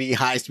over the city,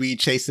 high speed,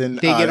 chasing.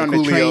 They get on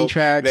Julio. the train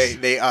tracks.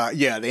 They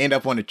end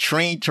up on the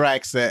train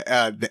tracks.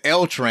 The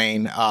L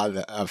train,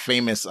 the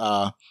famous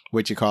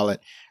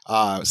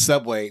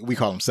subway. We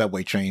call them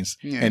subway trains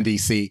in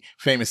DC.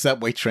 Famous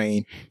subway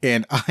train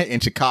in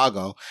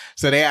Chicago.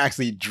 So they're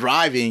actually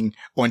driving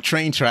on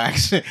train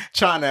tracks,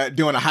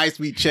 doing a high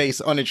speed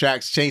chase on the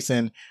tracks,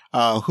 chasing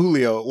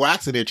Julio. Well,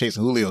 actually, they're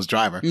chasing Julio's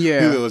driver.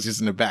 Yeah, Julio was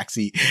just in the back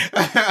seat.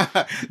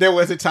 There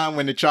was a time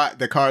when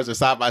the cars are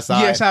side by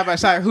side. Yeah, side by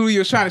side.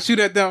 Julio's trying to shoot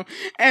at them,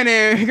 and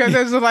then because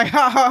it's like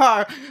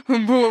ha,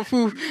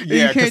 bulletproof.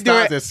 Yeah,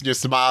 Costanza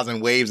just smiles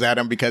and waves at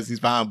him because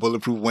he's behind a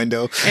bulletproof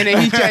window. And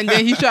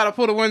then he tried to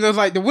pull the windows,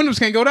 like the windows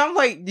can't go down. I'm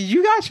like, did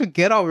you guys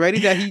forget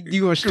already that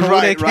you were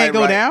told they can't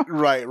go down?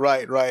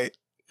 Right.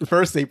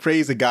 First, they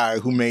praise the guy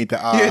who made the.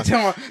 I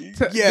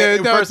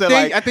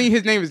think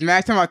his name is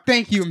Max. Tell me,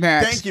 thank you,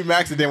 Max. Thank you,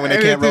 Max. And then when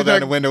they can't roll down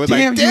the window, it's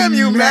like, damn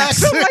you,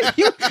 Max.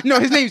 No,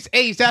 his name's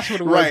Ace. That's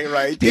what it was.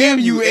 Right. Damn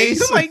you,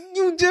 Ace. I'm like,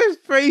 you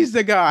just praised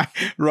the guy.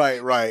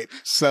 Right.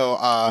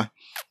 So,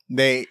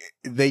 they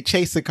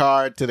chase the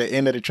car to the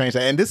end of the train,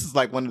 and this is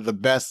like one of the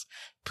best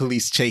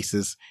police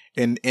chases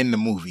in the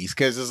movies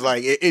because it's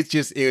like it's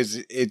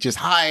just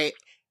high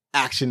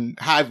action,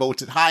 high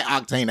voltage, high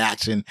octane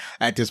action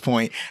at this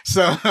point.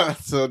 So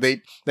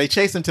they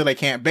chase until they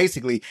can't,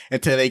 basically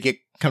until they get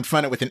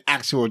confronted with an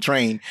actual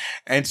train.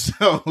 And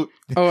so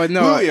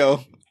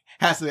Julio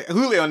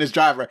and his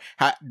driver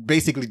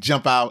basically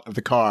jump out of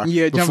the car.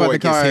 Yeah, jump out the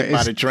car. Gets hit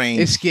by the train.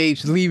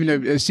 Escapes, leaving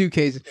a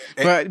suitcase.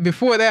 But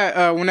before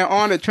that, when they're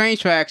on the train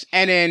tracks,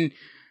 and then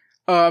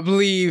I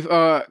believe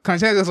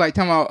Constanza's like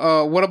talking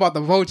about what about the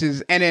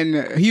voltage, and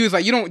then he was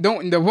like, you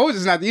don't the voltage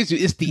is not the issue,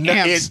 it's the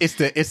amps.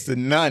 It's the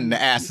nun.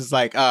 The ass is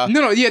like the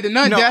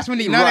nun. No, that's when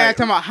the nun asked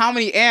talking about how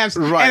many amps.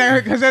 Right.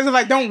 And Constanza's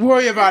like, don't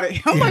worry about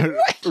it. I'm like,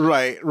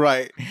 what?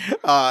 Right.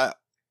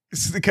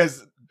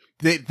 Because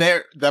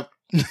they're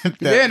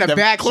in the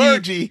back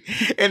clergy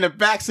in the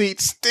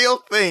backseat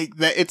still think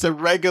that it's a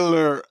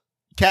regular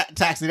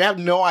taxi. They have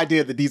no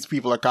idea that these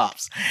people are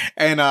cops,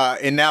 and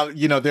now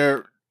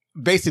they're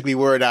basically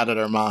word out of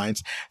their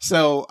minds.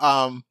 So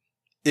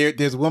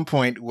there's one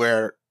point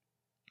where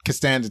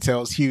Costanza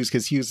tells Hughes,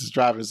 because Hughes'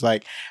 driver is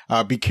like,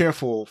 be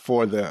careful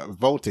for the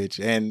voltage.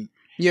 And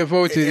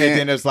voltage. And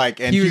then it's like,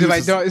 and Hughes is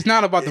like, no, it's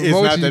not about the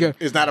voltage.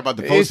 It's not about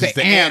the voltage, it's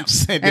the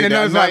amps. And then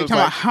I was like, talking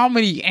about how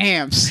many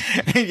amps.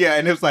 Yeah,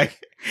 and it was like,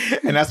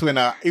 and that's when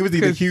it was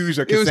either Hughes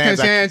or Costanza. It was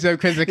Costanza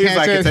because he was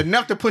like, it's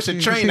enough to push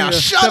a train now.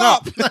 Shut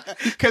up.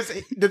 Because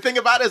the thing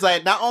about it is,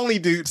 like, not only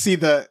do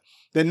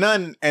the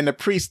nun and the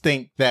priest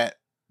think that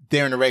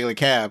they're in a regular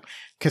cab,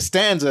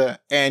 Costanza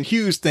and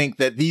Hughes think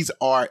that these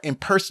are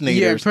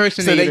impersonators. So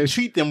they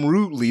treat them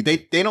rudely. They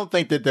don't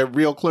think that they're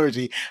real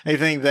clergy. They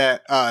think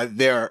that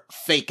they're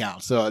fake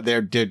out. So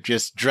they're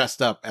just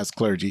dressed up as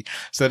clergy.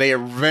 So they are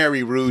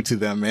very rude to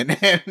them.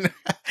 And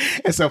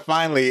so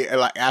finally,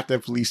 like after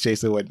police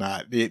chase and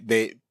whatnot,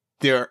 the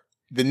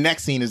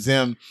next scene is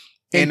them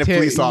and the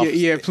police officer.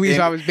 Yeah, police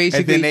officer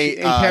basically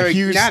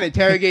Hughes, not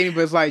interrogating,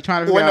 but it's like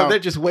trying to figure out. They're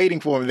just waiting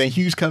for him. Then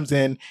Hughes comes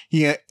in.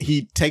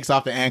 He takes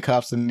off the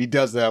handcuffs and he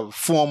does a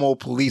formal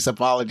police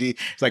apology.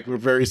 It's like, we're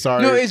very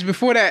sorry. No, it's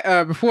before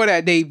that. Before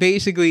that, they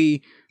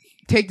basically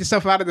take the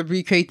stuff out of the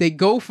briefcase. They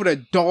go for the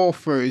doll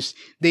first.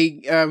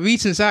 They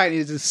reach inside.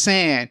 It's the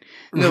sand.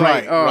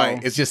 Right.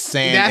 It's just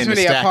sand. That's when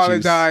they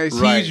apologize.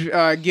 Right.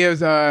 Hughes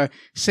gives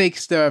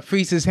Sakes the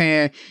priest's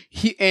hand.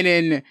 And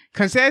then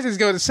Constanza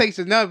goes to Sakes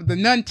the nun. The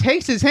nun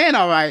takes his hand,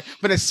 all right,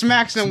 but it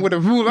smacks him with a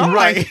ruler.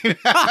 Right.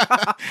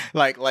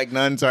 like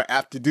nuns are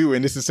apt to do.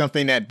 And this is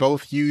something that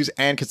both Hughes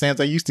and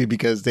Costanza are used to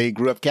because they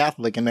grew up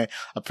Catholic and they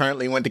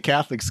apparently went to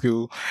Catholic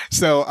school.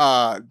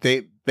 So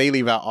they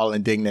leave out all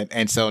indignant.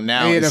 And so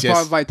now it's the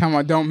father's like talking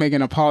about don't make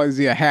an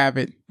apology a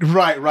habit.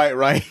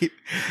 Right.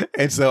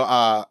 And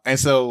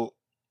so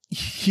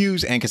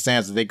Hughes and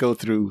Costanza, they go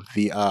through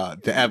the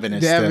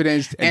evidence.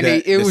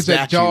 It was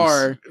a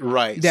jar,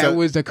 right? That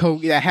was the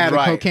coke that had the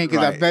cocaine.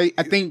 Because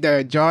I think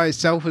the jar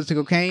itself was the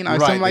cocaine or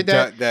something like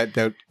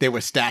that. There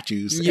were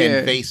statues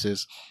and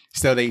vases.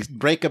 So they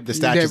break up the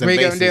statues and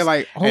vases. And they're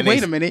like,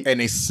 wait a minute.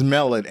 And they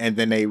smell it, and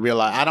then they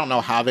realize, I don't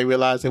know how they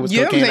realized it was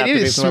cocaine after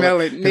they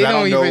smell it. I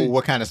don't know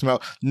what kind of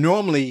smell.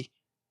 Normally,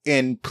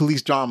 in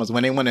police dramas,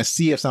 when they want to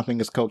see if something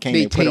is cocaine,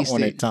 they put it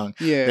on their tongue.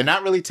 Yeah. They're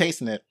not really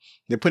tasting it.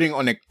 They're putting it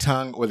on their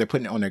tongue or they're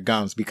putting it on their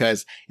gums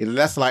because it's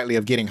less likely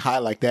of getting high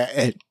like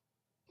that.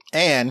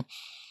 And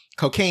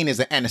cocaine is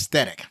an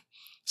anesthetic.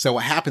 So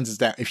what happens is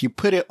that if you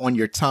put it on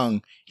your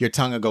tongue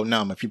will go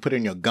numb. If you put it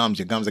in your gums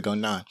will go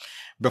numb.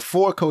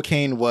 Before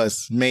cocaine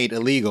was made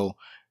illegal,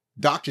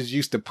 doctors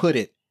used to put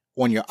it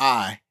on your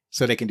eye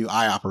so they can do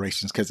eye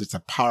operations because it's a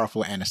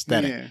powerful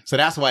anesthetic. Yeah. So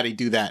that's why they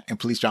do that in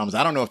police dramas.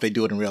 I don't know if they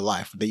do it in real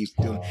life, but they used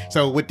to do it.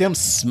 So with them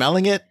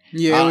smelling it,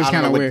 Yeah, it was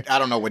kind of weird. I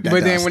don't know what that But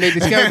does. then when they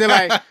discovered, they're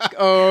like,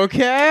 "Oh,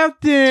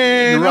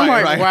 Captain!" I'm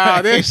like,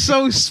 "Wow, they're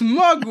so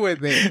smug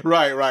with it."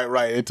 Right.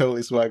 They're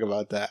totally swag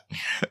about that.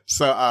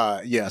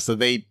 So, so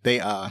they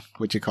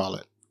what you call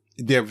it?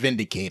 They're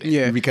vindicated.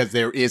 Yeah. Because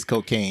there is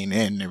cocaine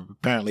and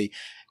apparently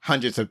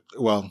tens of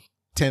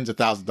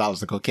thousands of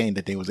dollars of cocaine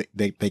that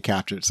they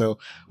captured. So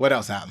what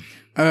else happened?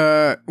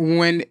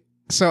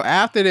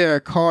 After their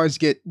cars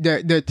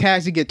their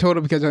taxi get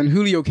totaled because when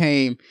Julio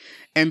came,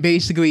 and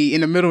basically in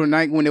the middle of the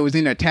night when they was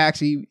in their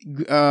taxi,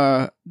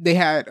 they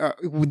had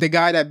the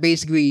guy that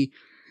basically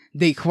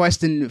they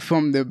questioned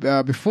from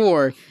the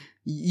before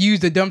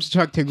used the dumpster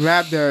truck to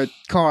grab their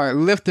car,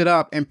 lift it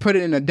up, and put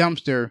it in a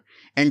dumpster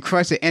and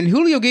crush it. And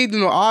Julio gave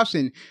them the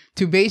option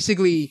to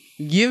basically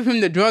give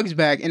him the drugs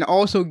back and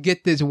also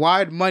get this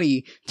wide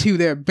money to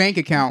their bank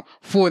account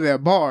for their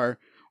bar,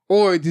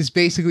 or just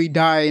basically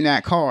die in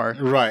that car.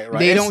 Right.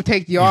 They don't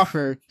take the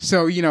offer,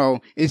 so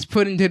it's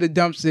put into the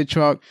dumpster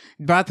truck,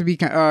 about to be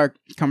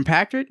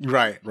compacted,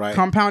 right,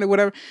 compounded,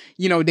 whatever.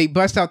 They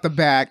bust out the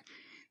back.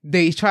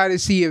 They try to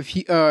see if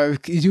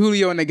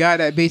Julio and the guy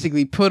that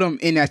basically put him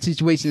in that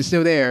situation is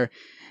still there.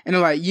 And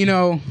they're like,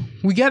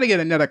 we got to get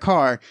another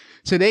car.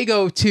 So they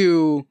go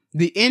to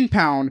the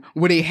impound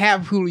where they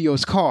have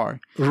Julio's car.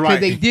 Right. Because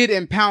they did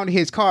impound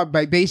his car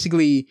by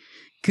basically,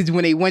 because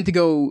when they went to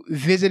go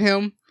visit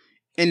him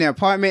in the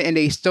apartment and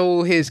they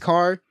stole his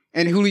car,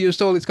 and Julio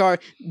stole his car.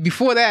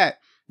 Before that,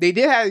 they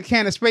did have a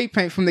can of spray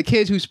paint from the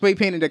kids who spray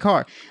painted the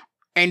car.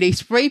 And they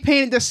spray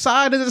painted the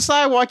side of the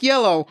sidewalk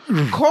yellow,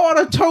 called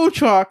a tow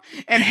truck,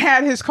 and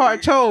had his car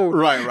towed.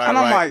 Right. And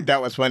I'm like,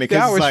 that was funny.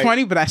 That was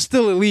funny, but that's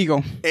still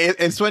illegal.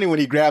 It's funny when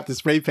he grabbed the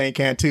spray paint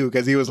can too,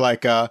 because he was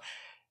like,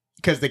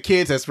 because the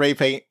kids had spray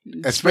painted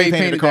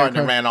the car and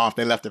then ran off.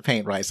 They left the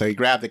paint, right? So he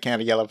grabbed the can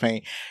of yellow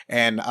paint,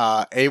 and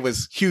it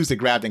was Hughes that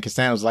grabbed it. And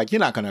Costanza was like, "You're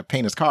not going to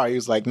paint his car." He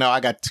was like, "No,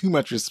 I got too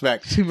much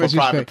respect for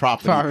private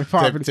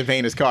property to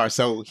paint his car."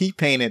 So he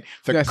painted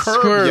the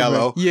curb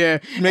yellow,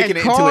 making it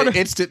into an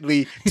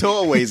instantly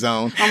towaway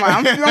zone.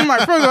 I'm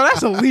like, first of all,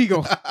 that's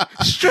illegal,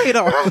 straight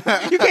up.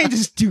 You can't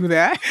just do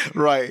that,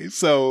 right?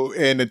 So,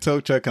 and the tow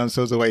truck comes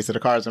tows away, so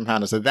the car is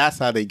impounded. So that's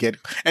how they get.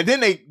 And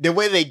then the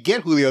way they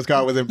get Julio's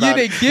car was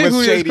impounded.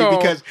 Was shady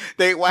because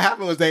what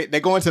happened was they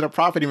go into the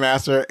property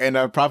master, and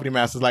the property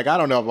master's like, I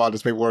don't know if all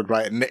this paperwork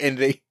right, and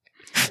they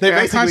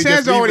basically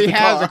just already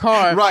has a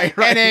car, right?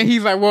 And then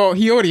he's like, well,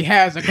 he already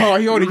has a car,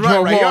 he already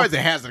drove off. He already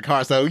has a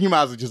car, so you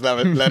might as well just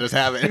let us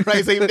have it,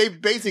 right? So they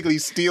basically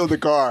steal the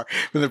car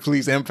from the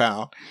police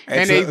impound,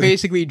 and they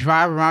basically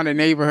drive around the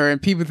neighborhood,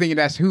 and people thinking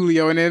that's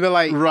Julio, and then they're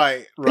like,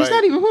 right, it's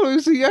not even Julio,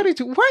 it's the other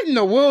two. What in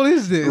the world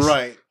is this?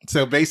 Right.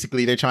 So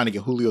basically, they're trying to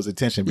get Julio's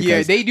attention.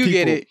 Because they do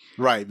get it.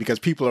 Right, because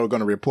people are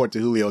going to report to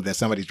Julio that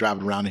somebody's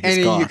driving around in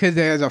his car. And because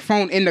there's a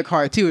phone in the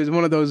car, too. It's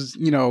one of those,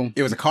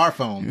 It was a car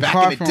phone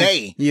back in the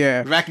day.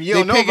 Yeah. You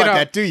don't know about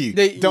that, do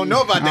you? Don't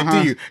know about that,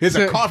 do you? It's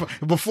a car phone.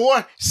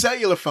 Before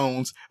cellular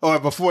phones, or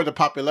before the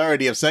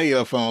popularity of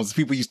cellular phones,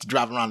 people used to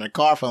drive around in a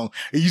car phone.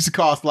 It used to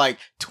cost like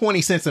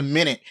 20 cents a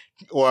minute,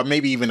 or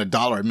maybe even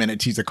 $1 a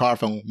minute to use a car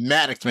phone.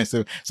 Mad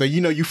expensive. So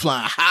you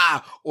flying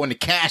high on the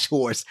cash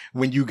horse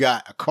when you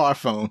got a car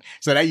phone.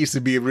 So that used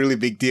to be a really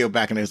big deal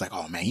back in the day. It's like,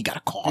 oh man, he got a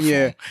car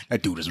phone.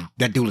 That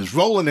dude is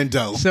rolling in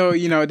dough. So,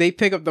 they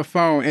pick up the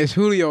phone as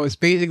Julio is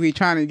basically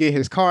trying to get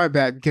his car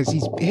back because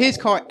he's his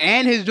car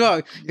and his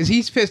drugs, because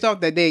he's pissed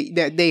off that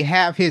they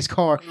have his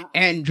car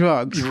and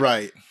drugs.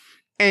 Right.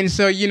 And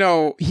so,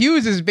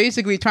 Hughes is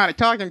basically trying to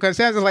talk to him because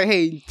Sansa's like,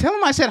 hey, tell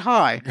him I said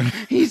hi.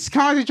 He's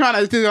constantly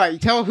trying to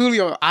tell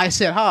Julio I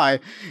said hi.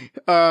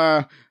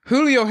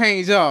 Julio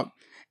hangs up,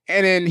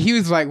 and then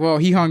Hughes is like, well,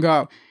 he hung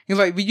up. He's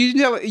like, but you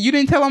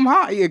didn't tell him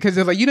hi, because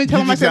it's like, you didn't tell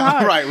him I said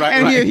hi. Right.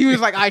 And he was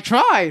like, I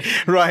tried.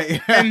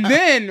 Right. And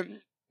then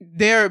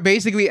they're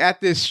basically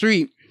at this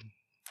street.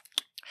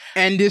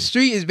 And this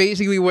street is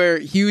basically where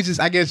Hughes'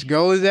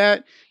 girl is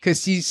at,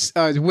 because she's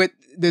with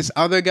this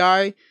other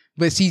guy.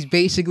 But she's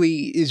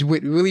basically is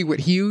with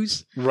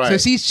Hughes. Right. So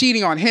she's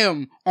cheating on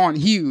him on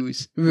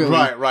Hughes. Really.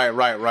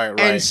 Right.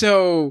 And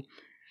so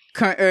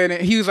and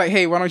he was like,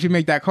 hey, why don't you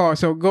make that call?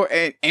 So go,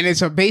 and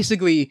it's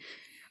basically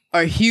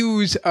a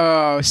Hughes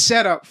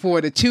setup for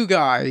the two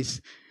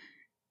guys.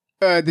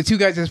 The two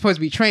guys are supposed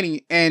to be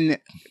training. And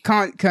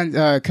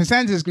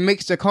Consensus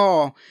makes the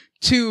call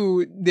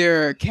to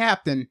their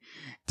captain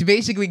to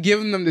basically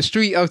give them the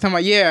street of talking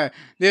about,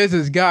 there's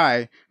this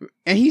guy.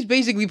 And he's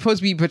basically supposed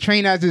to be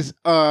portraying as this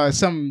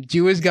some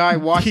Jewish guy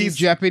watching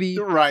Jeopardy.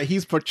 Right.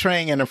 He's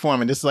portraying an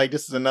informant. This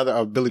is another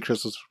of Billy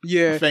Crystal's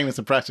famous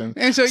impression.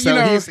 And so,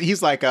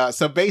 he's like,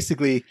 so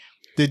basically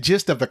the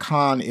gist of the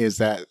con is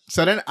that,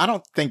 so then I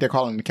don't think they're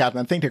calling the captain.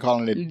 I think they're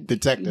calling it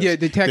detective. Yeah,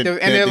 detective.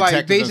 And they're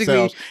like,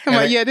 basically,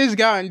 this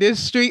guy in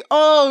this street.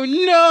 Oh,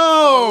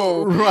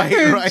 no.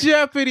 Right.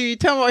 Jeopardy.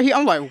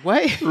 I'm like,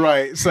 what?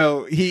 Right.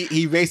 So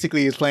he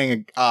basically is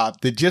playing,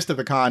 the gist of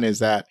the con is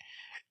that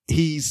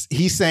he's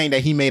saying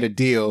that he made a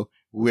deal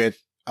with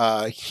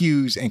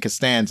Hughes and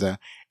Costanza,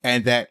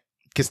 and that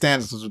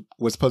Costanza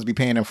was supposed to be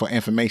paying him for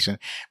information,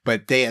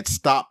 but they had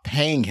stopped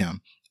paying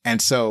him.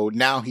 And so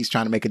now he's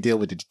trying to make a deal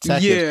with the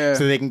detectives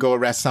so they can go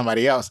arrest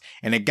somebody else.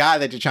 And the guy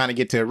that you're trying to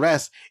get to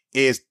arrest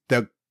is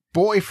the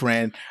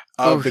boyfriend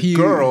of the Hughes.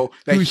 Girl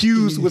that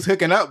Hughes was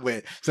hooking up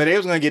with. So they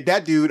was going to get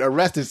that dude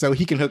arrested so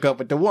he can hook up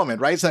with the woman,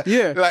 right? So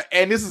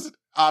and this is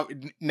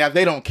now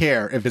they don't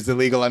care if it's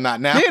illegal or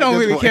not. Now they don't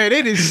really care.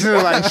 They just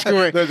feel like screw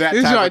it. This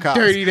is like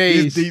 30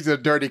 days. These are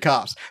dirty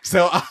cops.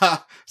 So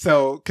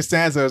so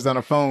Costanza is on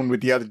the phone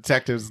with the other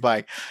detectives,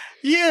 like,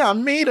 yeah, I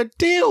made a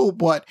deal,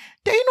 but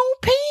they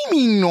don't pay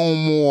me no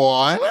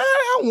more.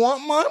 I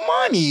want my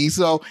money.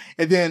 So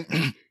and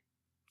then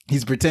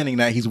he's pretending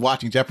that he's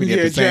watching Jeopardy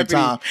at the same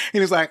time,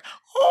 and he's like,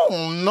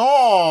 oh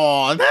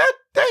no,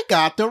 they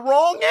got the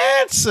wrong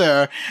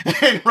answer.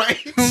 Right?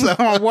 So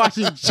I'm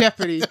watching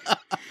Jeopardy.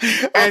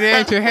 And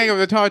then to hang up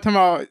the talking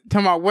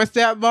about what's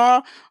that,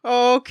 bar?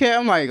 Okay.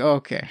 I'm like,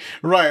 okay.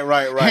 Right.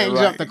 Hangs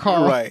up the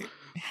call. Right.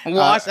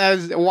 Watch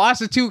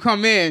the two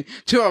come in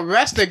to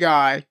arrest the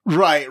guy.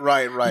 Right.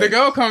 The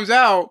girl comes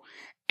out,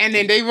 and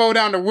then they roll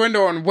down the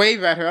window and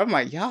wave at her. I'm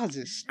like, y'all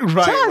just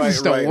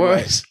the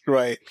worst.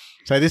 Right.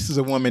 So this is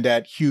a woman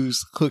that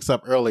Hughes hooks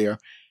up with early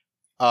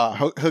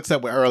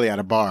at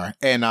a bar,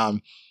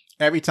 and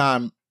every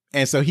time,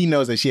 and so he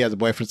knows that she has a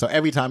boyfriend. So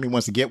every time he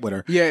wants to get with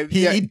her,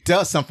 he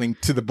does something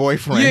to the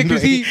boyfriend. Yeah,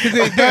 because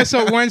it does.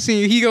 So one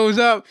scene, he goes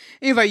up,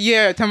 and he's like,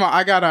 "Yeah,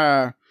 I got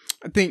a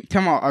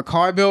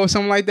car bill or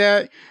something like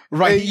that."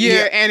 Right.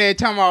 And then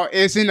talking about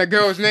it's in the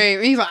girl's name.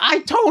 And he's like, I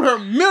told her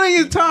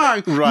millions of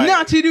times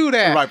not to do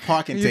that. Right,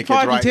 parking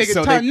tickets,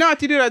 so not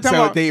to do that.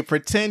 So they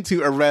pretend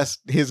to arrest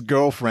his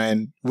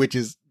girlfriend, which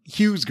is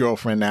Hughes'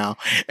 girlfriend now,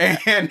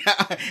 and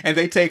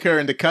they take her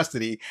into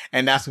custody,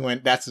 and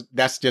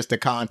that's just a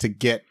con to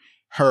get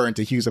her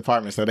into Hughes'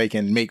 apartment so they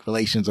can make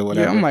relations or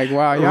whatever. Yeah, I'm like,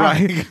 wow, yeah.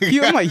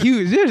 Right. I'm like,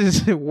 Hughes, you're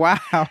just wow.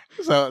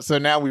 So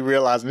now we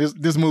realize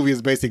this movie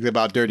is basically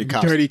about dirty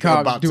cops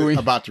about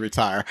to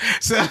retire,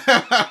 so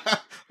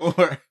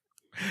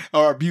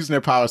or abusing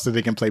their power so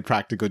they can play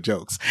practical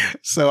jokes.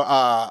 So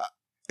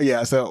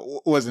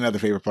so what was another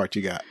favorite part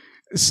you got?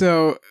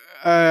 So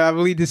I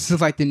believe this is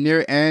like the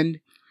near end.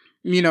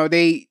 You know,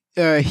 they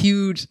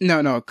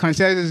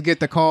Costanza get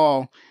the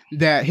call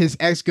that his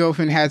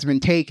ex-girlfriend has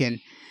been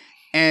taken,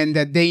 and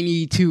that they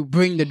need to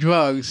bring the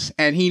drugs,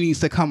 and he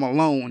needs to come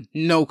alone.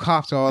 No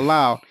cops are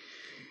allowed.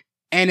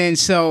 And then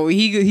so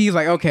he's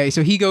like, okay,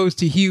 so he goes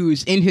to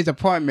Hughes in his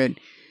apartment,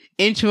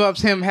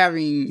 interrupts him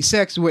having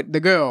sex with the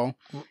girl.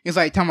 It's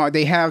like, talking about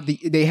they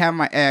have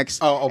my ex.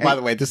 By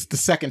the way, this is the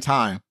second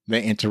time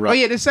they interrupt. Oh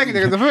yeah, the second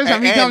time. The first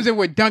time he comes in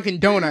with Dunkin'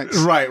 Donuts.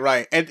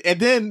 Right. And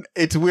then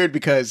it's weird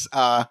because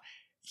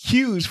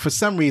Hughes, for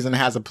some reason,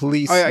 has a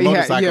police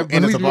motorcycle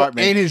in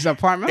his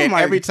apartment. And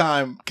every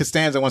time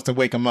Costanza wants to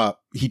wake him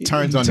up, he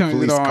turns on the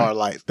police car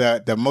lights,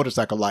 the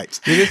motorcycle lights.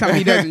 This time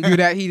he doesn't do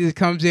that. He just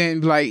comes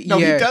in like, no,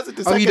 he does it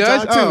the second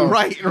time too.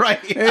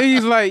 Right. And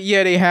he's like,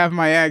 yeah, they have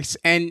my ex,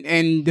 and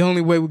the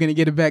only way we're gonna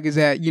get it back is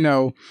that, you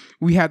know,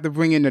 we have to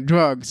bring in the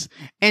drugs.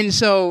 And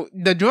so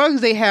the drugs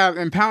they have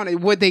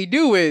impounded, what they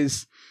do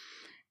is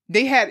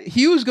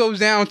Hughes goes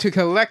down to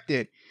collect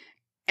it.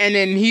 And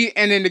then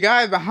the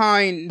guy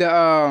behind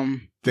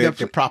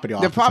the property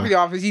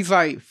office, he's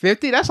like,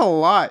 50? That's a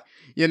lot,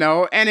 you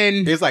know? And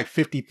then it's like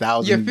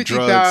 50,000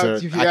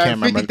 drugs. I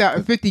can't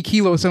remember. 50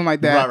 kilos, something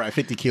like that. Right,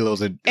 50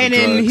 kilos of and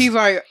drugs. Then he's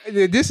like,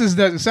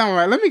 doesn't sound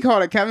right. Let me call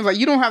the captain. He's like,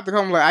 you don't have to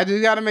come. Like, I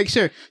just got to make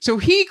sure. So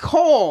he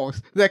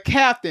calls the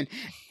captain,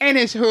 and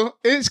it's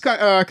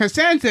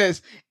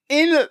Costanza's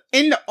in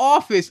the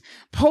office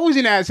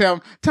posing as him,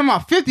 talking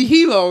about 50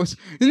 kilos.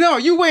 No,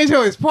 you wait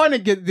until his partner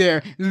gets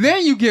there,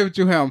 then you give it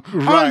to him.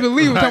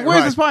 Unbelievable.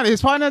 Where's his partner?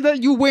 His partner there?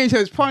 You wait until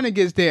his partner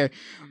gets there.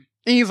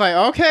 And he's like,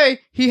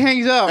 okay. He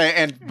hangs up.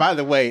 And by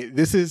the way,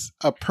 this is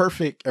a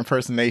perfect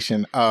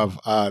impersonation of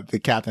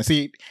the captain.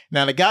 See,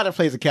 now the guy that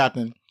plays the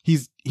captain,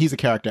 he's a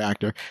character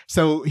actor,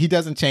 so he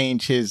doesn't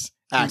change his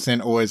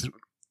accent or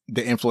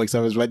the influence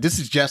of his way. This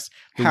is just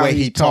the way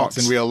he talks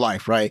in real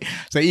life, right?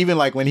 So even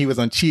like when he was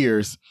on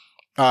Cheers,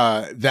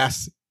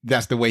 that's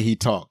the way he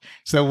talked.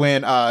 So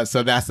when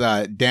so that's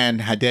Dan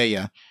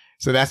Hedaya.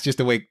 So that's just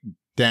the way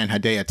Dan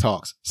Hedaya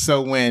talks.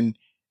 So when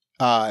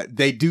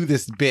they do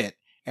this bit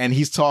and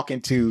he's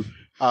talking to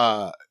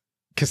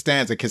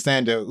Costanza,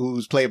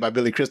 who's played by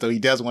Billy Crystal, he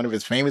does one of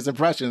his famous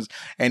impressions,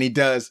 and he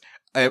does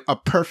a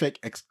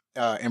perfect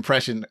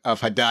impression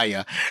of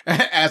Hedaya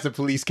as a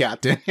police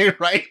captain,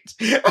 right?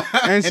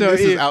 And so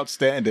this is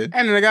outstanding.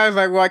 And the guy's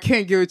like, well, I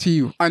can't give it to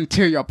you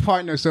until your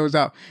partner shows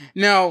up.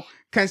 Now,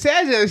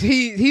 Costanza,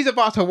 he's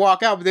about to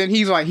walk out, but then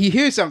he's like, he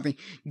hears something,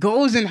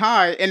 goes and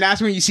hides, and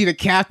that's when you see the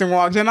captain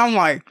walks in. I'm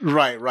like,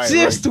 right.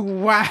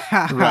 Wow.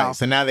 Right.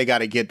 So now they got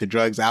to get the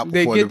drugs out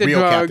before the real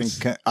drugs.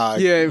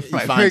 Captain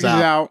finds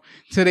out.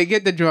 So they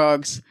get the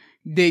drugs.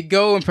 They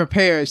go and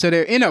prepare. So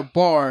they're in a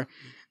bar,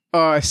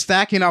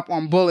 stacking up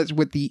on bullets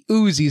with the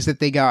Uzis that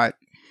they got.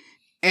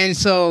 And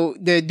so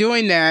they're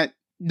doing that.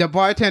 the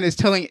bartender is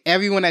telling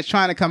everyone that's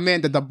trying to come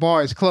in that the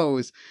bar is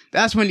closed.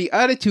 That's when the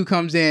other two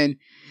comes in.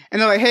 And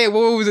they're like, hey,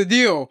 what was the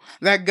deal?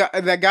 That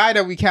guy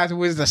that we casted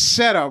was a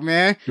setup,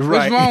 man. Right.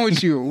 What's wrong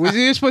with you?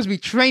 You're supposed to be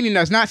training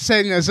us, not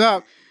setting us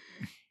up.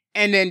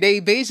 And then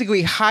they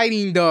basically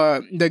hiding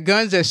the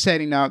guns they're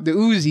setting up, the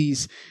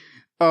Uzis,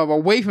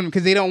 away from them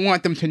because they don't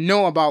want them to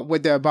know about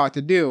what they're about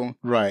to do.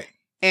 Right.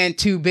 And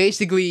to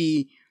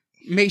basically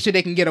make sure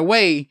they can get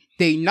away,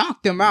 they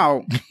knock them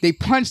out, they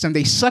punch them,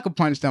 they sucker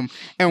punch them,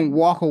 and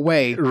walk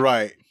away.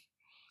 Right.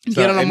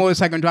 Get on a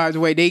motorcycle and drive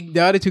away. The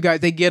other two guys,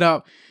 they get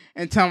up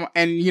and tell them,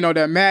 and you know,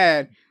 they're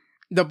mad.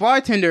 The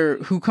bartender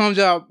who comes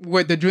up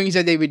with the drinks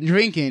that they've been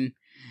drinking,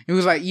 it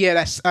was like,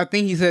 yeah, I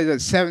think he said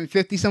that's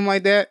 $7.50, something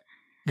like that.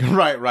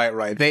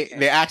 Right.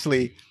 They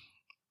actually,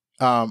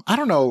 I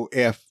don't know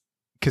if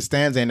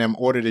Costanza and them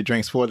ordered the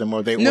drinks for them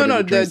or they ordered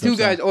the drinks the two themselves.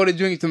 guys ordered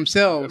drinks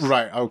themselves.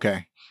 Right,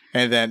 okay.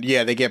 And then,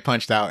 yeah, they get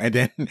punched out and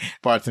then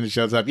bartender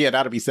shows up. Yeah,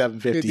 that'll be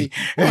 $7.50.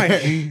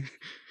 Right.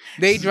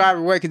 They drive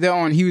away because they're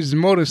on Hughes'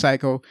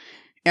 motorcycle.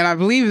 And I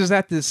believe it was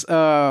at this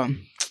hotel.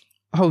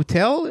 I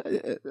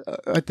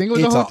think it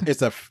was a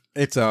hotel.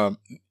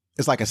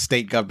 It's like a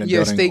state government yeah,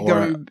 building. State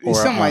government,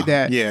 something like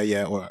that.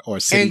 Yeah, or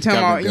city and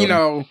government building. You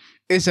know,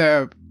 it's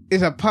a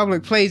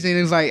public place, and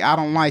it's like, I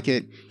don't like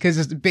it because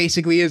it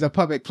basically is a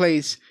public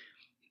place.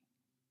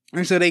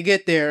 And so they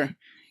get there.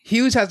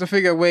 Hughes has to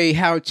figure a way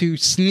how to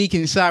sneak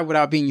inside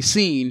without being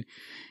seen.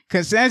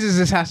 Constanza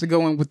just has to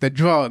go in with the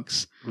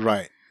drugs.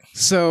 Right.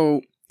 So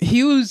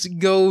Hughes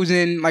goes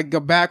in like a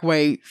back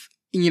way,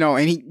 you know,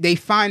 and they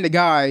find the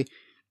guy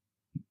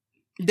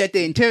that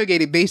they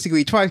interrogated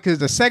basically twice because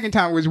the second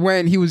time was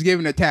when he was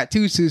giving a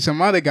tattoo to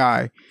some other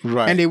guy.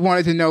 Right. And they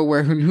wanted to know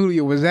where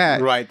Julio was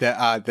at. Right.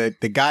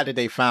 The guy that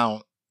they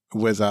found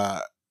was,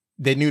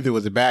 they knew there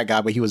was a bad guy,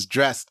 but he was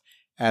dressed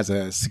as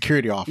a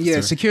security officer. Yeah,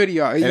 security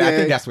officer. And I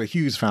think that's what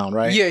Hughes found,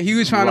 right? Yeah,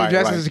 Hughes found him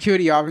dressed as a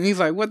security officer. And he's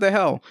like, what the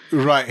hell?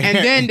 Right. And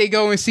then they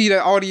go and see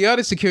that all the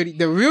other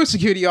the real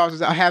security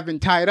officers have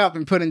been tied up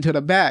and put into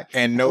the back.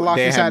 And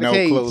they have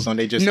no clothes on.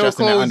 They just dressed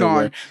in their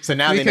underwear. On, so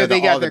now they know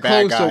that all the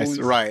bad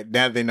guys. Right.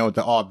 Now they know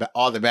that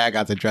all the bad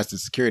guys are dressed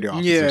as security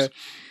officers. Yeah.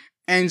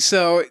 And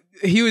so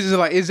he was just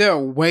like, is there a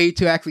way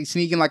to actually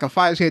sneak in like a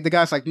fire escape? The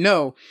guy's like,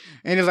 no.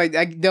 And it's like,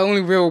 the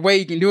only real way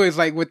you can do it is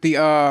like with the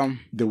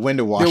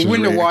window washer. The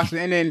window washer.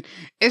 And then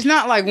it's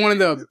not like one of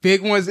the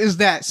big ones. It's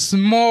that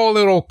small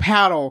little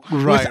paddle.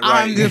 Right.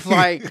 I'm just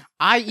like,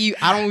 I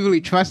don't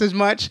really trust as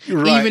much.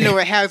 Right. Even though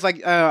it has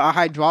like a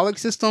hydraulic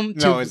system.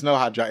 No, it's no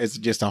hydraulic. It's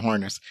just a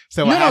harness.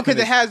 So no,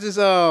 because it has this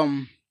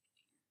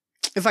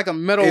it's like a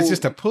metal. It's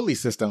just a pulley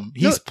system.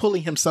 He's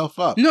pulling himself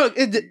up. No,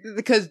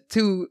 because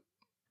to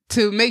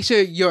make sure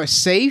you're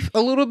safe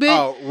a little bit.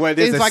 Oh, well,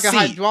 there's it's like seat. A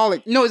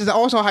hydraulic. No, it's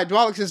also a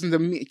hydraulic system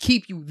to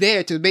keep you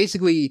there to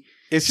basically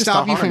it's just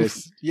stop a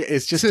harness.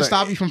 It's just to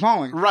stop you from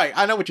falling. Right.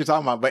 I know what you're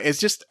talking about, but it's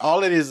just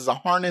all it is a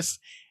harness,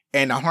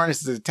 and the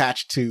harness is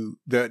attached to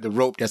the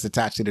rope that's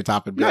attached to the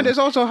top of the building. No, there's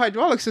also a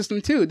hydraulic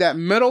system too. That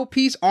metal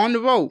piece on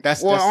the rope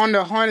or on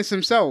the harness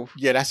himself.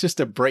 Yeah, that's just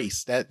a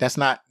brace. That's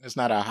not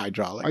a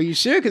hydraulic. Are you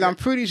sure? Because I'm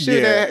pretty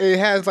sure that it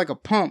has like a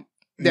pump.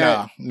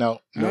 No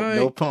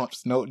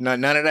pumps, none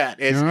of that.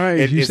 It's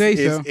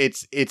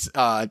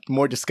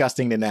more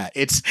disgusting than that.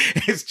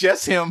 It's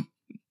just him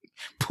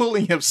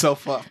pulling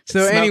himself up.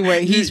 So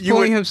anyway, he's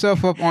pulling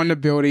himself up on the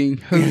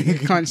building.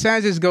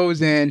 Constanza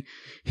goes in.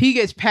 He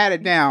gets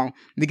patted down.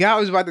 The guy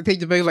was about to take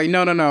the bait. Like,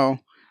 no.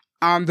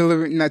 I'm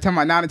delivering. Not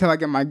until I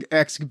get my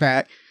ex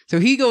back. So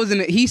he goes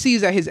in. He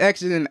sees that his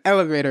ex is in the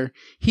elevator.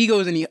 He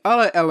goes in the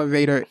other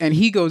elevator, and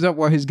he goes up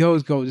where his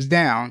goes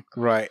down.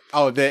 Right.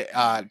 Oh,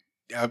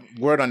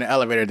 word on the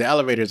elevator. The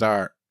elevators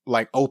are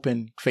like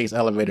open face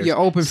elevators. Yeah,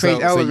 open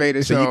face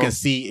elevators. So you can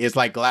see it's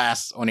like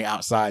glass on the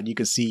outside. You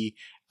can see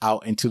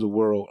out into the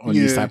world on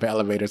these type of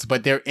elevators.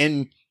 But they're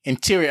in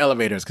interior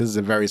elevators because it's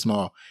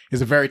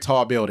a very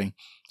tall building.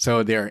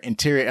 So they're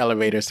interior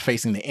elevators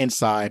facing the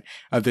inside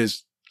of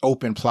this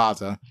open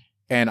plaza.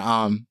 And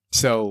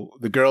so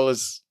the girl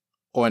is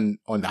on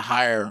the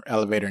higher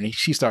elevator and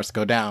she starts to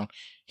go down.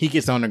 He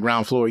gets on the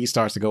ground floor. He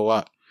starts to go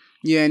up.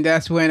 Yeah, and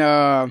that's when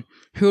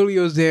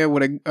Julio's there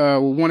with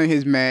one of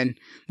his men.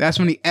 That's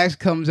when the ex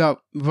comes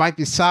up right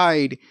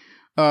beside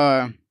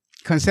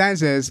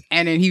Constanza's,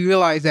 and then he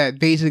realized that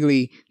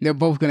basically they're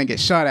both gonna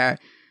get shot at.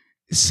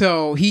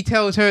 So he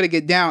tells her to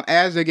get down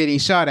as they're getting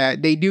shot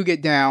at. They do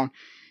get down.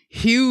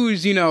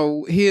 Hughes,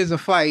 hears a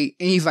fight,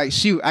 and he's like,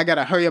 shoot, I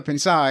gotta hurry up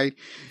inside.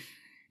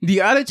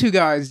 The other two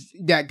guys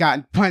that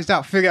got punched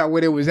out figure out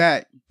where it was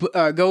at.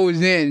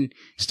 Goes in,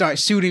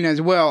 starts shooting as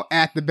well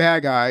at the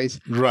bad guys.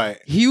 Right.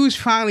 Hughes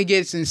finally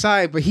gets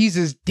inside, but he's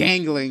just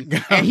dangling,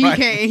 and he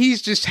can't. And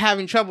he's just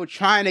having trouble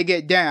trying to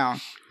get down.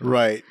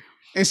 Right.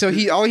 And so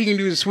all he can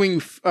do is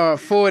swing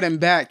forward and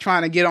back,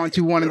 trying to get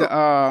onto one of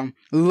the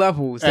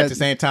levels. At the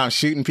same time,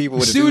 shooting people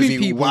with a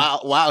Uzi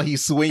while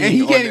he's swinging, and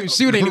he can't even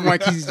shoot anyone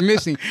because he's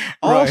missing.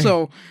 Right.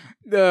 Also,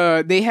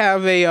 they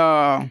have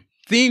a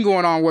thing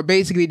going on where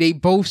basically they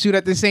both shoot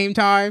at the same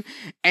time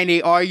and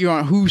they argue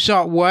on who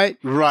shot what.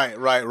 Right.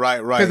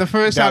 Because the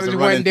first time is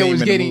when they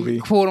was getting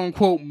quote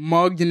unquote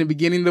mugged in the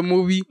beginning of the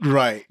movie.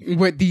 Right.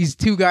 With these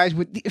two guys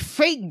with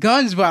fake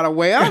guns, by the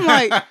way. I'm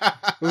like,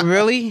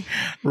 really?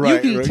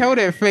 Right. You can tell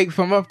they're fake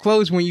from up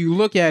close when you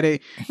look at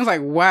it. I was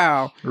like,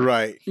 wow.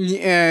 Right.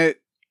 The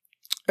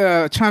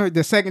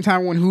second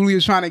time when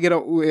Julio's trying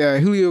to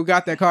Julio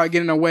got that car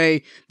getting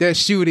away, they're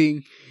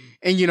shooting.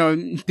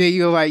 And,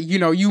 they're like,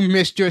 you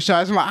missed your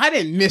shots. I'm like, I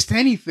didn't miss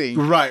anything.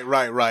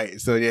 Right.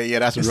 So, yeah,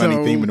 that's a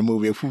running theme of the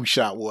movie of who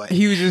shot what.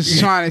 He was just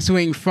trying to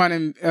swing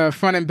front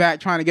and back,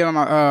 trying to get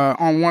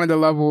on one of the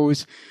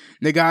levels.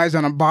 The guys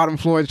on the bottom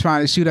floor is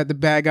trying to shoot at the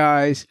bad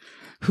guys.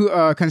 Who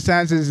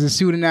Constanza is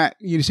shooting at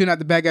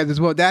the bad guys as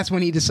well. That's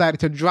when he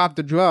decided to drop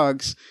the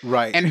drugs.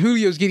 Right. And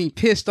Julio's getting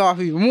pissed off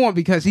even more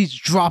because he's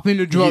dropping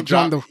the drugs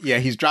on the... Yeah,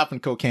 he's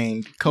dropping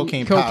cocaine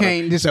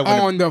powder. Just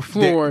on the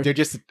floor. They're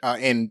just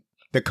in...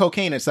 The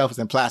cocaine itself is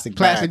in plastic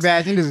bags.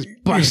 And just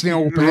busting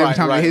open every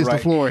time it hits the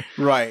floor.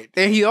 Right.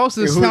 And he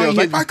also is telling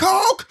like, my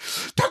coke!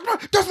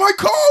 That's my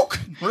coke!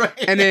 Right.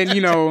 And then,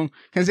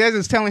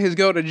 Constanza's telling his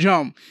girl to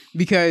jump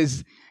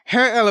because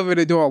her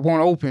elevator door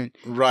won't open.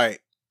 Right.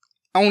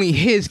 Only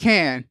his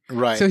can.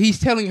 Right. So he's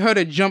telling her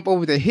to jump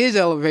over to his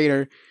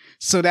elevator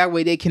so that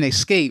way they can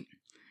escape.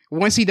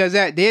 Once he does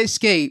that, they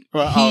escape.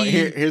 Well,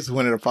 here's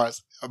one of the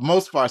parts.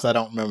 Most parts I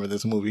don't remember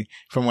this movie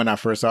from when I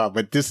first saw it,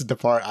 but this is the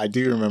part I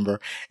do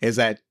remember is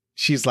that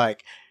she's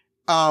like,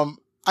 I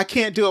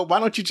can't do it. Why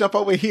don't you jump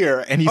over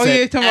here? And he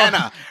said,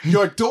 Anna,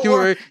 your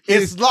door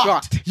is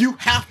locked. You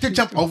have to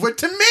jump over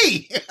to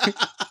me.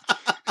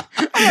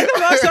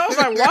 I was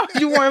like, why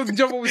would you want him to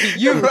jump over to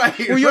you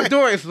when your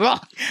door is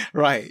locked?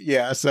 Right,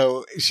 yeah.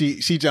 So she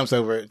jumps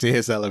over to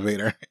his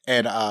elevator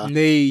and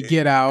they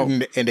get out.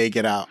 And they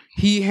get out.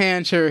 He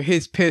hands her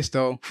his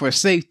pistol for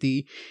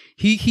safety.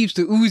 He keeps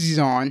the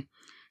Uzis on,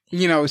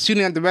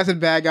 shooting at the rest of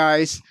the bad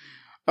guys.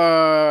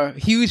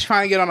 He was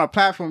trying to get on a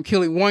platform,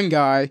 killing one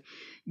guy.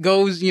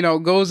 Goes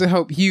to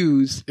help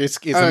Hughes. It's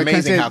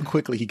amazing how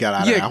quickly he got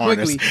out of that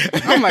harness.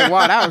 I'm like,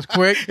 wow, that was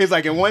quick. It's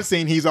like in one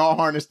scene, he's all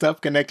harnessed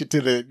up, connected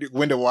to the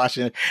window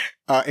washing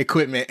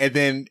equipment. And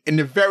then in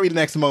the very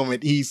next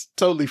moment, he's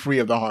totally free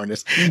of the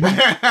harness.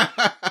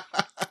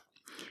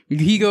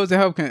 He goes to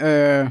help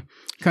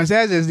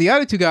Constanza. The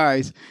other two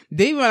guys,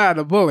 they run out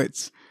of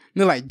bullets.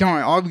 They're like,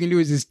 darn, all we can do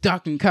is just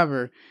duck and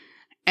cover.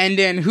 And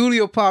then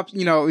Julio pops,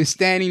 is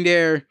standing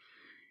there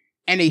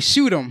and they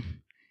shoot him.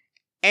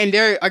 And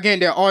they're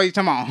always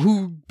talking about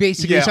who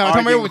basically shot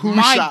him. It was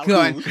my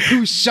gun.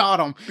 Who shot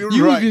him?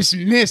 You just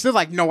missed. They're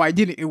like, no, I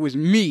didn't. It was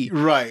me.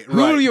 Right.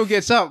 Julio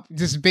gets up,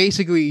 just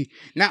basically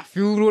not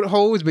filled with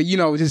holes, but,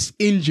 just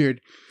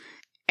injured.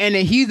 And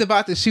then he's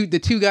about to shoot the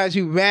two guys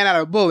who ran out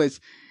of bullets.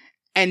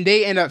 And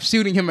they end up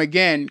shooting him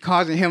again,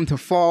 causing him to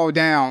fall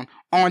down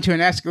onto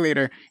an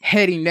escalator,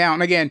 heading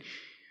down again.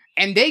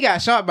 And they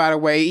got shot, by the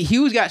way.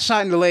 Hughes got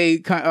shot in the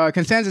leg.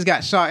 Constanza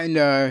got shot in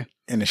the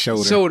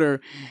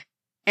shoulder.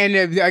 And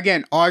they're,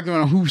 again, arguing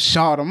on who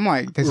shot him. I'm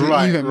like, does it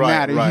even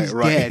matter? He's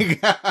dead.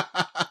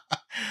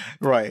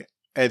 Right.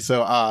 And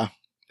so,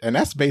 and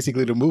that's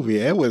basically the movie.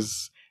 It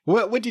was,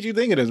 what did you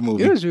think of this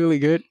movie? It was really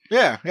good.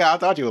 Yeah, I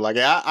thought you would like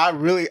it. I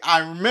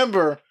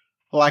remember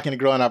liking it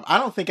growing up. I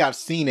don't think I've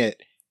seen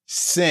it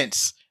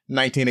since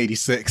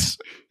 1986.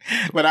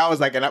 But I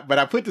was like, but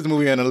I put this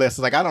movie on the list.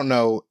 Like, I don't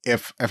know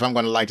if I'm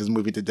going to like this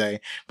movie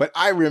today, but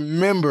I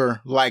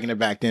remember liking it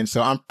back then.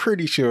 So I'm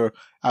pretty sure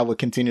I would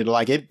continue to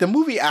like it. The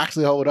movie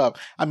actually hold up.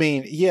 I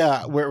mean,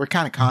 yeah, we're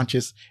kind of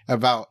conscious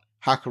about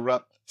how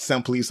corrupt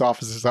some police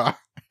officers are.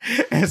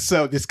 And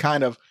so this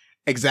kind of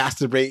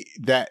exacerbate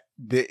that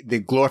the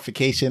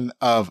glorification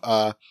of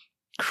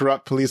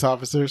corrupt police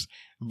officers.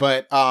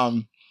 But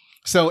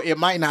so it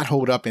might not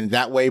hold up in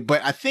that way,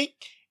 but I think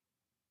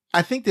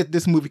that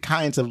this movie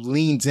kind of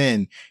leans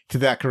in to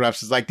that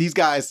corruption. Like, these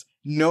guys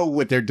know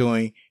what they're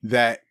doing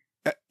that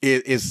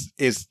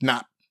is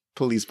not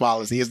police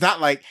policy. It's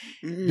not like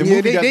the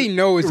movie they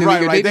know it's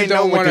illegal. Right. They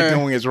know what they're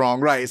doing is wrong.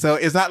 Right. So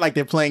it's not like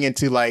they're playing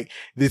into like,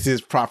 this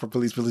is proper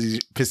police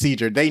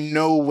procedure. They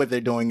know what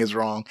they're doing is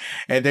wrong.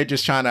 And they're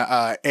just trying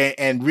to,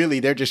 and really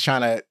they're just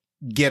trying to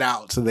get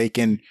out so they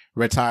can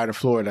retire to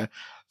Florida.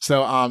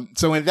 So,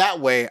 so in that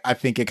way, I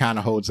think it kind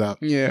of holds up.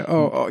 Yeah.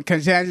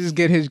 Constanza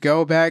get his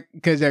girl back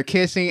because they're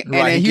kissing, and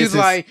then he's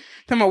like,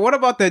 "Tell me, what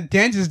about the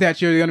dentist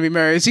that you're gonna be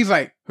married?" And she's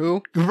like,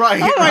 "Who?"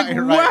 Right. I'm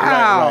like,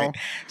 wow. Right.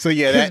 So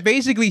yeah, because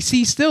basically,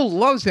 she still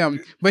loves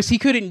him, but she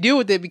couldn't deal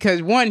with it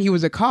because one, he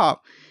was a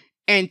cop,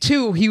 and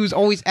two, he was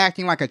always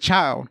acting like a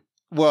child.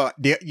 Well,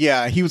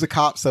 yeah, he was a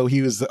cop, so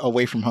he was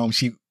away from home.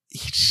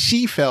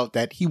 She felt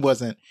that he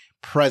wasn't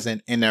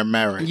present in their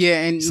marriage.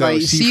 Yeah, and so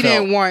like she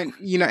didn't want,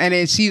 and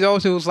then she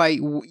also was like,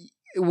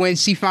 when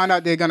she found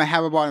out they're gonna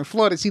have a bar in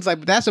Florida, she's like,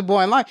 but that's a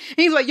boring life. And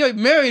he's like, you're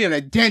married in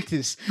a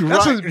dentist.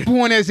 That's as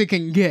boring as it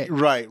can get.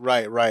 Right.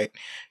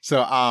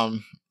 So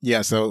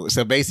yeah, so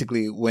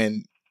basically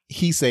when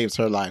he saves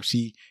her life,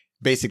 she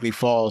basically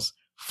falls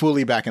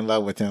fully back in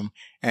love with him,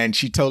 and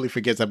she totally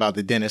forgets about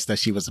the dentist that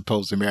she was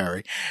supposed to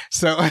marry.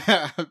 So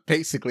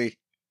basically,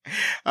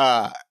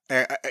 I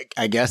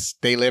guess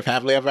they live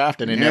happily ever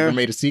after. They never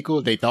made a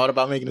sequel. They thought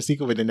about making a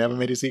sequel, but they never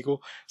made a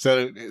sequel.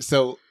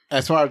 So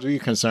as far as we're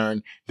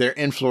concerned, they're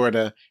in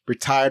Florida,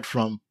 retired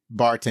from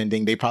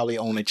bartending. They probably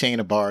own a chain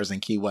of bars in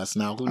Key West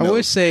now. Who knows? I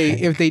would say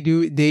if they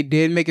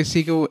did make a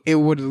sequel, it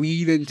would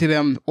lead into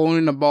them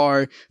owning a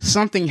bar.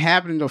 Something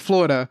happened to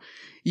Florida,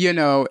 you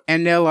know,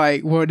 and they're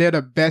like, well, they're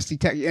the best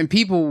detective. And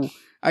people,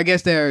 I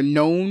guess they're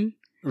known,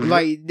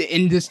 like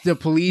in the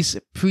police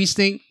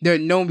precinct, they're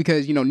known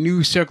because, you know,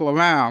 news circle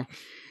around.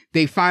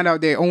 They find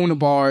out they own a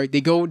bar.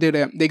 They go to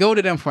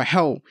them for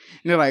help.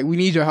 And they're like, we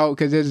need your help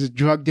because there's a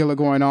drug dealer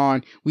going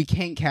on. We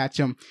can't catch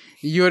him.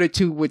 You're the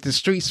two with the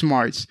street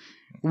smarts.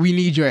 We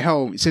need your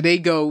help. So they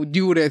go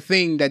do their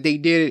thing that they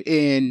did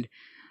in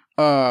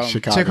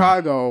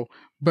Chicago.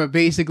 But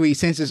basically,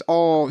 since it's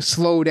all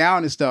slowed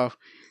down and stuff,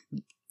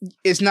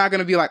 it's not going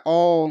to be like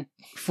all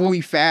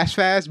fully fast,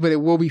 but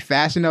it will be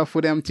fast enough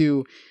for them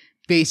to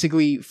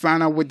basically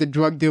find out what the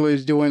drug dealer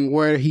is doing,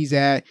 where he's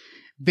at.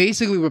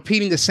 Basically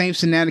repeating the same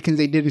shenanigans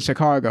they did in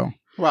Chicago.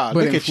 Wow,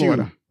 but look at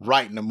Florida. You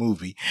writing a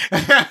movie.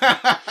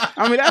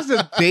 I mean, that's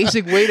the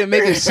basic way to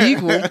make a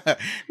sequel.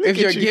 If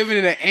you're giving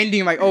it an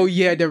ending like, oh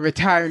yeah, they're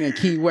retiring in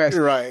Key West.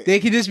 Right. They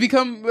could just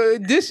become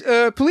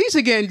police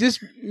again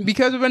just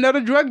because of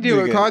another drug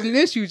dealer causing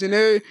issues and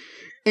they're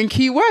in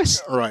Key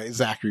West. Right.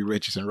 Zachary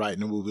Richardson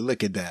writing a movie.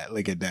 Look at that.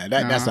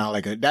 That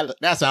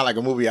sounds like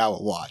a movie I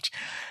would watch.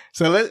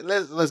 So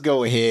let's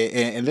go ahead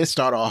and let's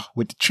start off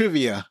with the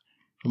trivia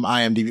from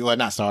IMDb. Well,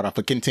 not start off,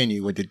 but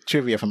continue with the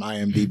trivia from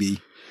IMDb.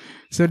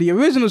 So the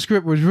original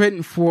script was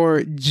written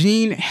for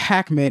Gene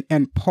Hackman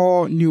and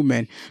Paul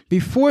Newman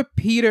before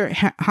Peter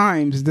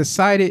Hyams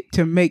decided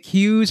to make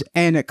Hughes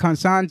and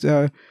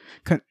Costanzo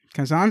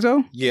characters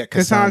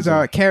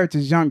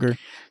younger.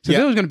 So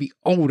they was going to be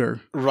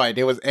older. Right.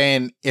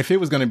 And if it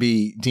was going to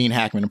be Gene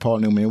Hackman and Paul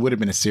Newman, it would have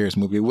been a serious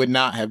movie. It would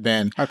not have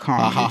been a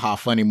ha-ha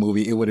funny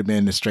movie. It would have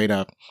been a straight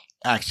up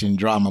action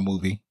drama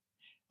movie.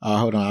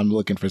 Hold on. I'm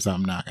looking for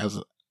something now.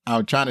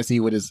 I'm trying to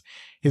see what his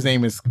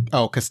name is.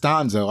 Oh,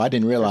 Costanzo. I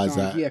didn't realize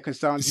that. Yeah,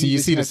 Costanzo. So you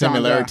see the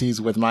similarities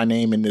with my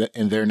name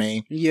and their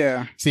name?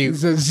 Yeah. See,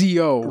 it's a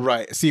Z-O.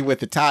 Right. See,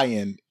 with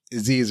Italian,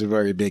 Z is a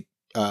very big,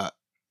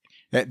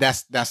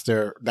 that's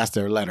their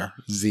letter,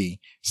 Z.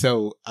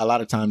 So a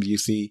lot of times you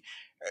see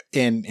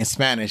in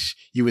Spanish,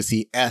 you would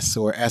see S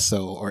or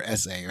SO or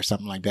SA or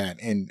something like that.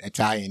 In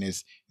Italian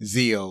is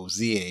ZO,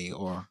 ZA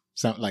or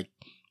something like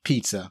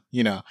pizza,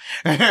 you know.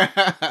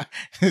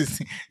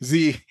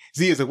 Z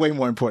is a way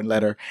more important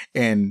letter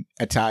in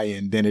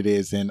Italian than it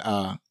is in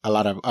a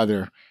lot of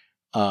other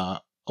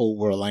old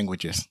world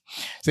languages.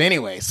 So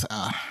anyways,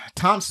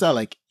 Tom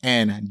Selleck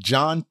and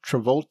John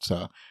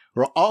Travolta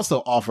were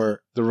also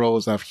offered the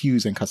roles of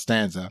Hughes and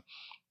Costanza.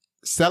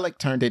 Selleck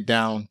turned it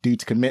down due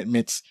to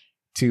commitments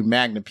to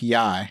Magnum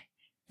PI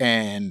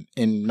and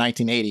in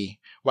 1980,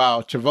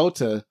 while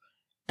Travolta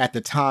at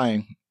the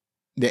time,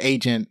 the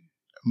agent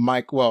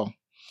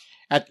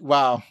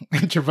while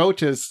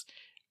Travolta's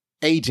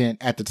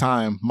agent at the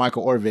time,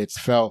 Michael Orvitz,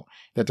 felt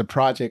that the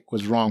project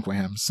was wrong for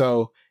him.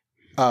 So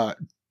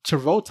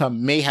Travolta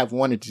may have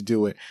wanted to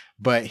do it,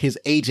 but his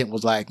agent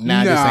was like, this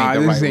ain't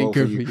the right role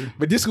for you.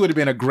 But this would have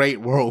been a great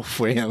role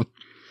for him.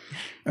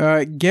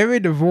 Gary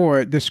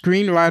DeVore, the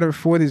screenwriter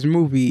for this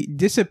movie,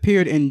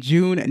 disappeared in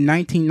June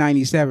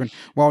 1997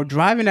 while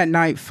driving at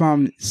night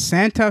from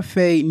Santa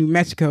Fe, New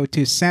Mexico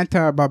to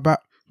Santa Barbara.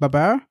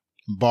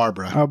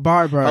 Barbara,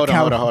 hold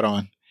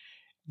on.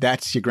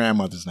 That's your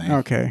grandmother's name.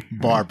 Okay.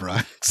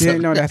 Barbara.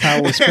 Didn't know that's how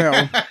it was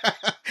spelled.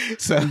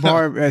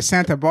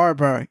 Santa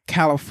Barbara,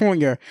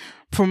 California,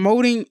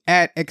 promoting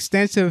at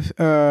extensive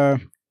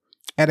search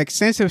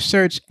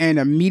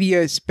and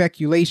media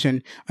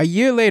speculation. A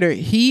year later,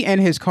 he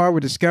and his car were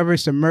discovered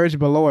submerged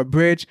below a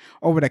bridge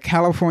over the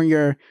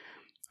California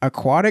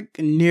Aqueduct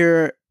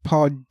near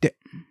Palmdale.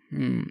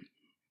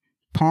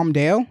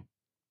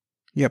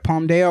 Yeah,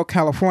 Palmdale,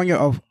 California,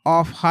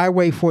 off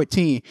Highway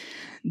 14.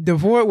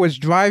 DeVore was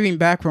driving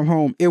back from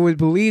home. It was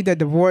believed that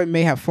DeVore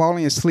may have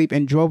fallen asleep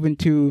and drove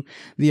into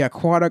the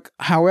aqueduct.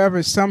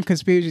 However, some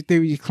conspiracy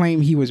theories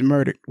claim he was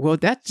murdered. Well,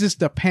 that just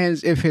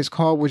depends if his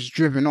car was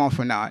driven off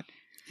or not.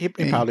 He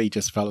probably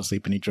just fell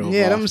asleep and he drove off.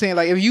 Yeah, I'm saying,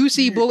 like, if you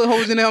see bullet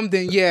holes in him,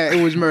 then yeah,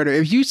 it was murder.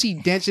 If you see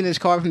dents in his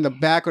car from the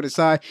back or the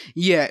side,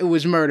 yeah, it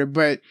was murder.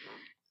 But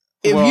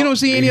if you don't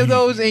see any of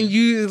those and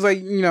you, like,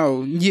 you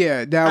know,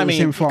 yeah, that was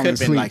him falling asleep. It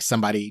could have been like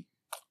somebody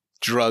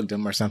drugged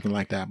him or something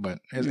like that, but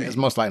it's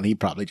most likely he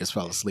probably just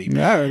fell asleep.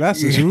 No,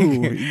 that's just,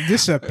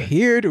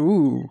 disappeared.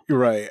 Ooh.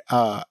 Right.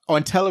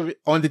 On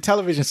the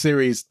television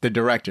series The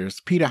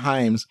Directors, Peter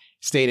Hyams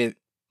stated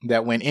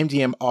that when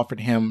MGM offered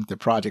him the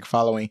project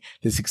following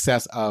the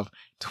success of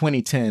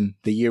 2010,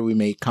 The Year We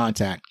Made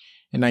Contact,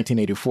 in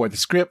 1984, the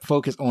script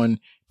focused on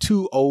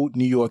two old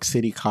New York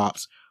City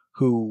cops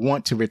who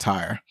want to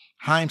retire.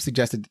 Hyams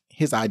suggested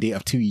his idea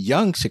of two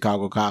young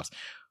Chicago cops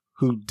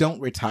who don't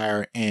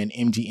retire, and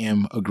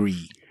MGM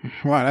agreed.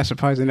 Wow, that's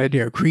surprising that they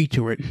agreed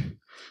to it.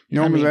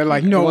 Normally they're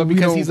like, no, well,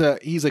 because we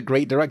don't. he's a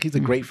great director. He's a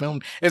great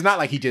film. It's not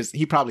like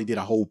he probably did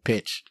a whole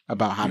pitch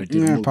about how to do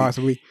the movie.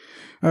 Possibly.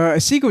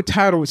 A sequel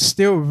titled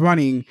 "Still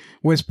Running"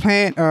 was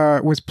planned,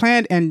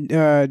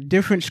 and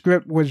different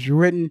script was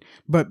written,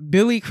 but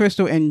Billy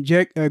Crystal and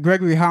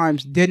Gregory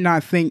Hines did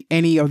not think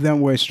any of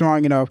them were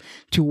strong enough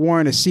to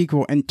warrant a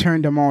sequel and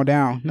turned them all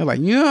down. They're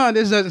like, "Yeah,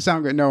 this doesn't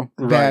sound good. No,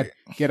 bad.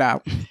 Get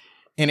out."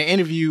 In an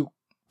interview,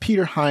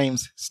 Peter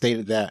Hyams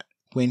stated that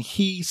when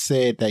he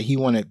said that he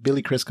wanted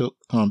Billy Crystal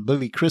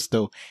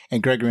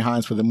and Gregory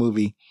Hines for the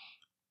movie,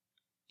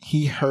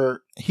 he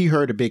heard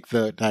a big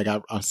thud.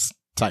 I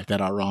typed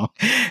that out wrong.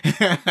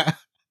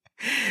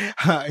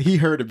 He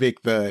heard a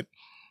big thud.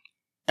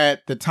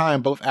 At the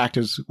time, both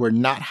actors were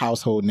not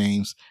household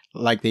names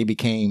like they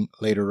became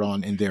later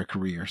on in their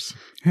careers.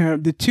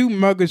 The two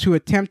muggers who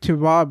attempt to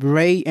rob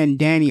Ray and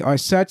Danny are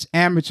such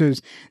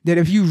amateurs that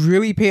if you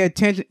really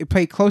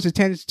pay close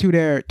attention to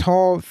their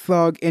tall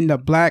thug in the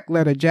black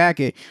leather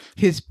jacket,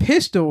 his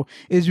pistol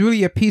is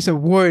really a piece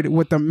of wood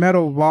with a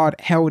metal rod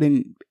held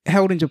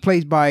into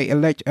place by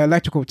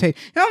electrical tape.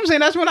 You know what I'm saying?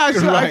 That's when I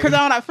saw, because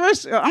when I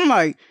first, I'm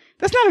like,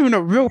 that's not even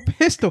a real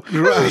pistol.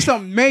 This is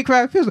some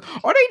Minecraft pistol.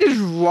 Are they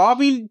just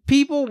robbing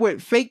people with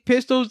fake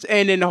pistols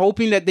and then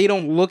hoping that they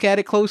don't look at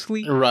it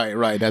closely? Right.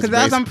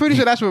 Because I'm pretty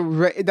sure that's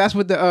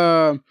what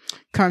the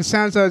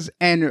Constanza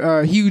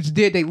and Hughes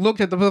did. They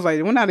looked at the pistol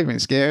like, we're not even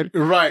scared.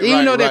 Right.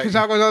 Even though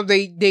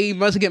they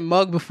must get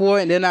mugged before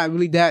and they're not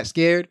really that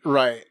scared.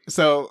 Right.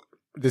 So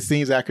the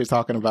scenes Zach is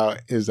talking about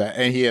is that,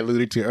 and he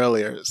alluded to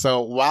earlier. So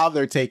while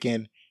they're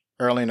taking,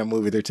 early in the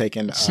movie, they're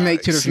taking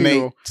Snake to the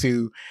funeral.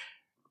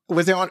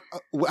 Was it on?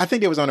 I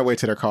think it was on their way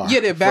to their car. Yeah,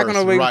 they're back on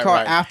their way to the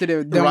car after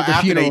they're done with the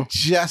funeral. They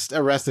just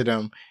arrested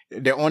him.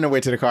 They're on their way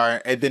to the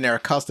car, and then they're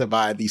accosted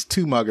by these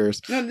two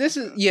muggers. No, this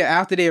is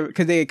after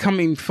because they're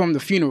coming from the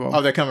funeral.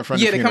 Oh, they're coming from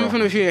the funeral. Yeah, they're coming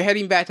from the funeral,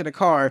 heading back to the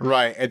car.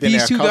 Right, and then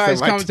these two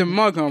guys come to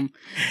mug them,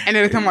 and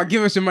then they come like,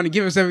 give us your money,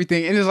 give us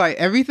everything, and it's like,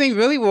 everything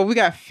really? Well, we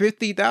got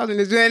 $50,000,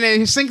 and then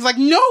his thing's like,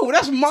 no,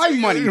 that's my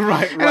money.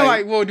 Right. And they're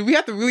like, well, do we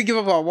have to really give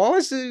up our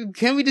wallets?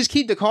 Can we just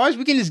keep the cars?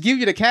 We can just give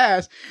you the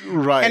cash.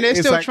 Right. And they're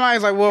still trying.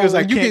 It's like, well,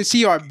 you can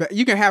see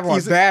you can have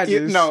our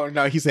badges. No,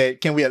 he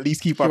said, can we at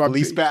least keep our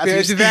police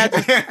badges?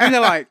 And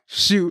they're like,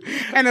 shoot.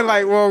 And they're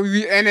like, well,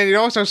 and then it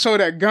also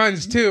showed their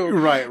guns too.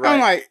 Right. I'm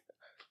like,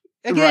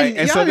 again,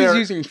 and y'all is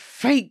using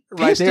fake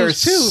pistols they're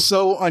too.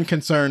 So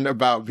unconcerned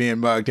about being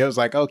mugged. It was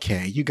like,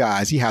 okay, you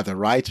guys, you have the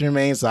right to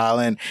remain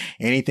silent.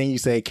 Anything you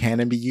say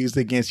can be used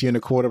against you in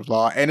a court of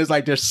law. And it's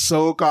like, they're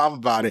so calm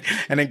about it.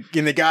 And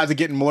the guys are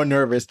getting more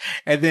nervous.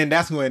 And then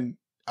that's when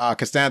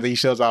Costanza, he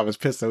shows off his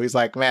pistol. He's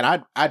like,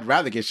 man, I'd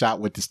rather get shot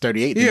with this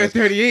 38 than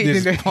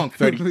this punk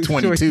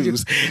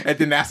 22s. And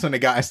then that's when the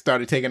guys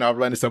started taking off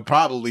running. So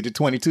probably the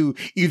 22,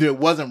 either it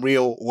wasn't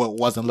real or it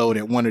wasn't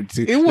loaded. One or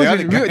two. It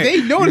wasn't real.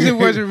 They noticed it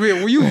wasn't real.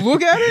 When you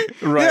look at it,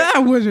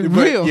 that wasn't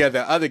real. Yeah,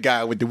 the other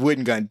guy with the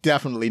wooden gun,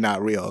 definitely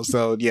not real.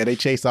 So yeah, they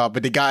chase off.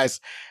 But the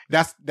guys,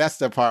 that's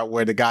the part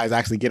where the guys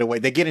actually get away.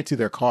 They get into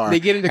their car. They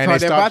get in the car.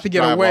 They're about to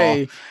get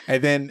away.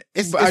 And then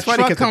it's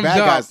funny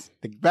because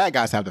the bad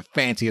guys have the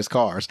fanciest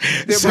cars.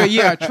 But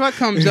yeah, a truck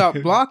comes up,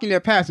 blocking their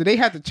path. So they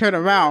have to turn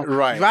around,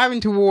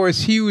 driving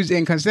towards Hughes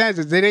and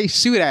Constanza. They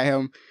shoot at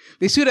him.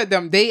 They shoot at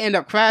them. They end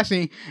up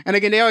crashing. And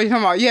again, they always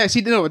talking about, yeah,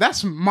 see, no,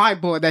 that's my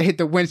bullet that hit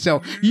the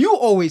windshield. You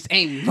always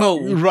aim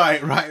low.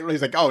 Right.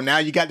 He's like, oh, now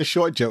you got the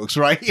short jokes,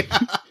 right?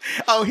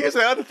 Oh, here's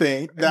the other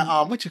thing.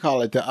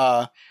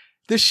 The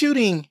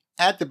shooting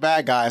at the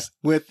bad guys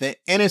with the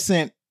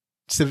innocent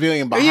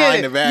civilian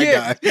behind the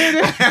bad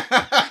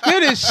guy.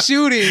 They're just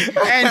shooting,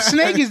 and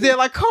Snake is there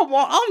like, come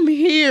on, I'm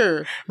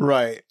here.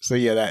 Right. So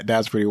yeah,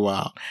 that's pretty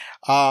wild.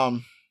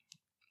 That's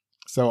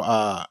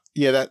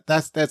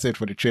it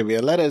for the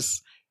trivia. Let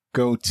us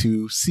go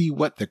to see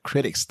what the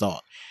critics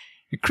thought.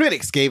 The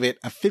critics gave it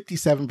a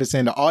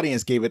 57%. The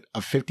audience gave it a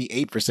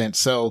 58%.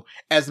 So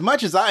as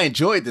much as I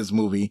enjoyed this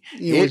movie,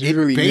 it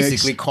really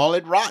basically call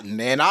it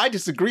rotten. And I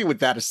disagree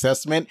with that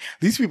assessment.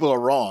 These people are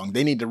wrong.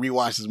 They need to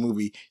rewatch this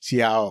movie, see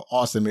how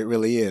awesome it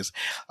really is.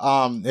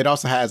 It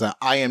also has an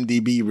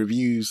IMDb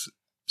reviews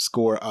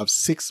score of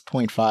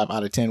 6.5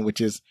 out of 10,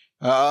 which is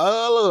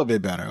a little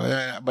bit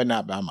better, but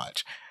not by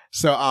much.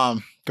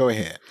 So go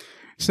ahead.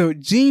 So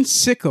Gene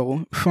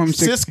Siskel from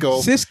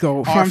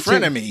our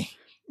frenemy.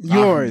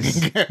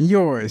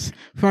 Yours.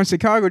 From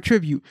Chicago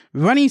Tribune.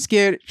 Running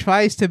Scared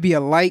tries to be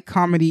a light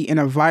comedy in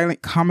a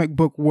violent comic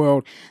book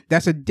world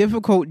that's a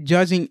difficult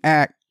juggling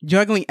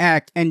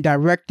act, and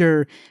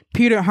director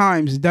Peter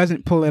Hyams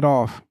doesn't pull it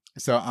off.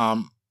 So,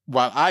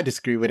 while I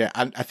disagree with it,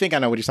 I think I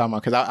know what you're talking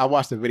about because I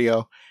watched the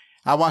video.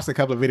 I watched a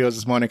couple of videos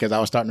this morning because I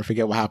was starting to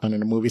forget what happened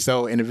in the movie.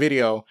 So, in the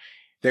video,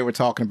 they were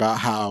talking about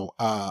how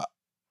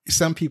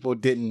some people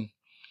didn't.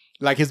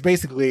 Like, it's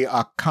basically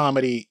a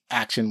comedy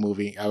action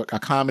movie, a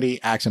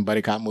comedy action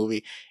buddy cop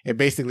movie. It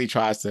basically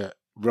tries to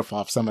riff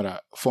off some of the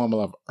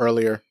formula of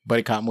earlier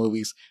buddy cop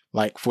movies,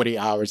 like 48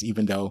 Hours,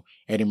 even though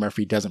Eddie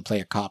Murphy doesn't play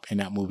a cop in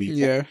that movie.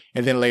 Yeah.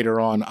 And then later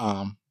on,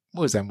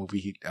 what was that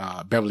movie?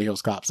 Beverly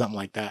Hills Cop, something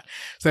like that.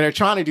 So they're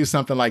trying to do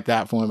something like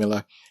that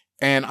formula.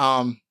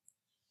 And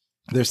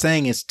they're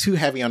saying it's too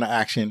heavy on the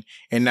action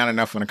and not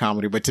enough on the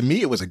comedy. But to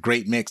me, it was a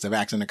great mix of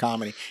action and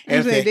comedy.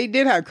 And they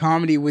did have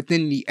comedy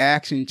within the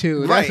action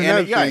too. Right. That's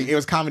another thing. It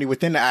was comedy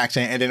within the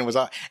action. And then it was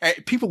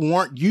people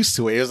weren't used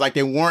to it. It was like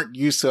they weren't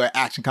used to an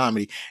action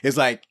comedy. It's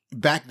like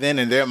back then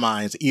in their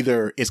minds,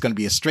 either it's going to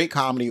be a straight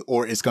comedy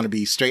or it's going to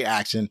be straight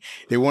action.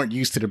 They weren't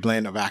used to the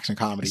blend of action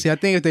comedy. See, I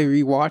think if they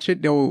rewatch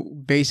it, they'll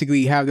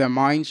basically have their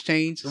minds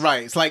changed.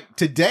 Right. It's like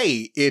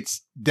today,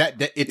 it's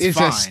it's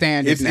fine. a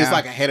standard It's now.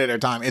 like ahead of their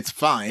time. It's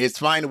fine. It's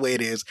fine the way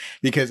it is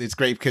because it's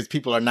great because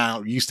people are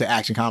now used to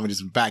action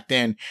comedies. Back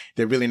then,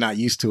 they're really not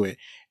used to it.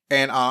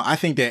 And I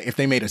think that if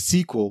they made a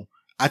sequel,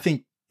 I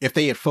think if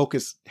they had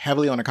focused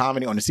heavily on the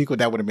comedy on the sequel,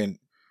 that would have been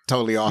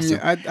totally awesome.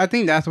 Yeah, I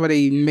think that's why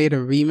they made a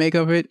remake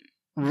of it.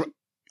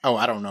 Oh,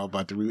 I don't know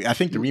about the remake. I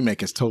think the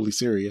remake is totally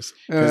serious.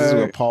 This is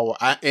what Paul.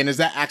 And is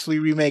that actually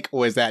a remake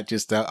or is that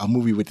just a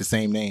movie with the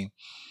same name?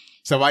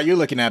 So while you're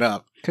looking that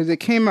up, because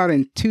it came out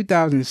in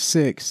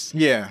 2006.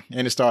 Yeah,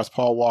 and it stars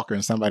Paul Walker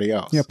and somebody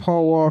else. Yeah,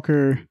 Paul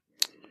Walker.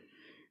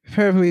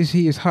 Apparently,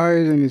 he is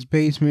hired in his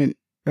basement.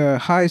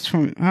 Hides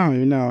from I don't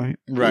even know.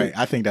 Right,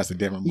 I think that's a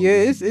different movie.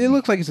 Yeah, it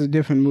looks like it's a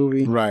different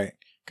movie. Right,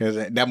 because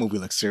that movie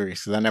looks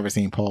serious. Because I never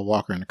seen Paul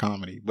Walker in a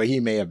comedy, but he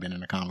may have been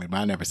in a comedy, but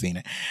I never seen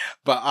it.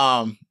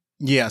 But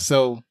yeah,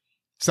 so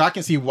I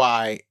can see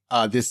why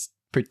this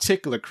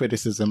particular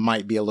criticism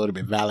might be a little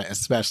bit valid,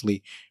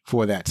 especially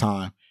for that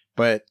time.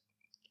 But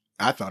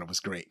I thought it was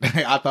great.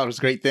 I thought it was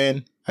great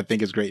then. I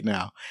think it's great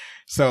now.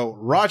 So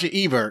Roger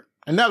Ebert,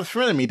 another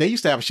friend of me, they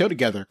used to have a show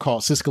together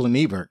called Siskel and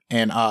Ebert,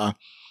 and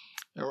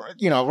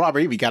Robert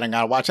Ebert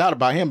gotta watch out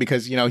about him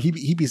because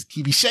he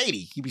be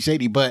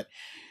shady, but.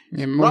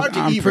 Yeah,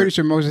 I'm pretty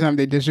sure most of the time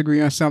they disagree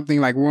on something.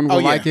 Like one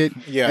will like it,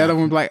 the other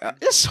one will be like,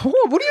 "It's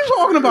horrible. What are you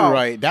talking about?"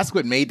 Right. That's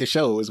what made the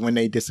show is when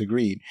they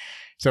disagreed.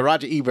 So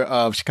Roger Ebert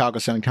of Chicago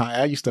Sun-Times,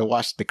 I used to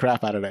watch the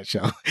crap out of that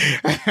show.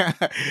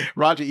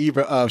 Roger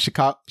Ebert of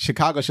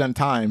Chicago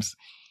Sun-Times,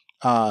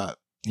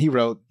 he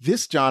wrote,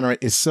 "This genre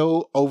is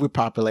so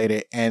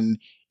overpopulated and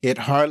it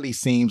hardly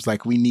seems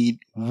like we need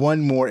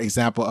one more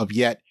example of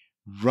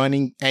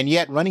Running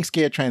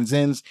Scared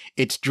transcends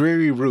its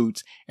dreary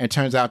roots and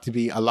turns out to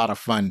be a lot of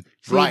fun."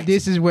 See, right.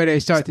 This is where they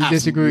start to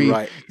disagree.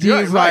 Right.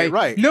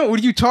 Right. No, what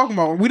are you talking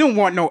about? We don't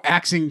want no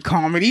action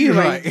comedy.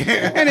 Right.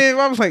 And then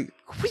I was like,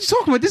 what are you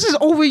talking about? This is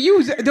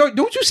overused.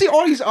 Don't you see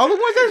all these other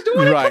ones that's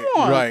doing it? Come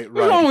on. Right.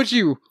 What's wrong with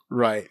you?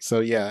 Right.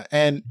 So yeah,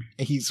 and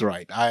he's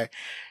right.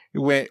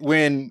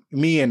 When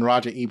me and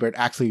Roger Ebert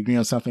actually agree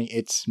on something,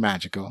 it's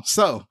magical.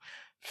 So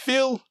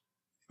Phil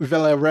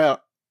Villarreal.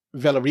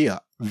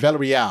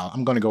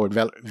 I'm going to go with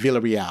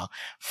Villarreal.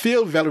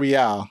 Phil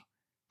Villarreal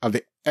of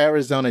the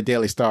Arizona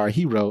Daily Star,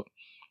 he wrote,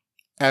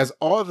 "As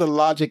all the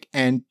logic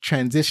and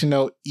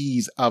transitional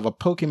ease of a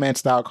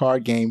Pokemon-style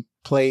card game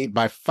played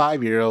by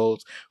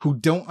 5-year-olds who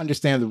don't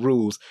understand the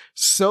rules,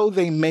 so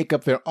they make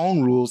up their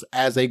own rules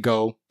as they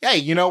go." Hey,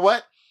 you know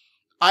what?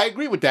 I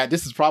agree with that.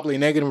 This is probably a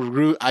negative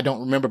review. I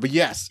don't remember, but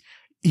yes,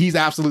 he's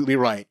absolutely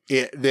right.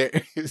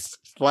 There is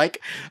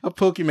like a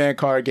Pokemon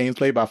card game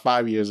played by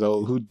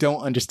 5-year-olds who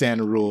don't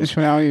understand the rules. That's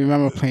when I don't even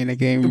remember playing the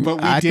game. But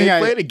we did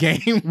play the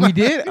game. We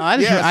did?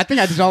 Yes. I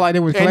think all I did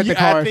was collect the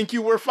cards. I think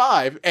you were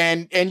 5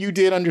 and you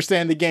did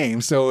understand the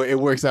game, so it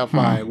works out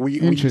fine.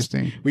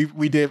 Interesting.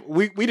 We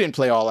didn't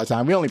play all the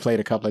time. We only played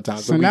a couple of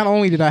times. So not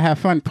only did I have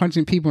fun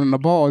punching people in the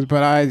balls,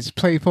 but I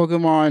played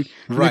Pokemon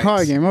the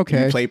card game.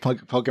 Okay. You played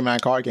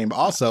Pokemon card game. But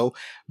also,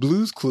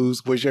 Blue's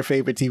Clues was your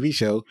favorite TV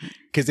show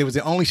because it was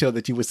the only show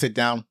that you would sit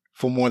down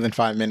for more than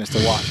 5 minutes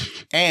to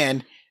watch.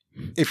 And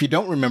if you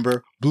don't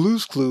remember,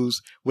 Blue's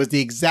Clues was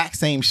the exact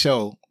same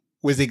show,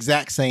 was the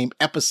exact same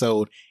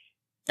episode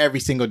every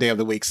single day of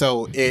the week.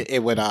 So it's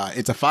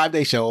a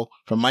 5-day show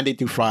from Monday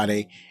through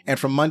Friday. And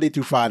from Monday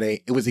through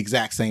Friday, it was the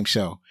exact same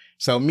show.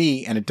 So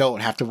me, an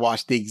adult, have to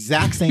watch the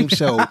exact same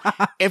show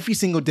every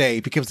single day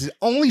because it's the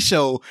only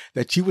show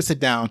that you would sit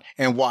down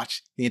and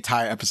watch the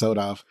entire episode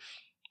of.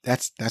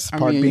 That's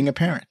part of being a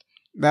parent.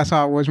 That's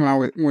how it was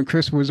when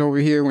Chris was over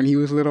here when he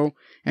was little,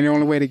 and the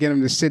only way to get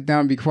him to sit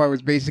down be quiet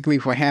was basically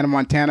for Hannah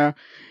Montana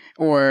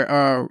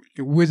or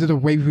Wizard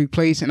of Waverly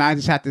Place, and I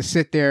just had to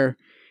sit there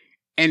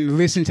and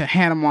listen to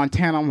Hannah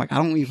Montana. I'm like, I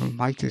don't even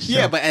like this show.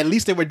 Yeah, but at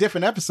least there were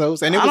different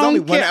episodes, and it was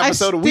only one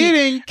episode a week. I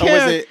didn't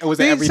care. Or was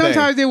it every day?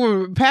 Sometimes they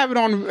would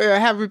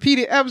have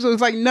repeated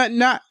episodes. Like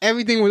not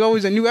everything was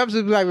always a new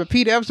episode. Like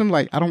repeated episodes. I'm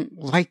like, I don't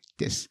like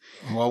this.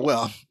 Well.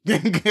 All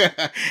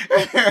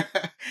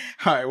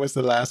right, what's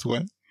the last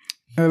one?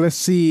 Let's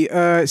see.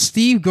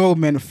 Steve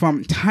Goldman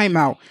from Time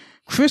Out.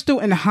 Crystal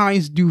and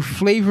Hines do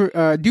flavor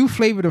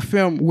the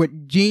film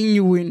with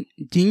genuine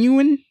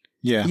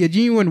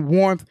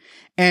warmth,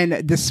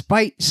 and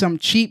despite some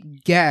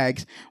cheap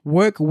gags,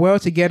 work well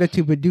together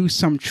to produce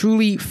some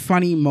truly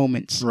funny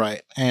moments.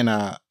 Right. And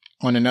on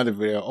another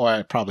video,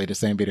 or probably the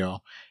same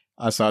video,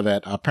 I saw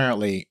that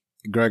apparently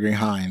Gregory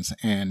Hines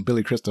and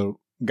Billy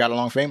Crystal got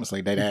along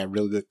famously. They had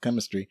really good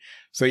chemistry.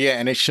 So yeah,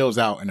 and it shows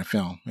out in the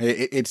film.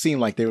 It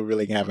seemed like they were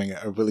really having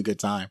a really good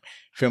time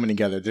filming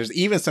together. There's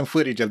even some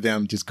footage of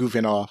them just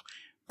goofing off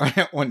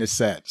on the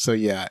set. So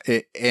yeah,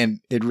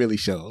 it really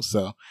shows.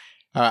 So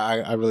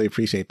I really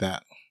appreciate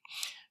that.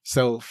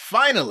 So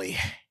finally,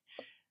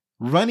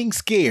 Running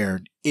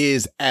Scared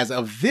is, as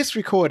of this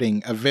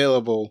recording,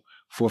 available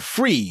for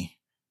free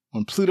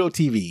on Pluto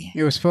TV.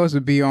 It was supposed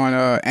to be on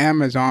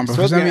Amazon, but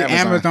for some reason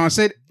Amazon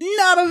said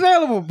not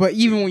available. But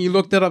even when you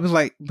looked it up, it's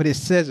like, but it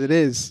says it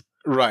is.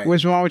 Right.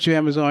 What's wrong with you,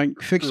 Amazon?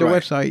 Fix your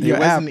website, your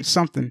app,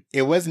 something.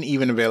 It wasn't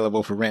even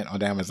available for rent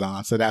on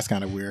Amazon, so that's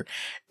kind of weird.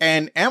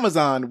 And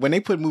Amazon, when they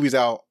put movies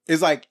out,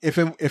 it's like if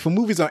a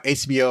movie's on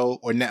HBO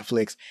or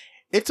Netflix,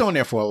 it's on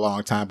there for a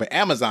long time. But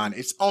Amazon,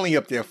 it's only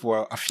up there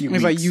for a few weeks.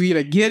 It's like you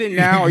either get it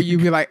now or you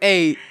be like,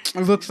 hey,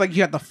 it looks like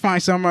you have to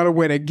find some other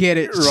way to get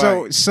it.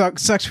 Right. So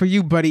sucks for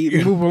you,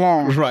 buddy. Move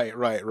along. Right.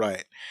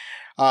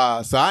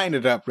 So I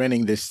ended up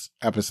renting this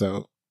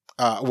episode,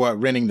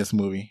 renting this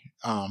movie.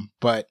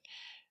 But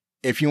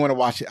if you want to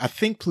watch it, I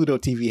think Pluto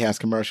TV has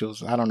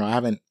commercials. I don't know. I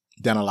haven't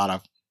done a lot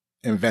of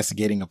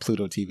investigating of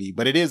Pluto TV,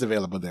 but it is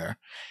available there.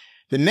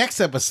 The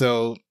next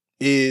episode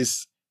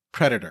is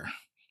Predator.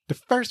 The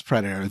first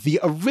Predator, the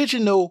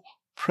original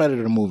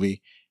Predator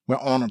movie with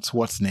Arnold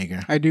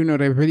Schwarzenegger. I do know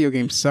that video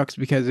game sucks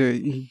because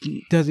it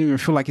doesn't even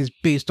feel like it's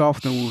based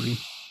off the movie.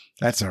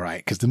 That's all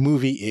right, because the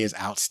movie is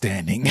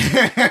outstanding.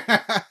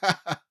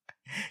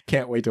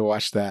 Can't wait to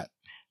watch that.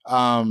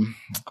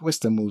 What's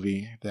the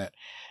movie that...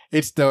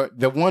 It's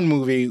the one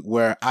movie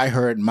where I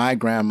heard my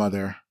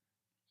grandmother,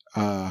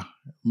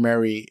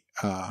 Mary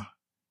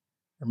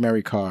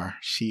Carr.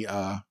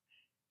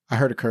 I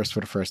heard her curse for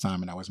the first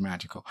time, and that was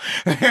magical.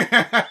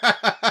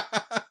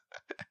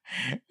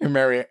 And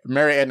Mary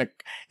Edna.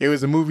 It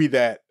was a movie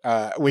that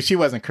when she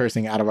wasn't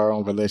cursing out of her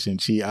own volition.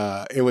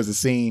 It was a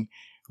scene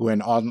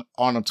when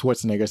Arnold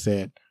Schwarzenegger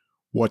said,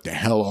 "What the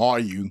hell are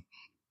you?"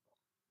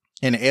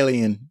 And the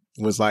alien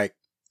was like,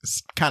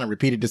 kind of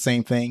repeated the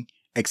same thing,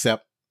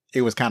 except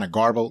it was kind of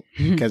garbled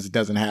because it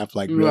doesn't have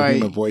like real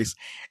human voice.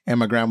 And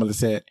my grandmother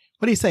said,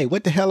 "What do you say?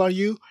 What the hell are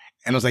you?"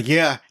 And I was like,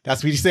 "Yeah,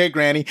 that's what you said,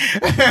 Granny."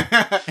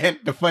 And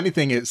the funny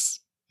thing is,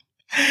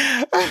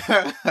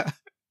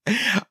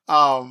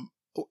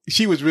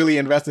 she was really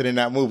invested in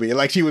that movie.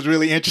 Like she was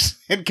really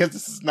interested because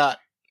this is not,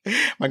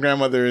 my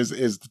grandmother is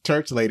the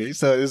church lady.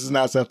 So this is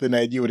not something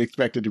that you would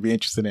expect her to be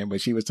interested in, but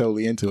she was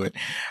totally into it.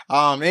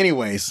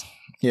 Anyways,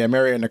 yeah,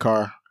 Mary in the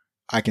Car,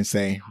 I can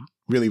say,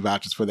 really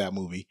vouches for that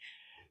movie.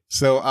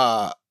 So,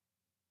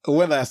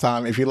 one last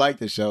time, if you like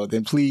the show,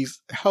 then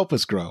please help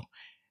us grow.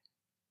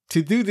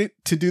 To do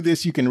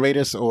this, you can rate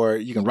us, or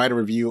you can write a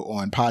review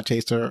on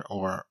Podchaser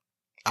or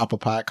Apple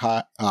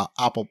Podcast.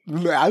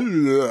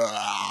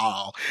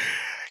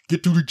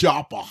 Get to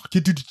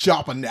the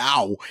chopper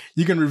now.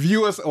 You can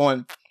review us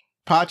on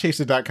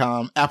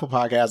Podchaser.com, Apple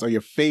Podcasts, or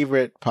your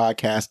favorite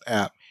podcast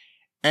app.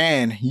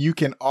 And you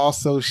can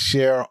also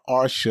share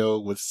our show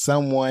with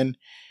someone.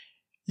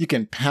 You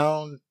can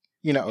pound,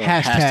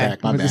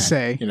 hashtag, my bad.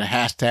 Say?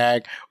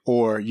 Hashtag,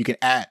 or you can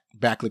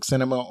 @Backlook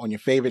Cinema on your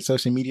favorite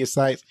social media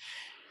sites.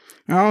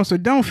 Also,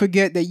 don't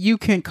forget that you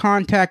can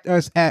contact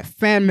us at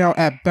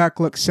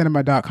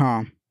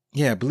fanmail@backlookcinema.com.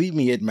 Yeah, believe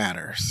me, it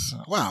matters.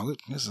 Wow,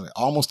 this is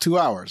almost 2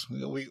 hours.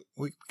 We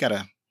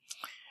gotta.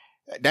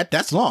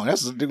 That's long.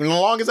 That's the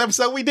longest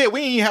episode we did.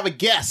 We didn't even have a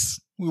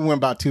guest. We went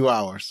about 2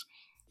 hours.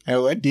 I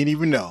didn't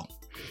even know.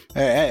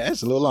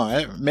 That's a little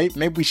long.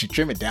 Maybe we should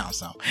trim it down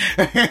some.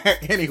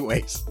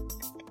 Anyways,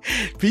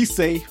 be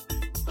safe,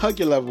 hug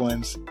your loved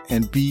ones,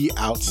 and be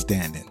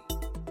outstanding.